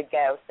know where to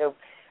go. So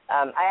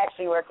I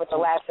actually work with the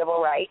Last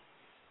Civil Rights.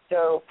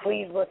 So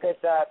please look us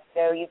up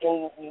so we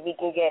can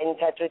get in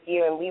touch with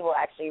you, and we will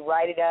actually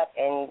write it up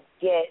and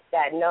get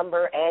that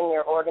number and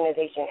your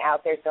organization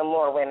out there so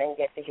more women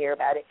get to hear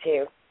about it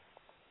too.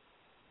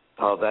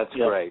 Oh, that's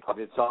great.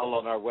 It's all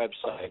on our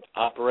website,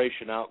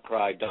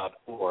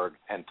 operationoutcry.org,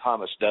 and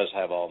Thomas does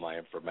have all my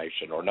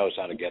information or knows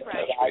how to get in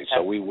touch with me,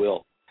 so we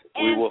will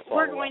follow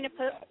we're going up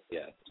to with that.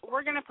 Yes.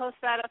 We're going to post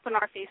that up on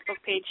our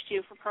Facebook page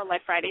too for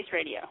Pro-Life Fridays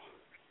Radio.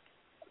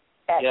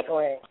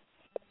 Excellent.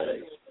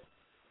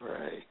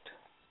 Right.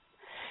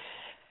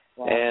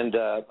 Wow. And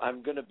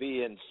I'm going to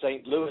be in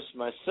St. Louis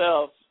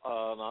myself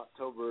on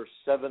October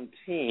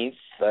 17th,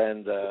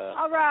 and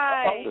all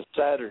right. the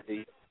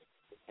Saturday.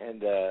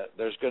 And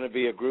there's going to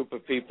be a group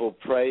of people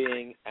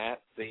praying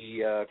at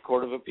the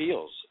Court of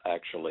Appeals,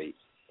 actually.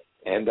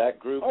 And that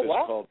group is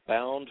called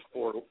Bound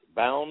for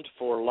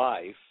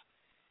Life.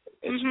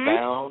 It's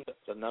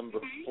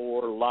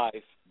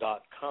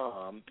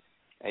bound4life.com,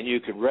 and you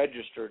can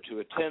register to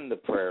attend the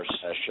prayer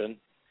session.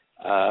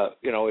 They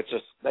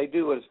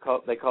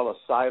call a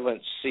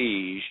silent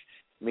siege,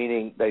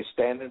 meaning they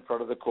stand in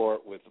front of the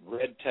court with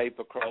red tape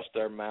across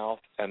their mouth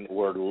and the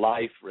word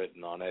life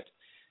written on it,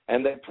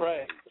 and they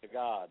pray to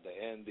God to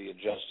end the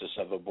injustice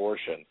of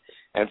abortion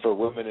and for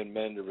women and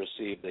men to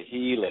receive the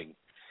healing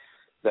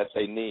that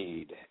they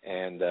need,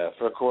 and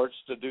for courts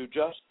to do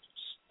justice,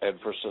 and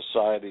for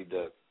society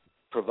to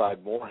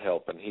provide more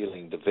help and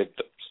healing to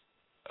victims.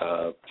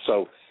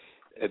 So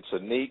it's a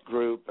neat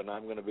group, and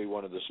I'm going to be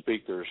one of the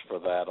speakers for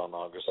that on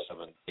August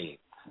 17th.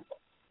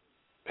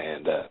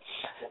 And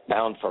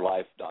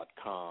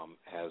boundforlife.com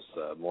has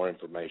more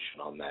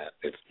information on that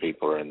if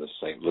people are in the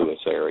St. Louis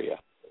area.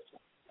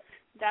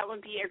 That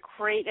would be a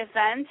great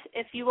event.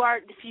 If you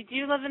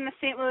do live in the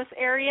St. Louis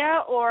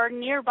area or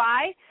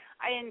nearby,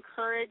 I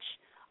encourage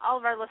all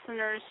of our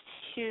listeners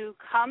to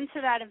come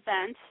to that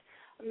event.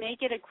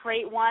 Make it a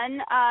great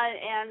one,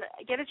 and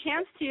get a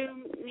chance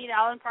to meet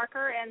Allan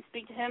Parker and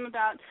speak to him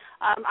about.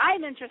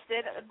 I'm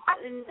interested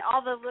in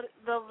all the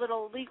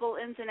little legal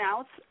ins and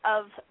outs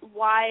of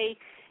why,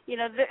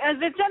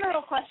 the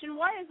general question: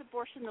 why is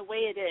abortion the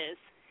way it is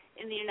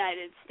in the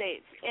United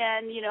States?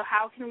 And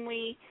how can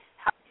we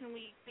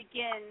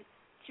begin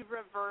to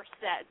reverse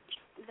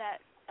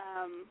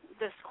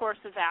this course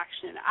of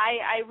action?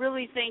 I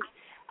really think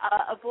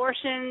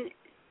abortion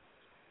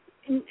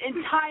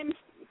in time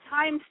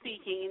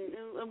speaking,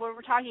 when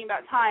we're talking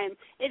about time,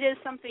 it is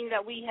something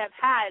that we've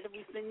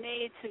been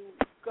made to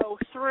go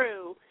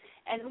through,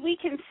 and we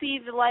can see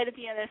the light at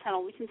the end of the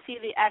tunnel. We can see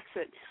the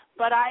exit,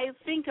 but I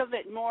think of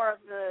it more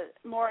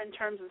in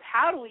terms of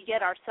how do we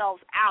get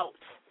ourselves out?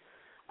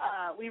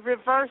 We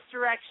reverse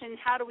direction.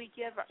 How do we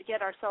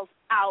get ourselves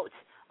out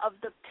of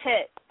the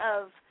pit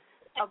of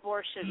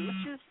abortion,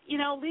 which is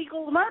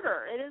legal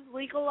murder? It is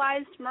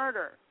legalized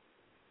murder.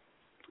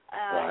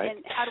 Right.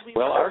 And how do we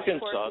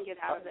Arkansas and get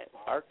out of it?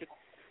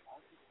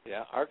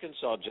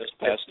 Arkansas just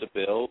passed a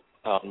bill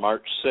on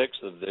March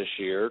 6th of this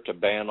year to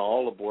ban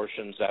all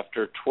abortions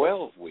after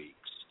 12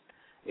 weeks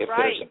if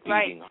there's a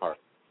beating heart.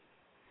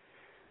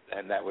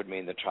 And that would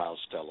mean the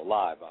child's still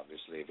alive,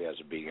 obviously, if he has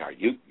a beating heart.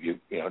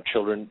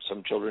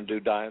 Some children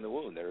do die in the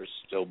womb. They're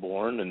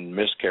stillborn and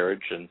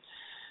miscarriage, and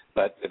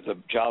But if the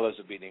child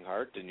has a beating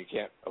heart, then you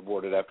can't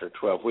abort it after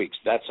 12 weeks.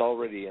 That's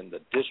already in the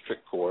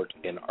district court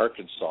in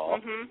Arkansas,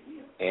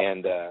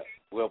 and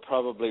we'll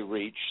probably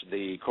reach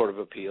the Court of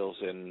Appeals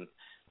in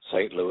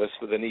St. Louis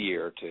within a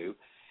year or two.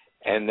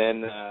 And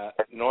then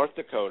North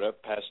Dakota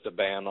passed a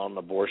ban on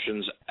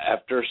abortions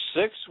after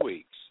 6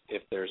 weeks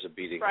if there's a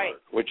beating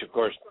heart, which, of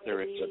course,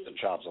 there is if the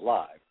child's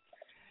alive.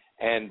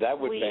 And that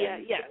would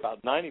ban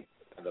about 90%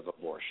 of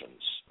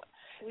abortions.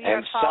 We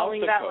are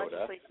following that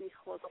legislation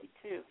closely,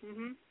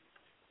 too.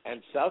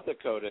 And South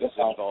Dakota is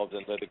involved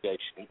in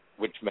litigation,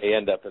 which may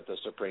end up at the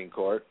Supreme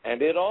Court,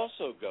 and it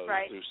also goes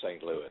through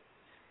St. Louis.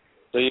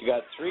 So you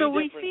got three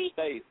different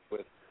states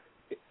with,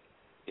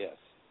 yes.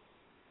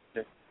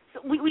 So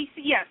we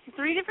see,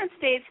 three different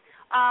states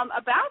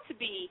about to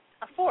be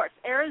a fourth.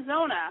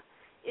 Arizona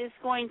is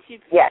going to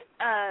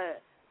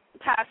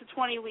pass a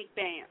 20-week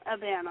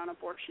ban on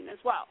abortion as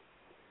well.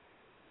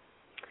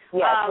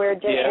 Yes, we're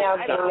just now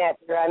getting that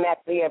through. I'm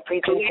actually a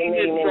precinct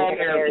committeeman in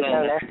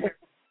Arizona.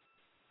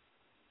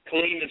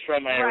 Colleen is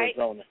from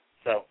Arizona,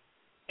 so.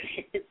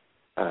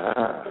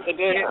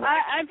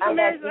 I'm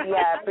actually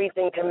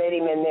precinct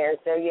committeeman there,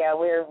 so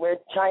we're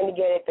trying to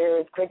get it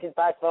through as quick as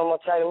possible, and we'll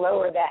try to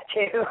lower that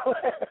too.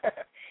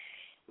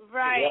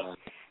 Right. Yeah.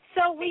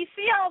 So we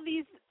see all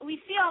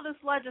this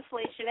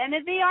legislation, and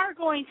they are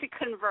going to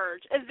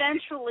converge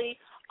eventually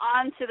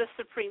onto the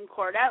Supreme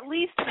Court. At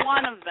least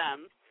one of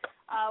them,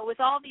 with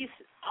all these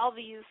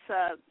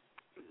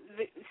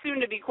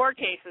soon-to-be court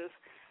cases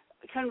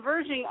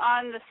converging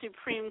on the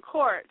Supreme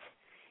Court.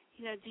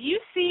 You know, do you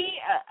see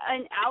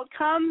an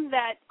outcome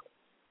that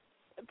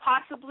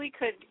possibly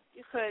could,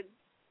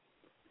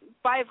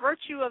 by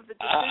virtue of the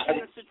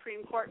decision the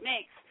Supreme Court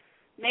makes,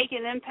 make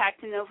an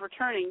impact in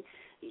overturning,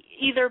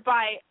 either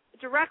by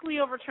directly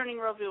overturning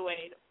Roe v.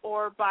 Wade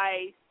or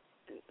by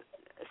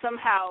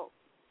somehow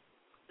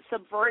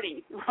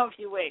subverting Roe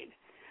v. Wade?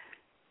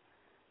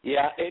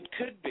 Yeah, it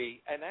could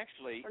be, and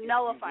actually, or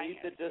nullifying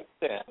if you read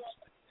the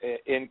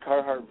dissent in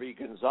Carhart v.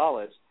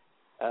 Gonzalez,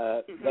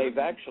 they've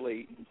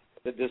actually,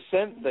 the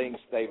dissent thinks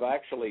they've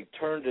actually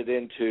turned it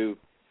into,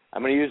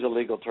 I'm going to use a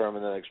legal term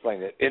and then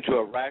explain it, into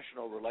a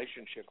rational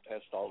relationship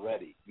test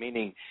already,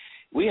 meaning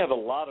we have a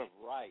lot of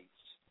rights,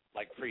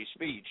 like free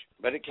speech,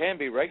 but it can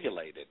be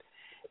regulated.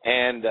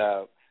 And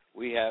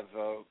we have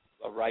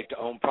a right to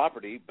own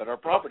property, but our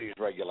property is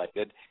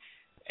regulated.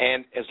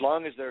 And as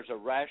long as there's a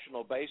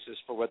rational basis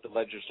for what the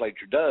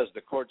legislature does,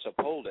 the courts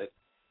uphold it.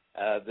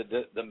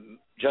 The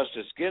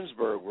Justice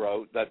Ginsburg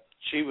wrote that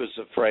she was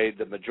afraid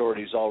the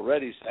majority is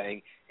already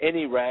saying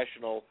any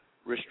rational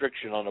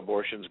restriction on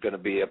abortion is going to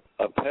be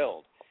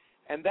upheld.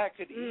 And that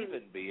could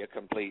even be a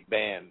complete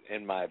ban,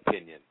 in my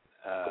opinion,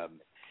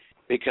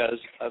 because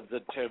of the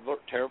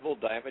terrible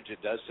damage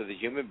it does to the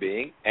human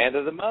being and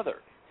to the mother.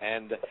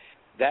 And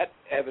that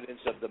evidence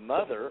of the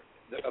mother,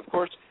 of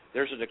course,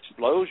 there's an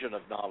explosion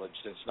of knowledge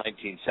since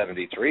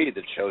 1973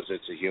 that shows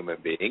it's a human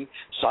being.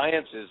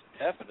 Science is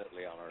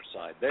definitely on our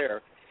side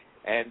there.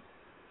 And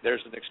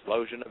there's an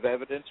explosion of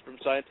evidence from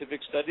scientific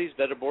studies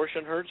that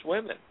abortion hurts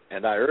women.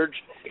 And I urge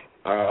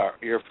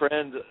your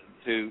friend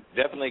to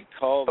definitely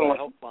call the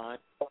helpline.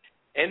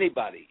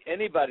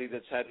 Anybody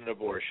that's had an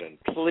abortion,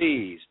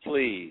 please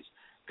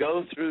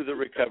go through the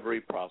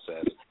recovery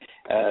process.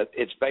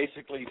 It's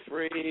basically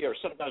free, or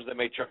sometimes they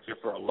may charge you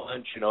for a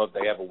lunch, if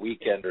they have a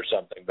weekend or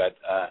something. But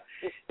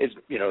it's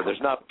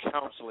there's not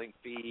counseling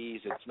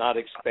fees. It's not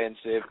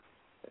expensive.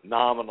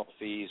 Nominal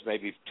fees,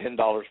 maybe $10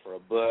 for a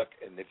book,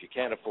 and if you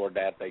can't afford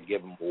that, they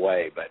give them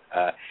away. But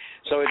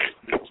so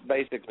it's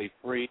basically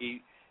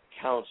free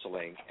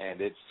counseling, and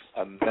it's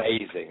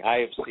amazing. I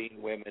have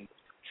seen women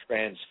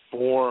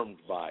transformed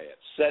by it,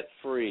 set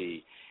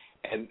free.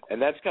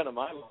 And that's kind of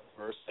my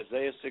verse,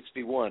 Isaiah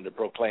 61, to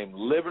proclaim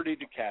liberty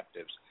to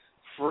captives,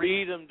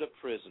 freedom to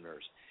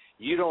prisoners.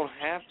 You don't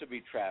have to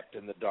be trapped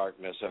in the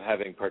darkness of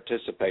having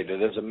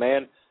participated as a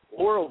man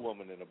or a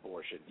woman in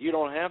abortion. You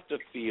don't have to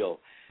feel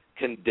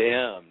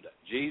condemned.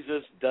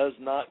 Jesus does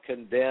not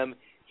condemn.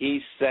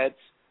 He sets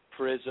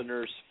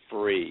prisoners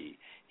free.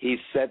 He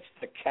sets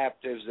the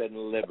captives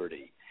in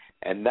liberty.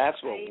 And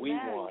that's what we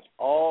want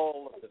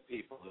all of the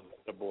people who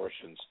have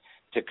abortions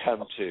to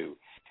come to.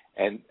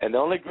 And the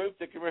only group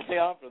that can really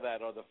offer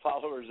that are the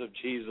followers of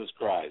Jesus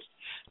Christ.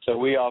 So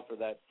we offer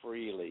that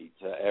freely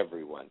to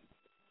everyone.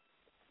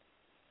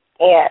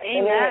 Yeah,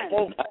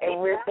 and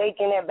we're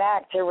taking it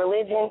back to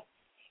religion.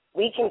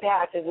 We can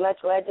pass as much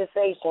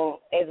legislation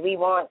as we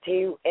want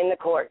to in the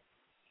court.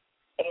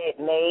 It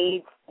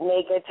may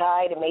make a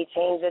tide. It may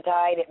change the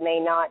tide. It may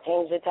not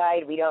change the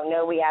tide. We don't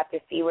know. We have to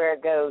see where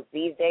it goes.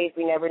 These days,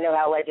 we never know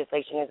how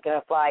legislation is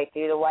going to fly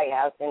through the White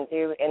House and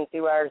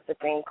through our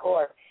Supreme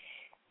Court.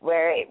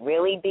 Where it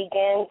really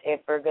begins, if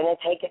we're going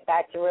to take it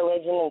back to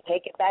religion and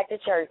take it back to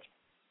church,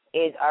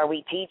 is are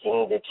we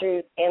teaching the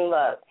truth in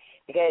love?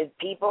 Because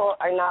people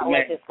are not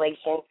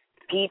legislation.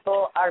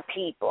 People are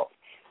people.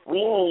 We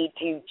need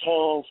to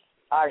change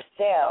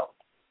ourselves.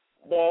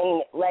 Then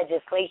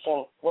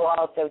legislation will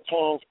also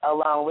change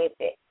along with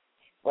it.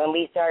 When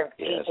we start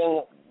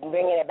teaching,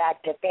 bringing it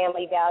back to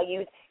family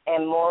values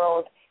and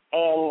morals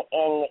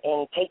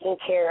and taking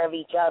care of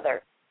each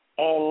other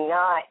and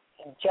not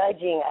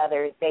judging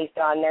others based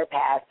on their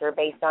past or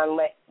based on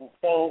what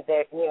things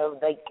that,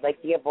 like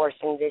the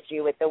abortions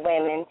issue with the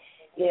women.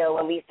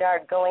 When we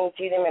start going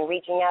to them and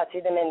reaching out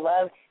to them in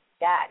love,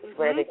 that's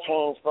where the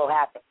change will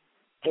happen.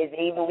 Because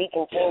even we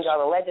can change all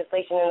the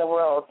legislation in the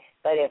world,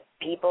 but if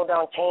people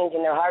don't change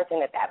in their hearts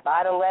and at that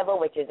bottom level,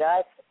 which is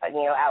us,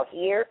 out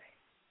here,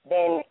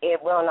 then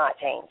it will not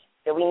change.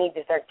 So we need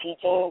to start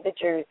teaching the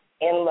truth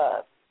in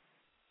love.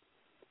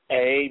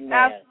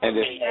 Amen.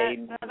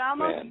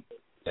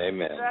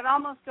 Amen. That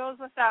almost goes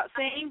without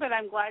saying, but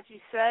I'm glad you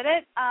said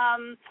it.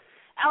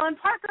 Allan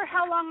Parker,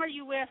 how long are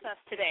you with us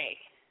today?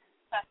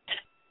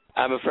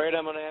 I'm afraid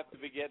I'm going to have to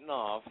be getting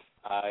off.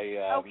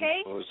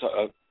 Okay.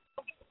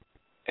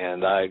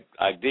 And I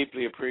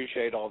deeply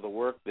appreciate all the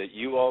work that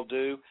you all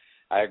do.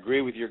 I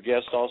agree with your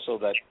guest also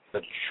that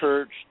the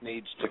church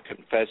needs to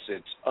confess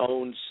its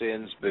own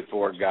sins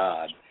before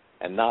God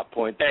and not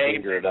point the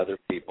finger at other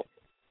people.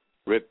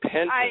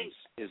 Repentance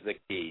is the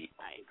key.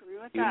 I agree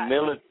with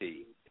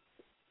Humility.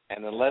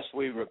 And unless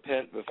we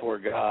repent before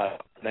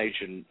God, the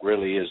nation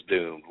really is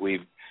doomed. We,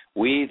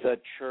 the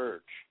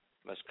church,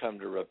 must come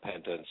to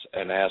repentance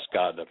and ask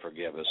God to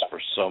forgive us for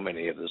so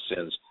many of the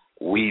sins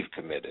we've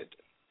committed.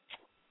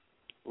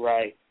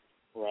 Right.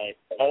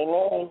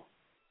 Amen.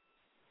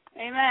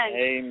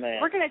 Amen.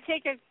 We're going to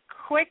take a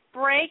quick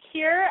break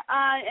here,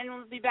 and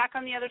we'll be back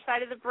on the other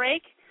side of the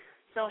break.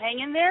 So hang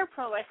in there.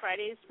 Pro-Life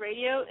Fridays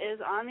Radio is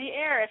on the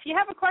air. If you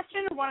have a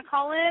question or want to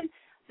call in,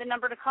 the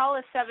number to call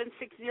is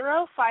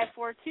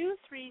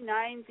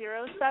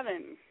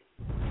 760-542-3907.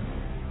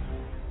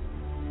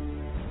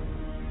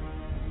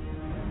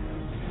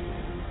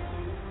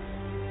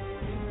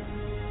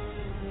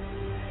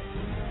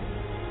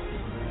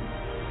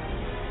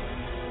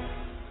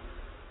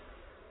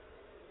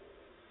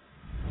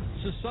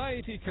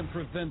 Society can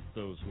prevent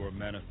those who are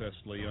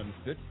manifestly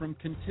unfit from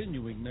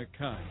continuing their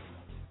kind.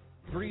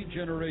 3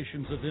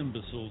 generations of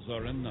imbeciles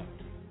are enough.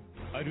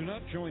 I do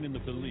not join in the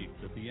belief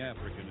that the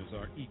African is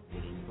our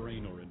equal in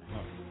brain or in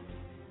heart.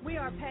 We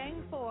are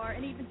paying for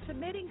and even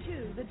submitting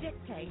to the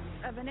dictates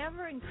of an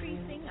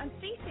ever-increasing,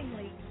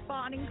 unceasingly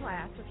spawning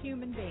class of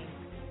human beings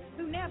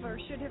who never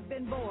should have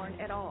been born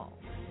at all.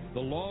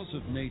 The laws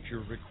of nature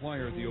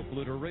require the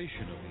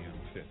obliteration of the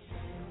unfit.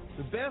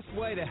 The best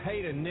way to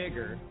hate a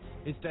nigger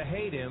is to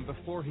hate him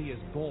before he is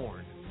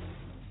born.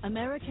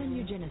 American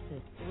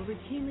eugenicists were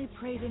routinely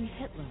praising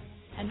Hitler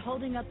and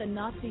holding up the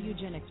Nazi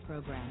eugenics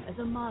program as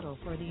a model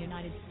for the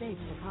United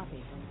States to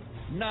copy.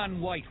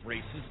 Non-white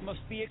races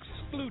must be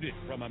excluded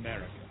from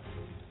America.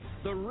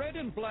 The red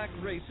and black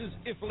races,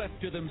 if left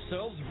to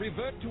themselves,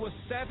 revert to a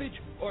savage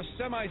or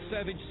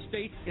semi-savage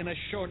state in a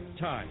short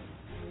time.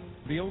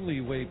 The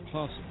only way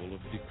possible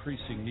of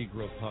decreasing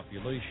Negro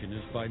population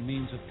is by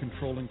means of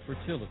controlling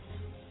fertility.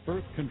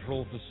 Birth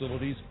control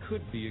facilities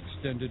could be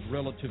extended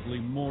relatively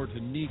more to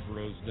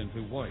Negroes than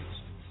to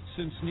whites,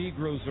 since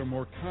Negroes are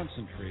more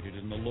concentrated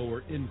in the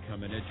lower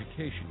income and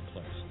education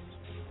classes.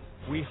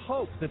 We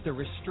hope that the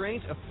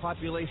restraint of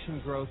population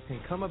growth can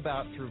come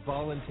about through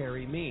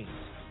voluntary means.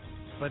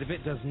 But if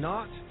it does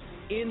not,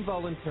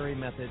 involuntary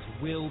methods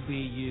will be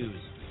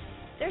used.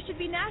 There should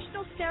be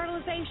national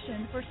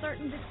sterilization for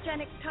certain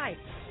dysgenic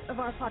types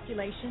of our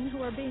population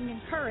who are being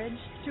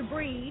encouraged to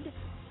breed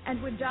and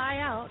would die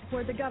out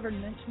were the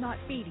government not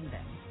feeding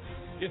them.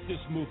 If this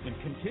movement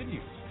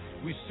continues,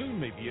 we soon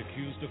may be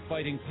accused of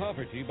fighting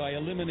poverty by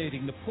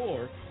eliminating the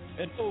poor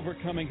and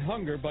overcoming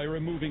hunger by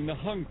removing the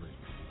hungry.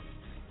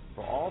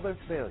 For all their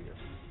failures,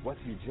 what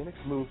the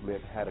eugenics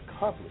movement had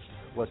accomplished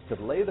was to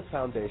lay the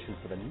foundation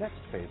for the next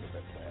phase of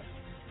their plan.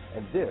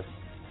 And this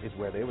is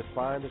where they would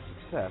find the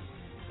success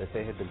that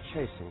they had been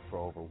chasing for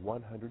over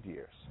 100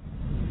 years.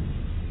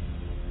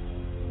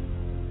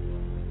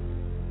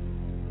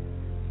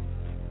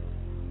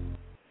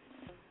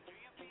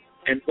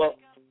 And well,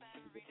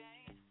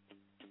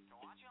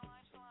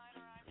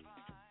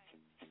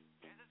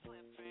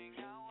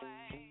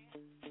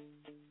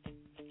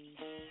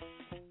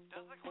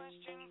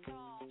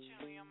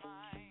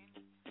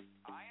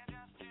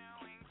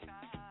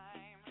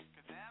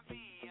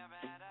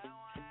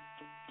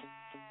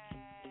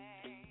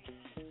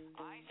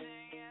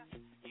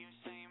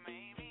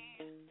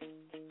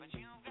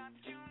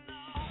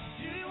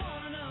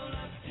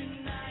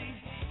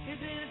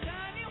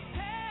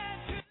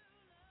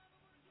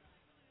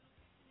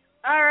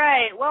 All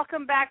right,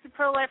 welcome back to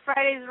Pro-Life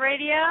Fridays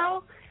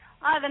Radio.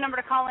 The number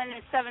to call in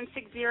is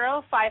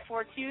 760-542-3907.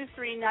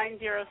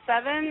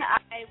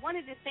 I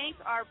wanted to thank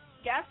our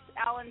guest,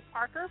 Allan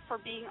Parker, for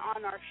being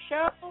on our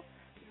show.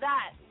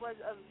 That was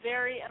a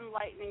very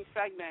enlightening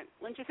segment.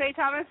 Wouldn't you say,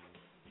 Thomas?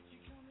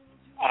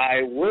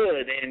 I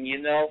would, and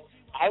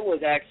I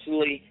would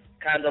actually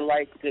kind of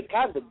like to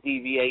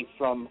deviate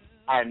from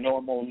our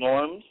normal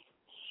norms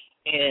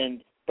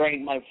and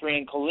bring my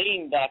friend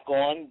Colleen back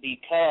on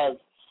because,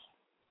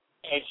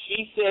 as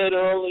she said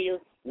earlier,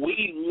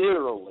 we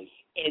literally,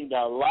 in the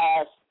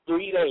last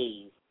 3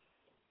 days,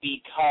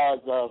 because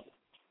of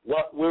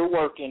what we're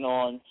working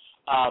on,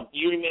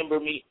 You remember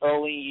me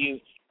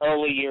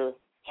earlier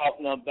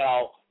talking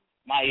about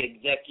my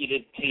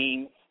executive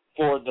team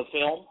for the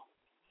film?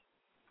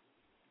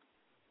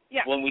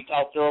 Yeah. When we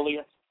talked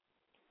earlier?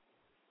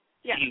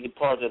 Yeah. She's a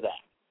part of that.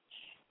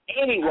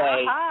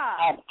 Anyway,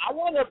 I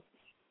want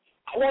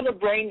to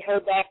bring her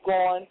back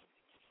on,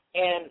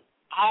 and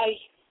I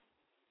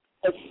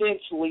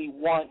essentially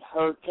want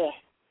her to,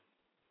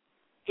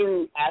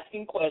 through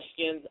asking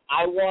questions,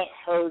 I want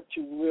her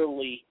to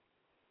really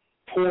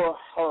pour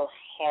her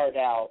heart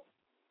out.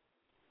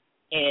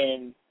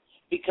 And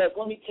because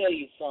let me tell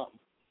you something,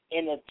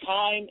 in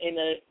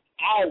an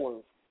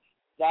hour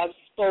that I've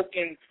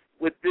spoken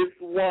with this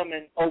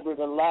woman over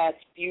the last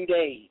few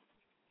days,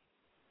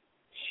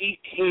 she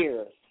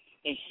cares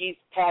and she's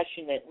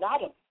passionate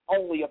not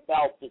only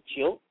about the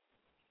children,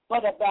 but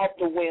about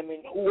the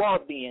women who are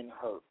being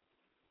hurt.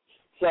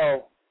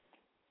 So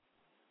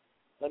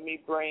let me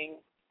bring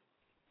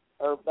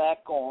her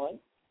back on.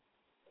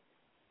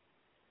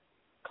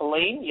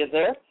 Colleen, you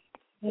there?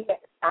 Yes,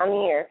 I'm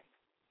here.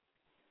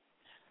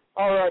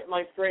 All right,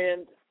 my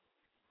friend.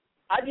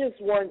 I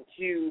just want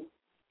you,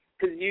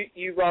 because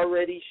you've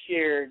already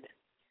shared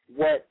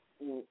what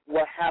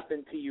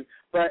happened to you,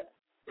 but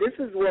this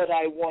is what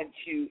I want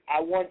you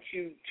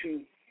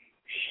to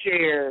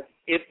share,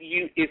 if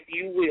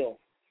you will.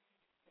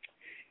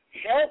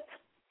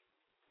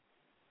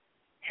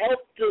 Help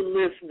the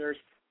listeners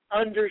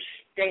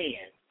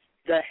understand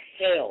the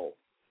hell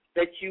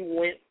that you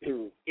went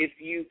through, if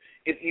you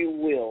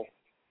will,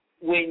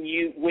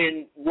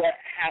 when what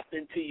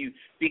happened to you.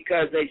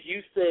 Because as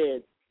you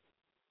said,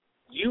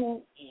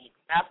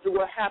 after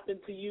what happened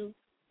to you,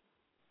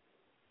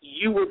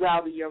 you was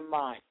out of your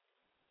mind.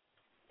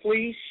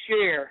 Please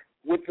share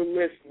with the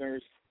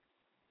listeners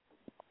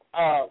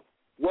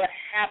what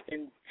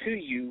happened to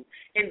you,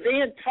 and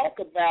then talk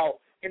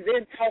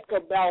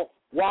about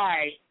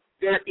why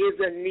there is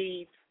a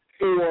need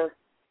for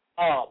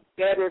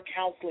better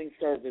counseling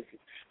services.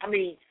 I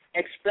mean,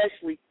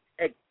 especially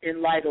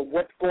in light of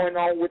what's going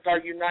on with our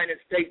United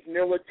States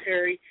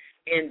military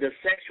and the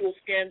sexual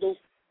scandals.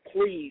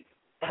 Please,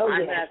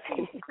 I'm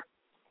asking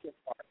you,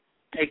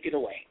 take it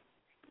away.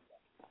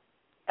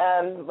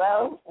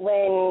 Well,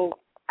 when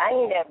I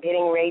ended up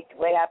getting raped,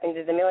 what happens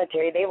is the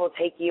military, they will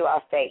take you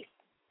off base.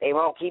 They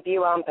won't keep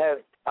you on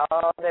post.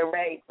 All the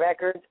rape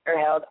records are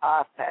held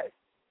off post.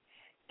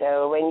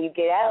 So when you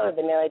get out of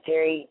the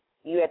military,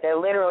 you have to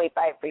literally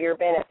fight for your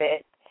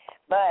benefit.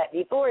 But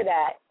before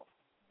that,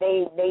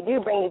 they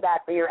do bring you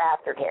back for your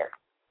aftercare.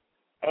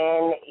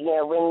 And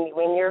when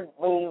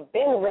you've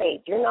been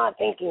raped, you're not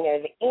thinking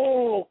of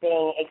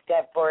anything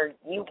except for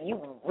you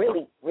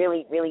really,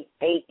 really, really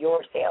hate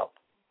yourself,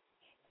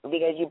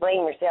 because you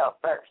blame yourself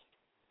first.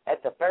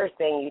 That's the first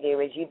thing you do,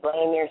 is you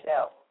blame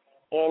yourself.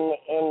 And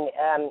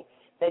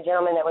the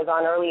gentleman that was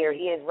on earlier,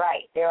 he is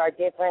right. There are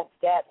different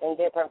steps and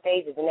different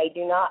phases, and they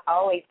do not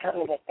always come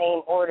in the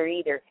same order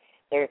either.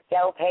 There's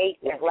self-hate,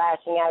 there's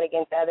lashing out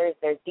against others,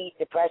 there's deep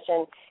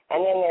depression,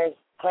 and then there's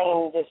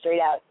plain just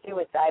straight-out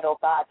suicidal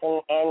thoughts,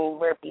 and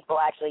where people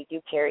actually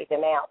do carry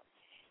them out,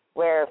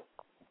 where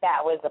that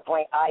was the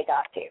point I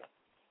got to,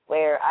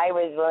 where I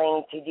was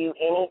willing to do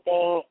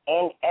anything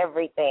and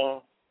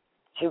everything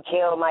to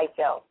kill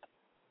myself,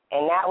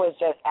 and that was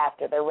just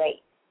after the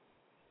rape.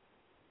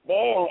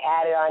 Then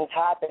added on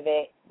top of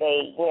it,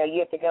 you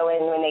have to go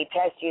in when they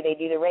test you, they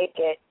do the rape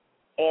kit,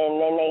 and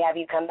then they have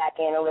you come back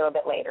in a little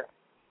bit later.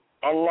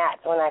 And that's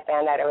when I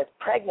found out I was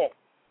pregnant.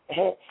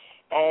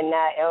 And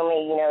not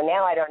only,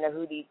 now I don't know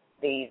who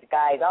these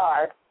guys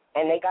are,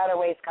 and they got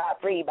away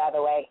scot-free, by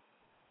the way,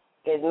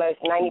 because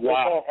most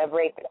 90% of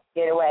rape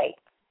get away.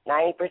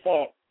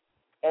 90%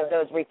 of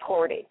those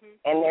reported,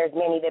 and there's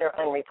many that are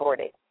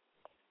unreported.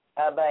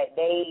 But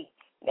they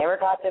never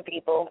caught the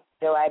people,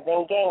 so I've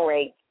been gang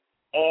raped,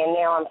 and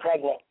now I'm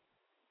pregnant.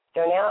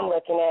 So now I'm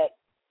looking at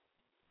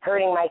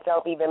hurting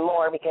myself even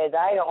more, because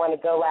I don't want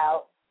to go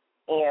out,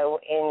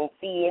 and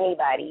see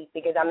anybody,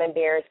 because I'm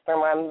embarrassed from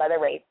my mother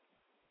rape.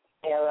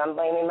 I'm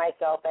blaming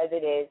myself as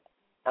it is.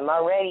 I'm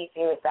already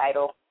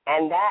suicidal,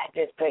 and that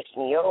just pushed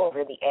me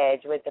over the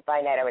edge, was to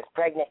find out I was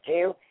pregnant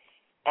too.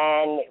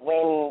 And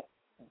when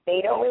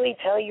they don't really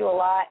tell you a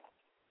lot,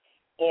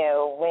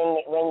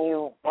 when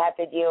you have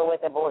to deal with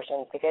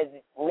abortions, because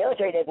the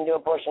military doesn't do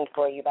abortions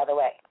for you, by the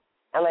way,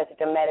 unless it's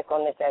a medical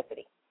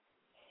necessity.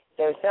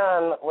 So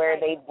some where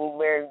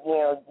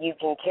you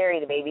can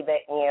carry the baby,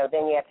 but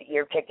then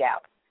you're kicked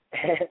out.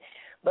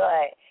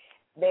 But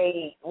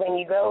when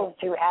you go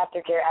to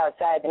aftercare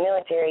outside the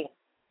military,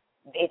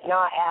 it's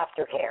not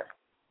aftercare.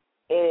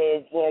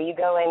 It is, you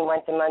go in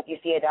once a month, you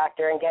see a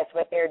doctor, and guess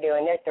what they're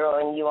doing? They're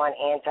throwing you on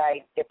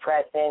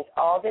antidepressants,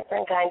 all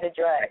different kinds of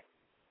drugs.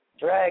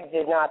 Drugs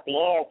is not the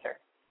answer.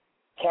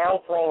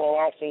 Counseling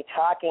and actually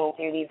talking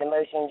through these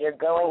emotions you're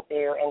going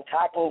through, and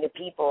talking to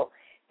people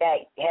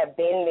that have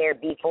been there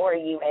before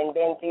you and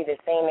been through the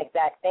same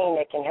exact thing,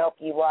 that can help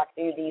you walk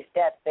through these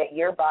steps that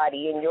your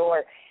body and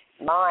your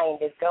mind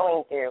is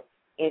going through,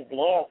 is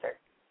the answer.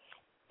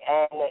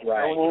 And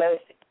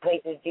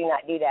places do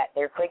not do that.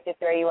 They're quick to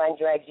throw you on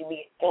drugs. You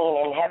be seen,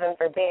 and heaven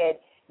forbid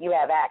you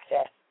have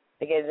access,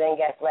 because then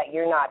guess what?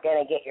 You're not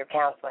going to get your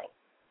counseling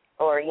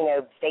or,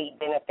 state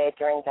benefits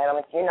or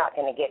entitlements. You're not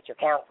going to get your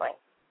counseling.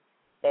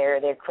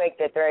 They're quick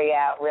to throw you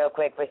out real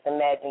quick with some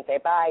meds and say,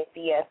 bye,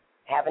 see ya,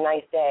 have a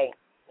nice day.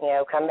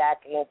 Come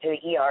back to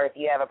the ER if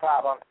you have a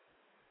problem.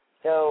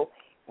 So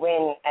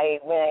when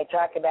I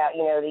talk about,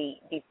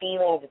 the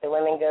feelings that the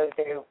women go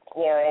through,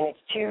 and it's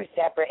two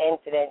separate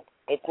incidents,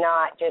 it's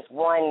not just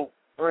one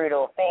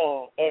brutal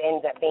thing. It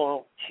ends up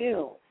being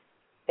two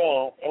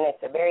things, and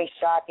it's a very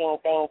shocking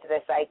thing to the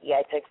psyche.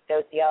 I took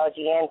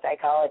sociology and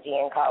psychology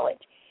in college.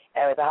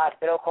 I was a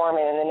hospital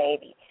corpsman in the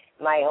Navy.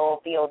 My whole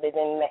field is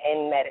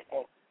in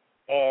medicine.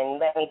 And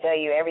let me tell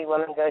you, every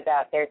woman goes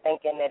out there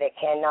thinking that it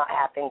cannot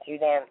happen to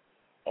them.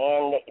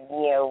 And,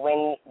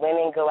 when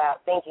women go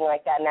out thinking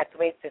like that, and that's the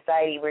way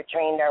society, we're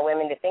trained our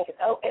women to think,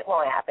 oh, it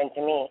won't happen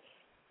to me.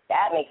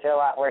 That makes it a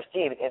lot worse,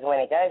 too, because when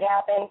it does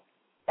happen,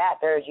 that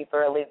throws you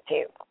for a loop,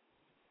 too.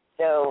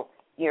 So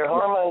your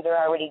hormones are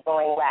already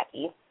going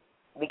wacky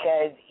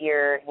because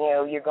you're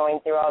going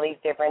through all these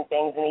different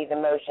things and these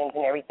emotions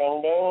and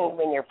everything. Then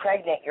when you're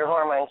pregnant, your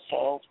hormones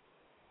change,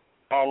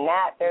 and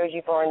that throws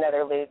you for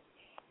another loop.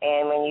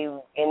 And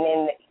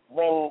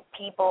when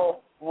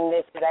people,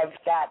 I've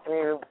sat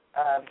through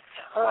a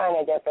ton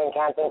of different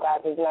counseling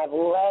classes, and I've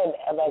led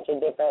a bunch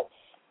of different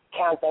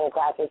counseling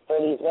classes for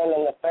these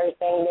women, the first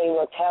thing they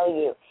will tell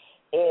you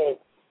is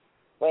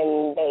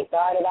when they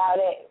thought about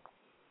it,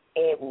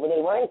 they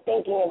weren't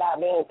thinking about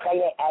being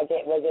pregnant as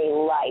it was a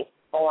life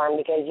form,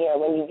 because,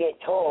 when you get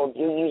told,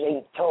 you're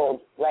usually told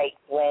right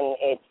when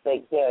it's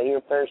like,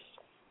 your first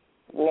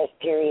missed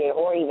period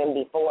or even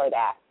before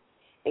that,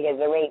 because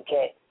the rape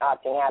kit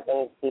often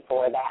happens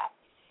before that.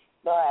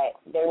 But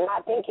they're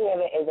not thinking of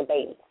it as a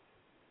baby.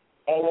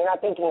 And you're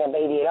not thinking of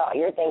baby at all.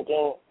 You're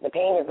thinking the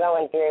pain you're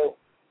going through,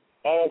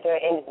 and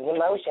it's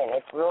emotion.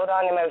 It's ruled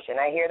on emotion.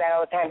 I hear that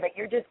all the time, but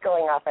you're just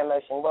going off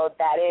emotion. Well,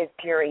 that is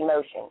pure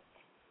emotion.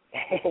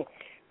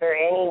 For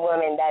any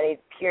woman, that is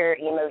pure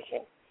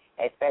emotion,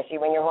 especially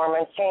when your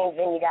hormones change,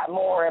 then you got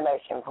more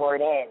emotion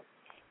poured in.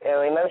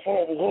 So emotion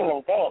is a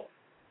human thing.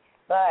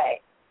 But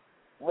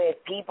with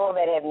people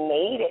that have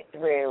made it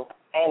through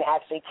and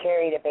actually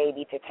carried a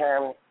baby to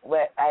term,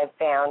 what I've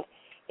found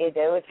is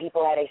those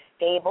people had a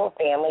stable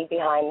family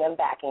behind them,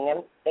 backing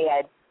them. They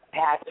had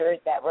pastors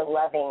that were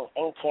loving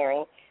and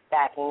caring,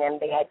 backing them.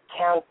 They had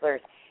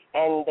counselors,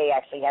 and they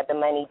actually had the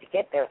money to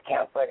get those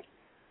counselors.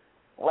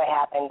 What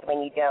happens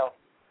when you don't?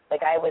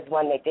 Like, I was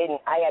one that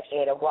didn't. I actually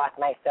had to walk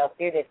myself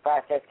through this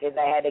process because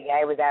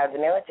I was out of the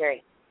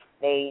military.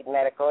 They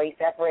medically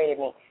separated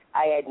me.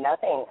 I had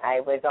nothing.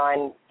 I was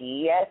on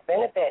DES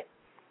benefits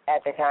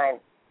at the time.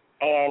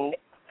 And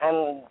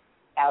I'm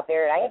out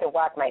there, and I had to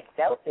walk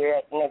myself through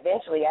it. And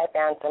eventually I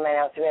found someone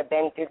else who had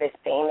been through the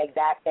same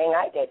exact thing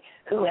I did,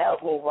 who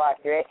helped me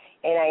walk through it.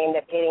 And I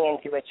ended up getting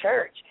into a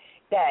church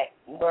that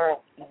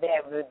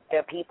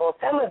the people,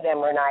 some of them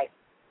were nice,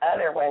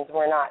 other ones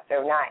were not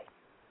so nice.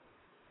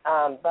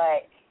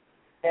 But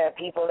the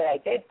people that I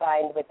did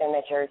find within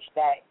the church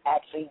that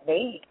actually,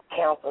 they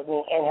counseled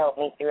me and helped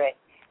me through it.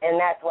 And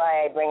that's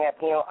why I bring up,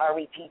 are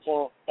we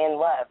teaching in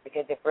love?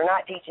 Because if we're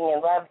not teaching in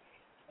love,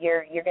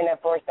 you're going to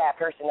force that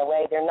person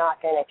away. They're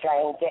not going to try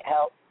and get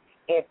help,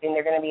 and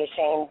they're going to be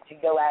ashamed to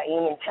go out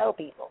and even tell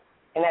people.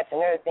 And that's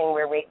another thing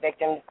where rape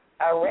victims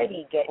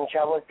already get in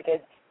trouble, is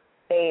because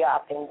they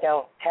often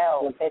don't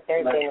tell that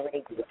they've been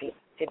raped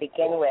to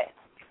begin with,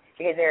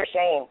 because they're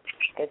ashamed,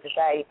 because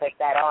society puts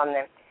that on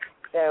them.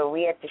 So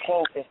we have to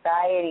change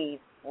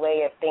society's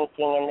way of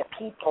thinking and the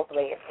people's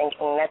way of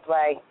thinking. That's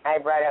why I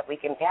brought up we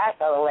can pass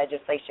all the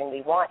legislation we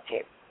want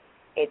to.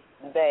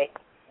 But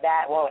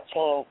that won't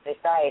change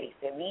society.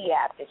 So we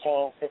have to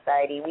change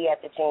society. We have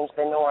to change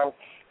the norms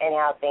and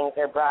how things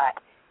are brought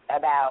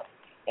about.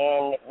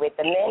 And with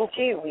the men,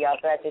 too, we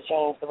also have to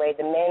change the way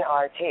the men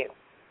are, too,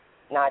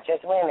 not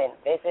just women.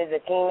 This is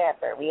a team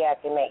effort we have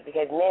to make,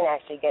 because men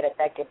actually get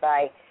affected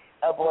by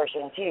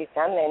abortion, too.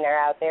 Some men are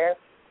out there.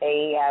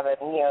 They have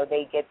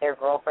they get their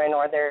girlfriend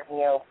or their,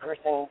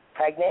 person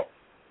pregnant.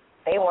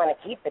 They want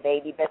to keep the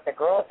baby, but the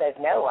girl says,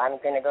 no,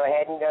 I'm going to go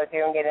ahead and go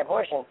through and get an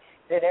abortion.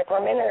 So therefore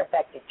men are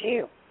affected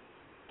too.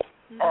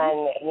 Mm-hmm. And,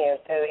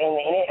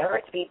 and it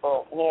hurts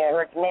people. It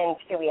hurts men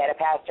too. We had a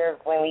pastor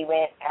when we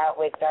went out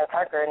with Allan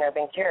Parker and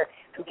Urban Cure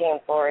who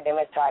came forward and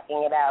was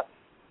talking about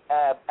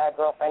a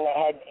girlfriend that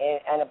had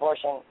an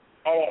abortion,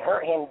 and it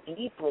hurt him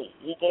deeply.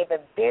 He gave a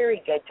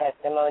very good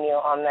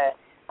testimonial on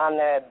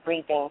the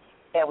briefing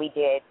that we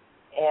did.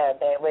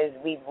 That was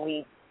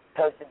we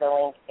posted the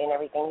link and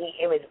everything.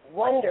 It was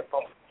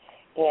wonderful.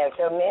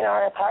 So men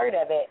are a part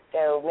of it.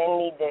 So men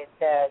need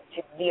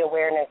the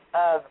awareness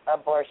of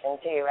abortion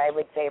too. I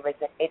would say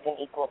it's an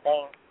equal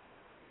thing.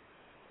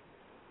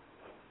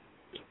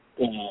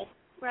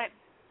 Right.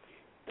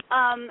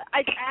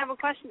 I have a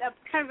question,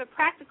 kind of a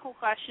practical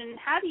question.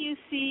 How do you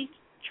see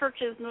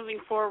churches moving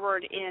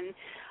forward in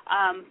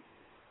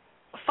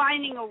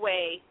finding a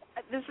way?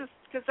 This is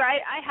because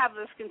I have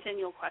this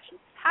continual question.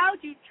 How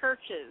do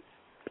churches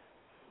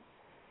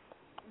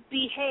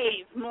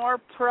behave more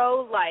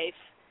pro-life,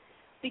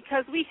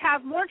 because we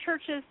have more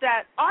churches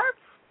that are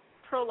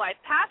pro-life,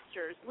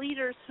 pastors,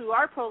 leaders who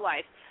are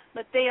pro-life,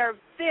 but they are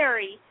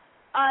very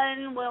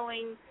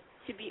unwilling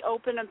to be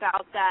open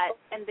about that,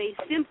 and they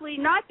simply,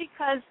 not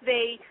because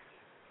they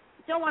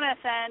don't want to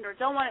offend or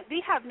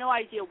they have no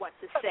idea what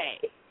to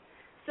say.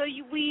 So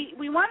we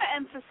want to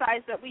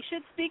emphasize that we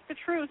should speak the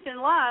truth in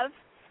love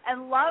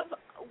and love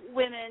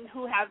women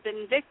who have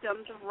been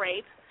victims of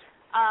rape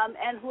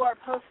and who are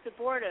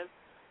post-abortive.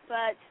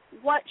 But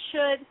what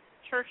should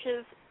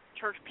churches,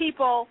 church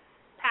people,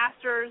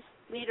 pastors,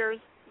 leaders,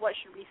 what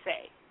should we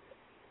say?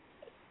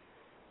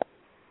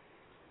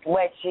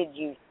 What should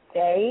you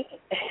say?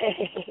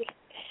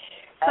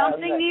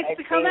 Something needs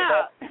to come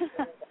out.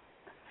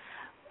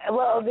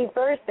 Well, the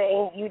first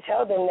thing, you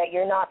tell them that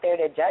you're not there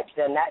to judge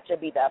them. That should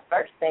be the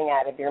first thing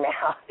out of your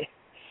mouth.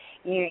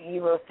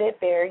 You will sit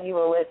there, you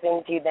will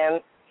listen to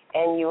them,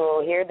 and you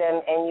will hear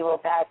them, and you will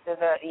pastor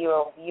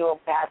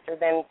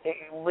them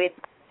with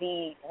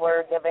the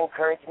words of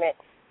encouragement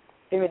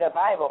through the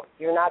Bible.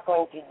 You're not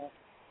going to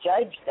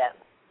judge them.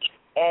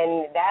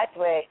 And that's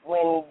what,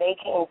 when they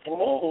came to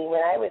me,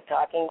 when I was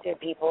talking to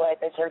people at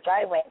the church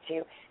I went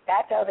to,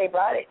 that's how they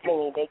brought it to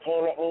me. They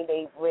came at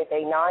me with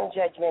a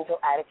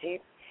non-judgmental attitude.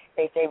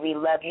 They say, we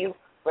love you,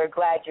 we're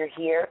glad you're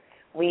here,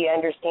 we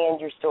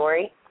understand your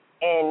story,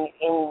 and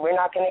we're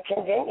not going to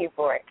condemn you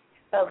for it.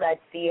 So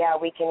let's see how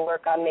we can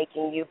work on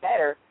making you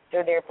better.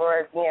 So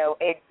therefore, when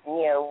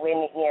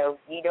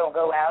you don't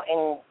go out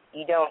and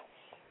you don't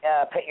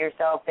put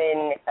yourself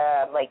in,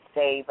 like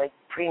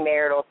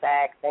premarital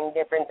sex and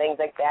different things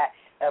like that,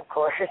 of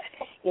course,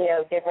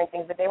 different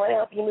things. But they want to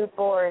help you move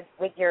forward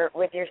with your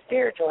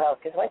spiritual health,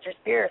 because once your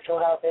spiritual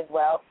health is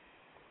well,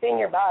 then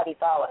your body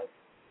follows.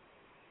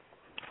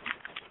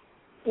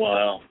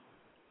 Wow.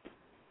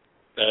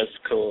 That's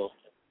cool.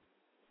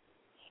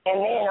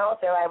 And then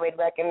also I would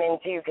recommend,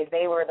 too, because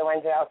they were the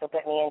ones that also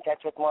put me in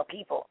touch with more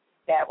people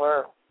that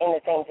were in the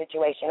same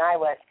situation I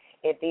was.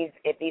 If these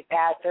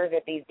pastors,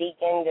 if these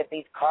deacons, if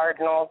these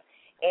cardinals,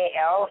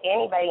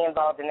 anybody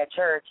involved in the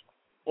church,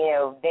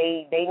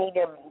 they need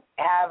to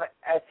have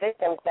a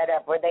system set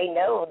up where they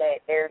know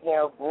that they're,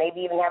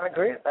 maybe even have a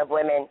group of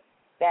women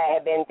that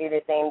have been through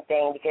the same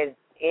thing, because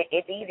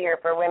it's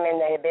easier for women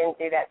that have been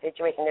through that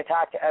situation to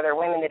talk to other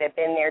women that have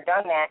been there,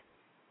 done that,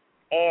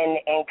 and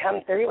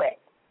come through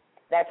it.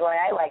 That's why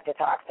I like to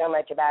talk so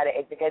much about it,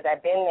 is because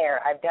I've been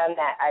there, I've done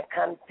that, I've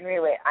come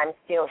through it, I'm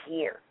still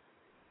here,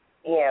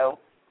 Yeah.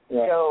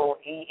 So,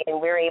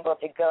 and we're able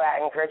to go out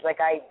and encourage. Like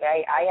I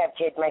have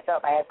kids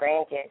myself, I have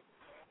grandkids,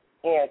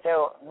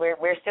 so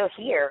we're still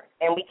here,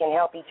 and we can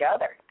help each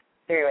other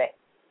through it,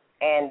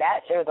 and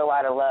that shows a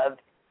lot of love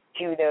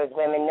to those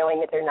women, knowing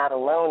that they're not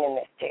alone in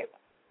this too.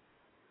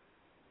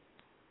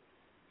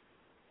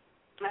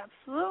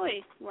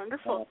 Absolutely.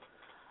 Wonderful.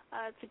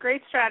 It's a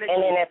great strategy.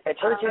 And then if the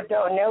churches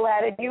don't know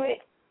how to do it,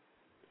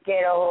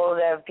 get a hold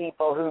of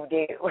people who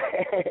do.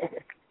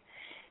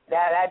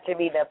 that should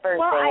be the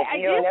first thing.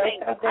 If you don't know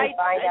something,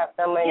 find out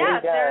someone who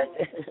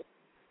does.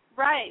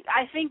 Right.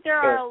 I think there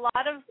are a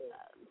lot of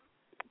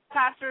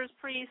pastors,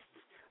 priests,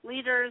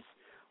 leaders,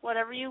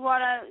 whatever you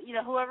want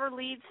to, whoever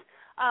leads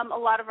a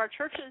lot of our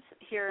churches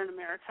here in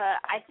America,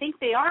 I think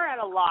they are at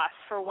a loss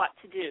for what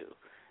to do.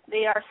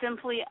 They are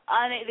simply,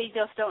 they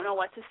just don't know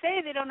what to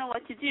say. They don't know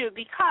what to do,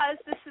 because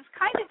this is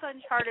kind of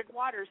uncharted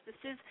waters. This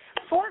is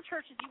for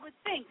churches. You would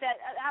think that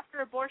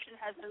after abortion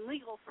has been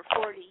legal for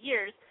 40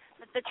 years,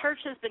 that the church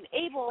has been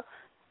able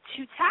to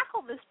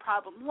tackle this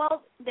problem.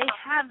 Well, they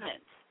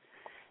haven't.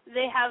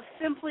 They have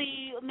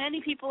simply, many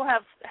people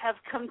have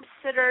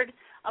considered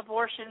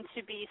abortion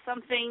to be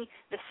something,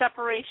 the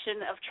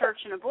separation of church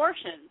and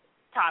abortion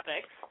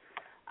topics,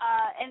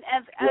 and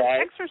have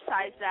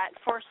exercised that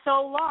for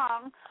so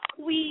long.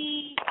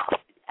 We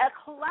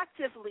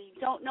collectively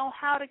don't know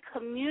how to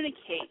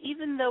communicate,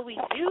 even though we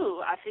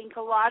do. I think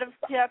a lot of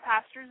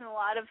pastors and a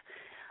lot of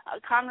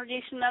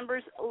congregation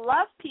members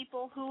love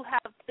people who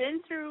have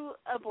been through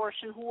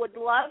abortion, who would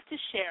love to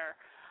share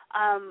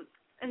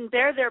and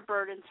bear their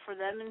burdens for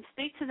them and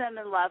speak to them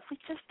in love. We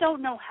just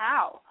don't know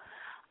how.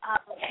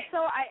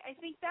 So I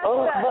think that's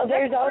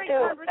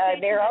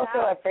they're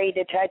also afraid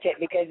to touch it,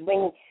 because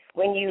when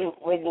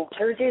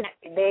churches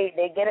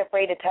they get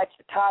afraid to touch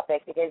the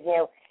topic, because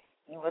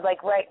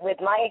with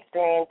my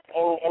experience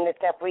in the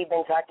stuff we've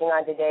been talking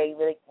on today,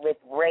 with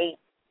rape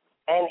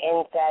and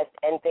incest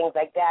and things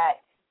like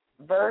that,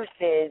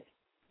 versus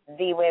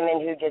the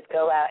women who just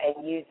go out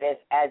and use this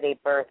as a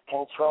birth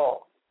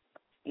control.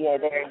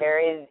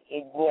 There is,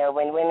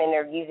 when women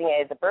are using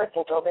it as a birth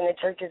control, then the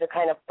churches are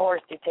kind of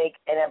forced to take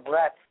an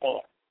abrupt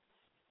stance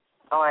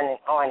on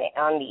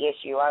the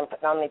issue,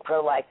 on the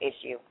pro-life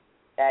issue.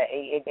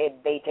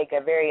 They take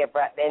a very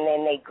abrupt, and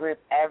then they group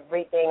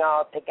everything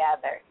all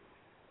together.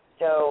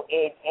 So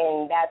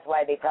and that's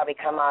why they probably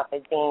come off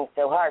as being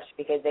so harsh,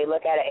 because they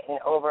look at it as an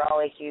overall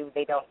issue.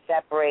 They don't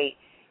separate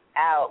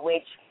out,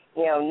 which,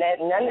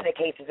 none of the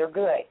cases are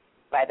good,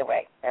 by the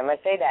way. I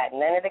must say that.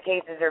 None of the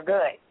cases are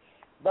good.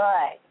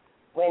 But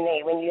when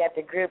you have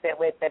to group it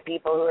with the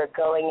people who are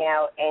going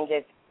out and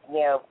just,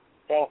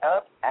 saying, oh,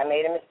 I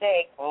made a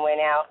mistake and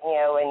went out,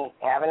 and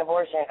have an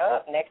abortion. Oh,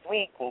 next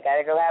week, you got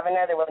to go have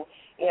another one.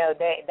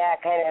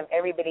 That kind of,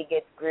 everybody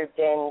gets grouped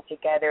in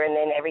together, and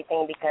then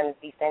everything becomes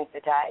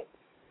desensitized.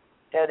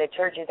 So the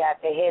churches have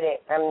to hit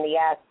it from the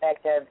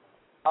aspect of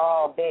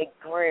all big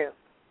group,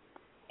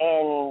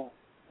 and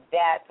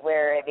that's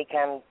where it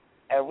becomes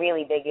a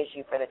really big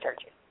issue for the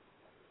churches.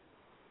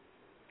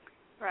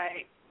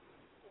 Right.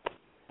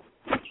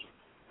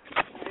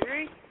 I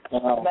agree.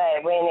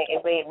 But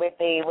with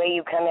the way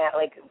you come out,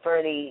 like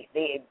for the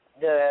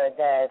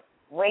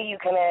way you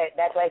come at,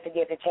 that's why I said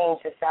you have to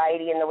change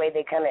society and the way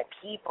they come at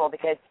people,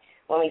 because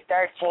when we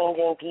start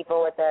changing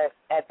people at the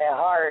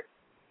heart,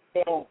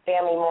 then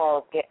family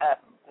morals get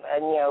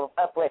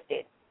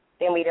uplifted.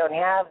 Then we don't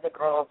have the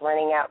girls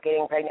running out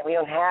getting pregnant. We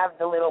don't have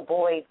the little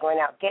boys going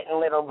out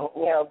getting little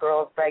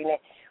girls pregnant,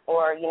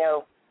 or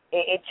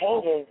it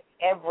changes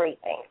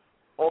everything.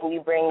 When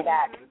you bring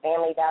back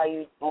family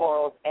values,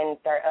 morals, and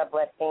start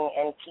uplifting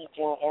and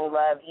teaching in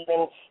love,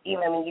 even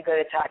when you go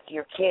to talk to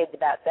your kids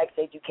about sex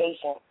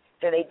education,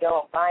 so they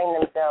don't find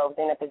themselves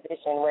in a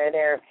position where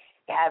they're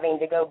having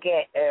to go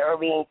get or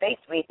being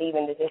faced with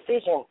even the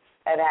decision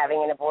of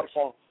having an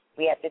abortion.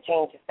 We have to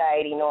change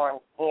society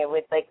norms.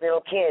 With like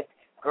little kids,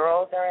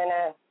 girls are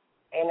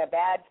in a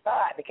bad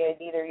spot because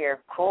either you're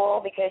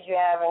cool because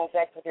you're having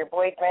sex with your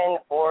boyfriend,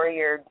 or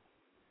you're,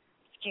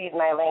 excuse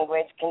my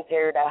language,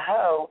 considered a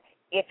hoe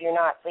if you're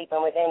not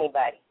sleeping with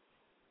anybody.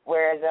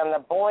 Whereas on the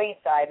boys'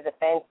 side of the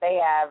fence,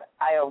 they have,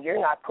 you're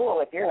not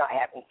cool if you're not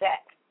having sex.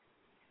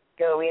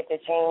 So we have to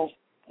change,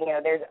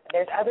 there's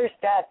other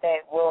stuff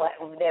that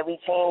we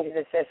change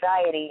the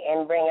society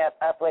and bring up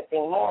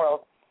uplifting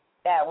morals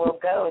that will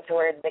go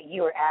towards that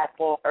you were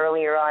asking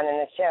earlier on in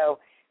the show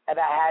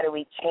about how do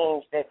we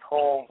change this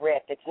whole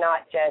rift. It's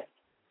not just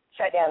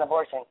shut down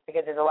abortion,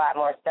 because there's a lot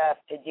more stuff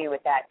to do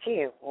with that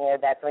too.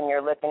 That's when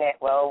you're looking at,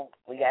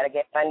 we got to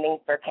get funding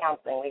for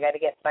counseling, we got to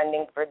get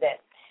funding for this,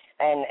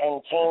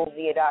 and change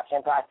the adoption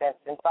process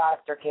and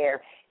foster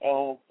care,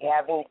 and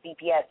having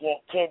CPS,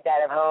 yank kids out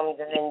of homes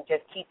and then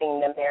just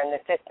keeping them there in the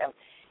system.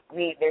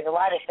 There's a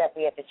lot of stuff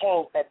we have to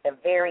change, but the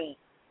very,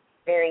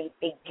 very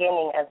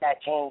beginning of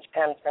that change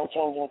comes from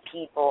changing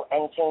people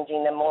and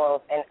changing the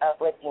morals and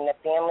uplifting the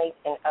families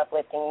and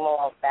uplifting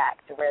morals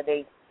back to where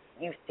they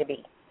used to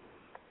be.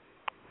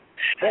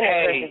 Then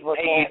the churches will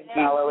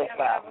follow as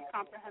well.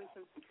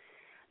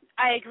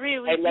 I agree.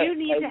 We do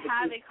need to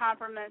have a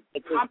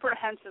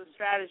comprehensive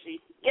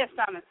strategy. Yes,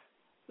 Thomas.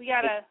 We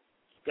gotta.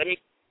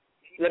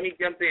 Let me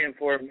jump in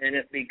for a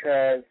minute,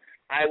 because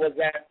I was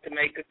asked to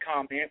make a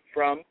comment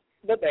from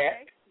the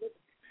back.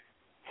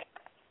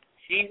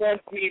 She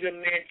wants me to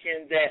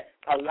mention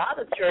that a lot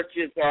of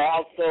churches are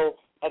also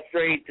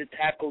afraid to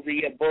tackle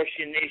the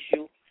abortion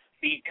issue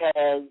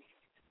because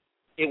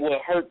it will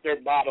hurt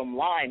their bottom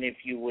line, if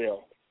you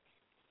will.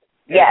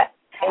 Yes,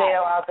 and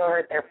it'll also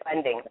hurt their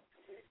funding.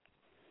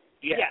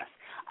 Yes.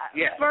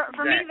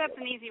 For me, that's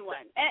an easy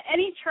one.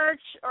 Any church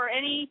or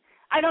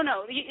I don't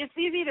know, it's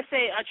easy to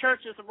say a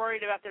church is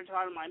worried about their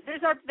bottom line. There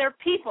are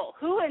people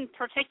who in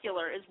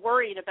particular is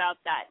worried about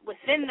that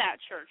within that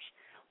church,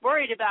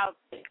 worried about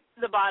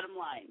the bottom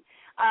line.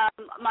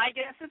 My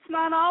guess it's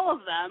not all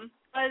of them,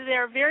 but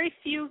there are very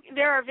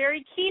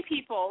key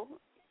people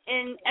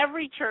in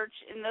every church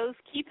in those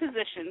key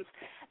positions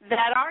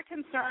that are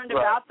concerned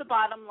about the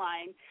bottom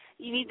line.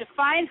 You need to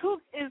find who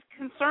is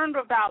concerned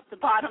about the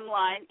bottom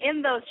line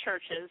in those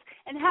churches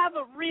and have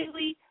a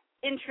really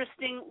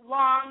interesting,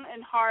 long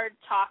and hard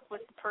talk with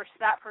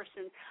that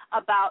person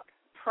about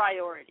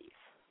priorities.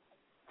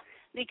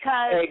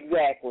 Because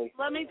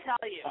let me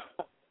tell you,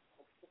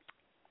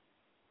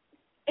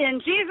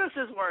 in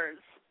Jesus' words,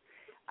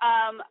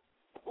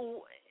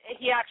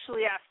 he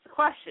actually asked the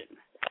question,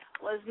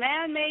 was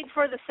man made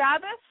for the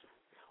Sabbath,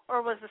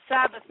 or was the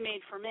Sabbath made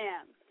for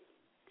man?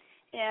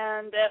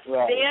 And if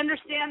they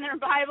understand their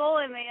Bible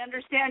and they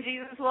understand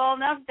Jesus well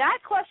enough, that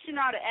question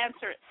ought to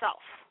answer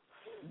itself.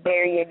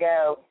 There you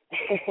go.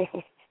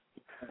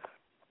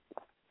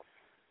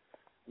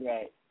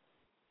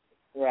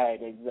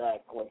 Right,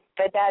 exactly.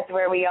 But that's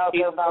where we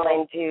also fall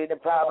into the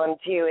problem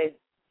too. Is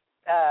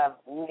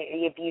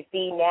if you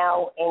see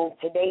now in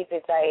today's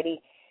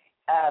society,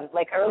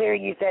 like earlier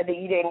you said that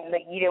you didn't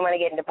want to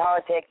get into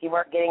politics. You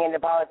weren't getting into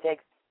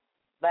politics,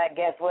 but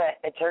guess what?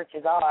 The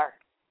churches are.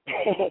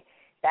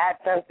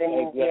 That's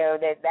something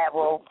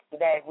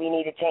that we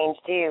need to change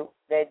too.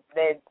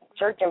 The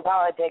church and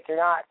politics are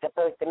not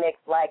supposed to mix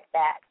like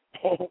that.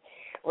 And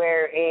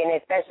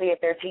especially if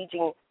they're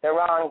teaching the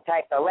wrong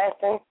type of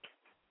lesson,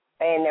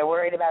 and they're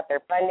worried about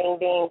their funding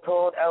being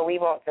pulled. Oh, we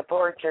won't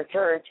support your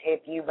church if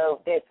you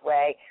vote this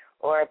way,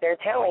 or if they're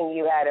telling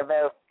you how to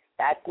vote.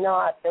 That's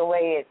not the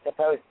way it's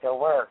supposed to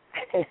work.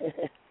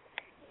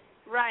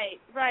 Right.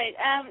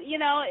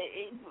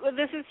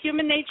 This is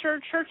human nature.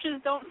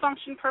 Churches don't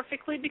function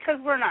perfectly because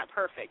we're not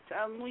perfect.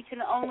 We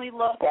can only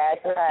look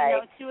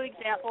to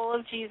example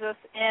of Jesus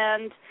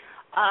and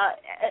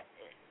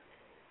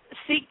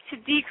seek to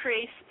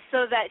decrease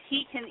so that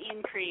he can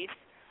increase.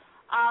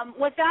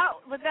 With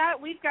that,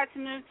 we've got to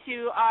move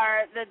to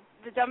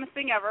the dumbest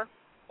thing ever,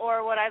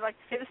 or what I'd like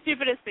to say, the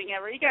stupidest thing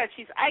ever.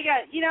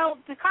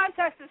 The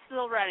contest is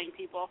still running,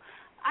 people.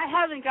 I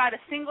haven't got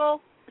a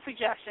single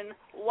suggestion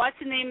what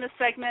to name this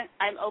segment.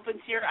 I'm open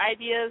to your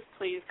ideas.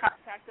 Please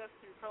contact us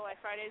through Pro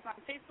Life Fridays on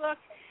Facebook.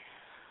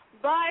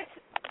 But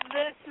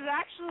this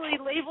actually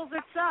labels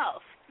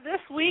itself.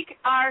 This week,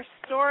 our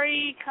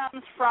story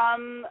comes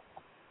from,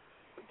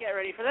 get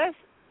ready for this,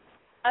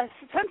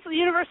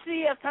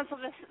 University of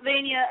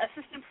Pennsylvania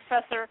assistant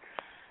professor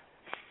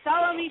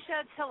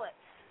Salamisha Tillett.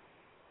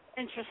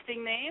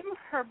 Interesting name.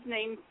 Her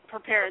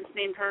parents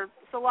named her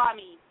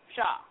Salami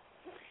Shah.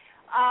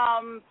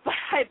 But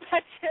I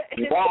bet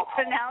you it's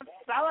pronounced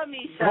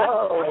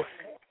Salamisha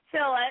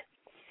Tillett,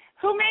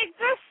 who made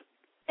this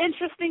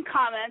interesting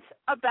comment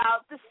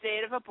about the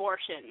state of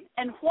abortion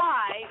and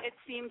why it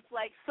seems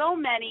like so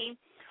many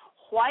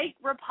white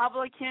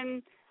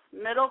Republican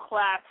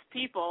middle-class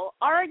people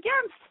are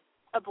against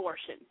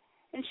abortion.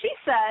 And she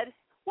said,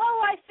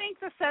 well, I think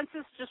the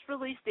census just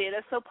released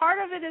data, so part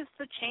of it is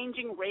the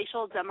changing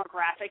racial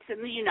demographics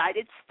in the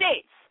United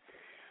States.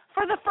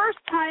 For the first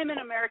time in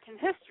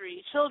American history,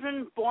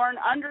 children born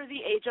under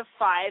the age of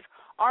 5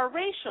 are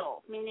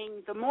racial, meaning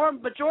the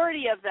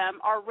majority of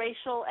them are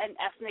racial and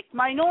ethnic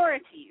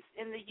minorities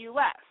in the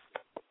U.S.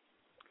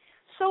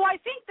 So I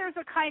think there's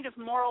a kind of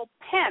moral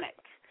panic,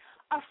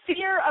 a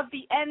fear of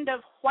the end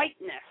of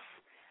whiteness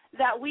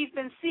that we've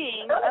been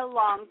seeing a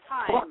long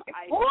time.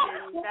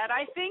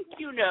 I think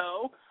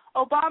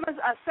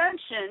Obama's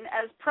ascension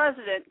as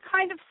president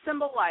kind of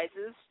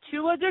symbolizes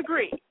to a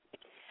degree.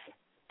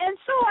 And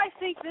so I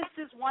think this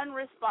is one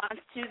response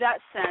to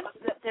that sense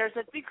that there's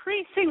a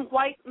decreasing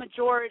white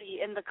majority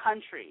in the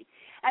country,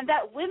 and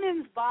that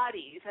women's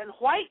bodies, and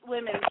white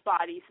women's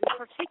bodies in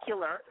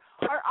particular,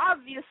 are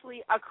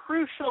obviously a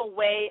crucial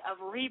way of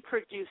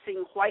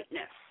reproducing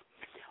whiteness,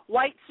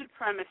 white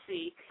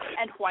supremacy,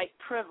 and white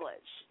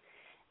privilege.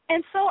 And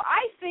so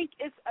I think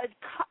it's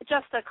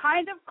just a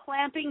kind of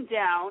clamping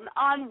down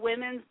on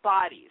women's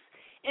bodies,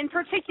 in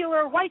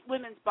particular white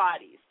women's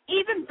bodies,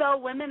 even though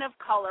women of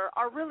color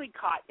are really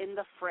caught in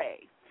the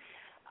fray.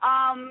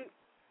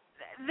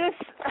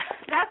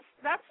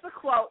 That's the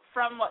quote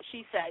from what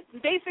she said.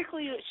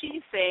 Basically what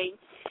she's saying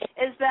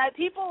is that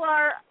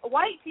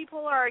white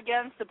people are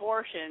against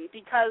abortion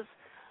because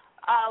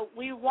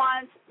we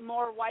want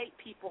more white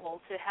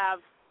people to have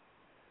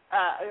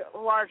a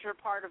larger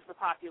part of the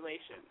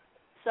population.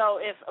 So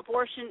if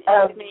abortion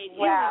is made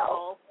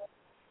illegal,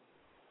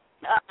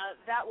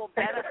 that will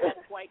benefit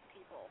white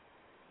people.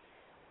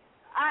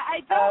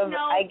 I don't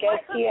know. I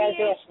guess he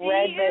hasn't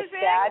read the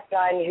stats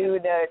on who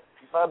the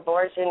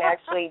abortion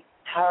actually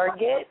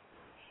targets,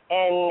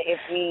 and if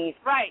we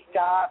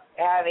stop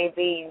having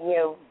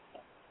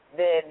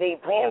the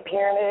Planned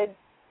Parenthood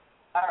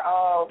are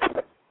all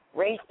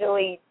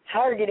racially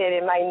targeted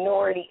in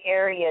minority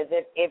areas.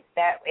 If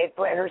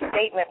what her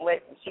statement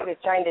was, she was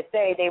trying to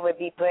say, they would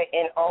be put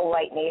in all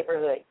white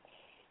neighborhoods.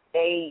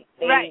 They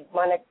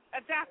want to.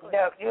 Exactly.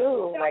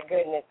 Oh my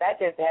goodness, that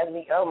just has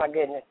me. Oh my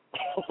goodness.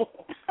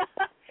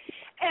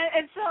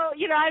 and so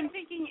I'm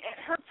thinking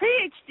her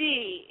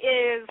PhD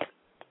is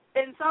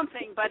in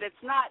something, but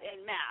it's not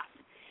in math.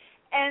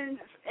 And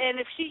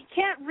if she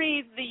can't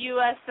read the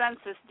U.S.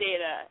 Census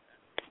data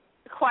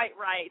quite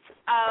right,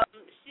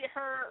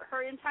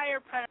 her entire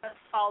premise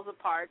falls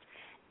apart.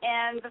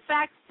 And the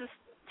facts just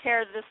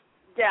tear this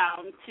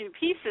down to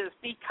pieces,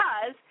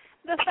 because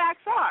the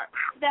facts are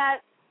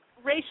that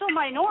racial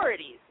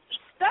minorities,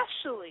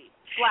 especially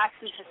blacks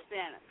and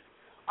Hispanics,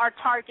 are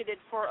targeted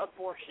for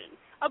abortion.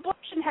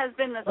 Abortion has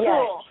been the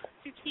tool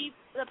to keep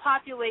the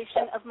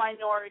population of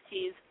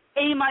minorities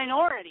a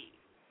minority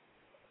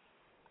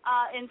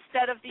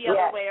instead of the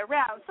other way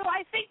around. So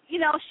I think,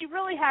 she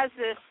really has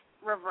this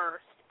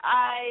reversed.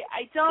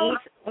 I don't.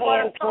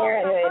 Planned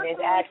Parenthood is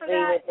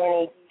actually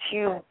within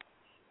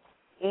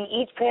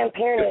each Planned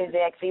Parenthood is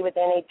actually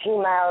within a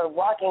 2-mile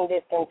walking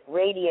distance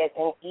radius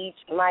in each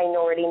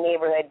minority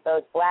neighborhood,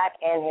 both black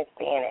and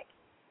Hispanic.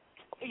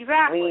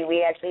 Exactly.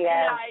 We actually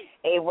have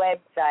a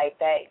website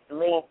that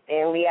linked,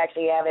 and we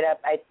actually have it up.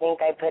 I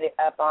think I put it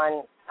up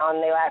on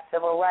the last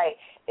Civil Rights.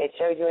 It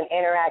shows you an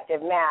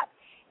interactive map.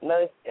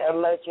 Most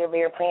of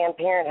your Planned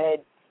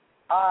Parenthood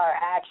are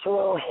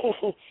actually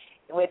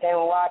within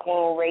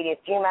walking radius,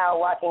 2-mile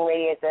walking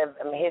radius of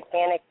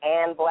Hispanic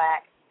and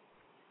black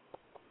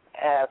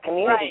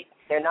communities.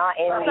 They're not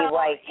in the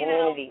white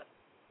community.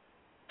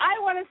 I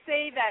want to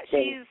say that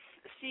she's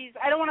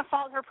I don't want to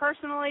fault her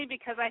personally,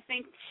 because I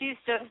think she's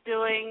just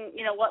doing,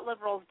 what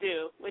liberals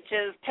do, which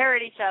is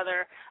parrot each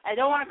other. I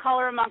don't want to call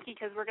her a monkey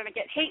because we're going to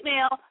get hate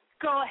mail.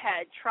 Go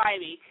ahead, try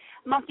me.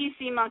 Monkey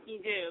see, monkey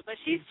do. But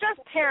she's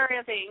just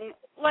parroting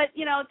what,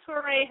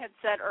 Touré had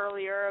said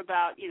earlier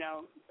about,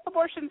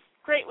 abortion's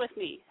great with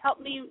me.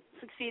 Help me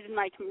succeed in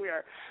my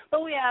career.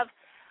 But we have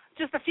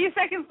just a few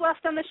seconds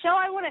left on the show.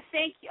 I want to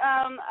thank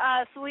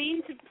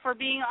Celine for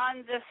being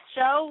on this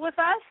show with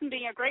us and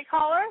being a great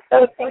caller.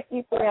 Oh, thank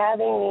you for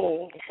having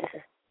me.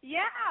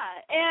 Yeah,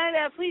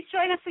 and please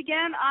join us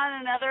again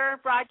on another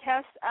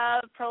broadcast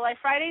of Pro-Life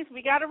Fridays.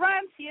 We got to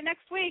run. See you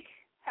next week.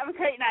 Have a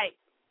great night.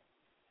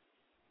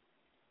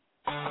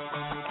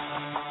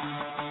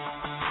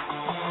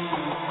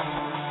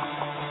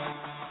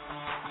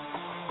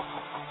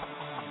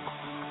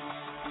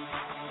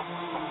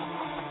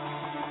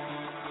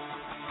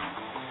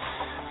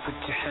 Put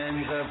your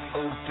hands up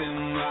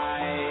open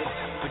wide.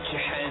 Put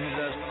your hands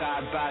up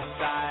side by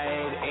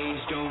side.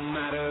 Age don't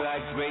matter,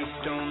 like race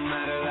don't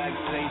matter, like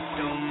place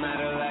don't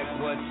matter, like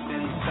what's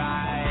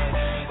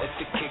inside. Let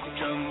the kick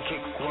drum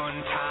kick one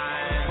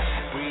time.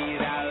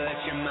 Breathe out, let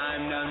your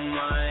mind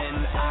unwind.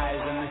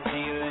 Eyes on the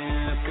ceiling,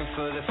 looking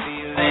for the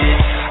feeling.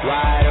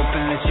 Wide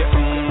open, let your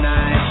own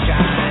eyes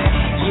shine.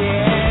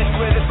 Yeah, it's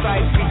where the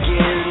fight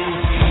begins.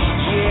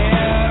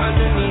 Yeah,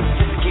 underneath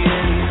the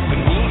skin,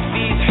 beneath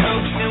these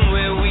hopes and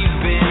where we've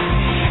been.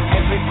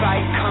 Every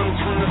fight comes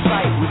from the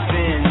fight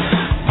within.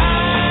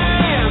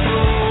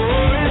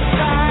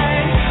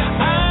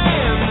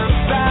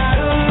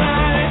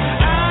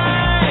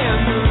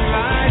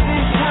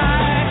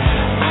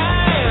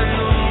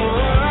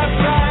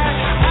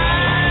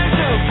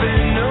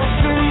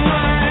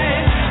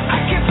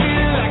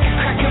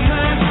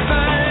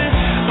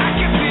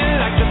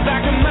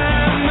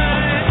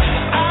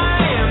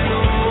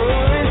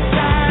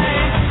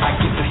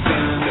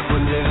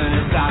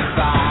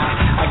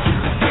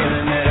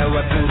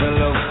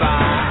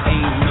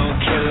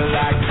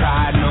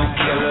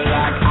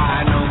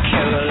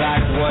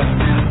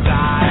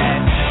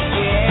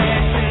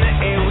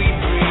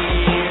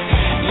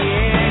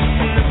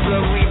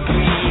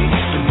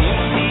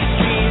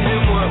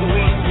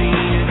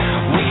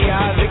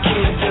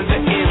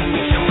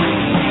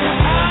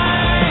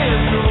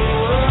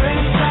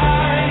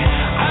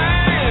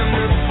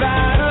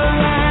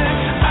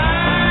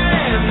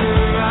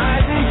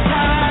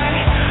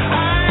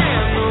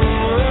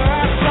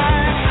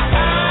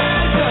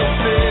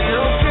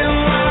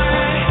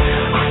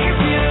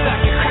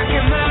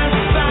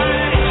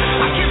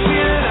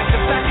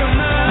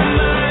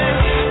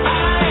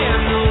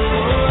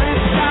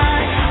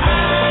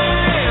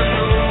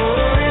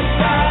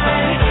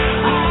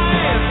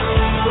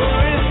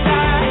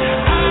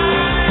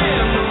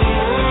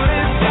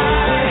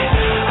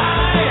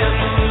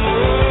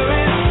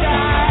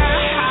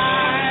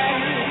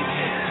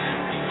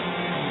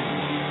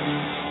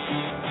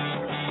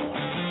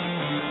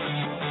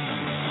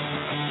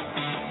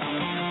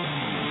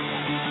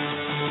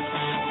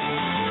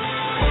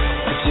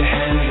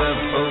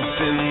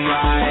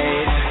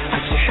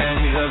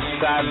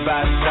 Side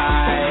by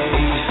side,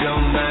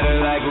 don't matter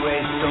like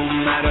race,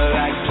 don't matter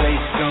like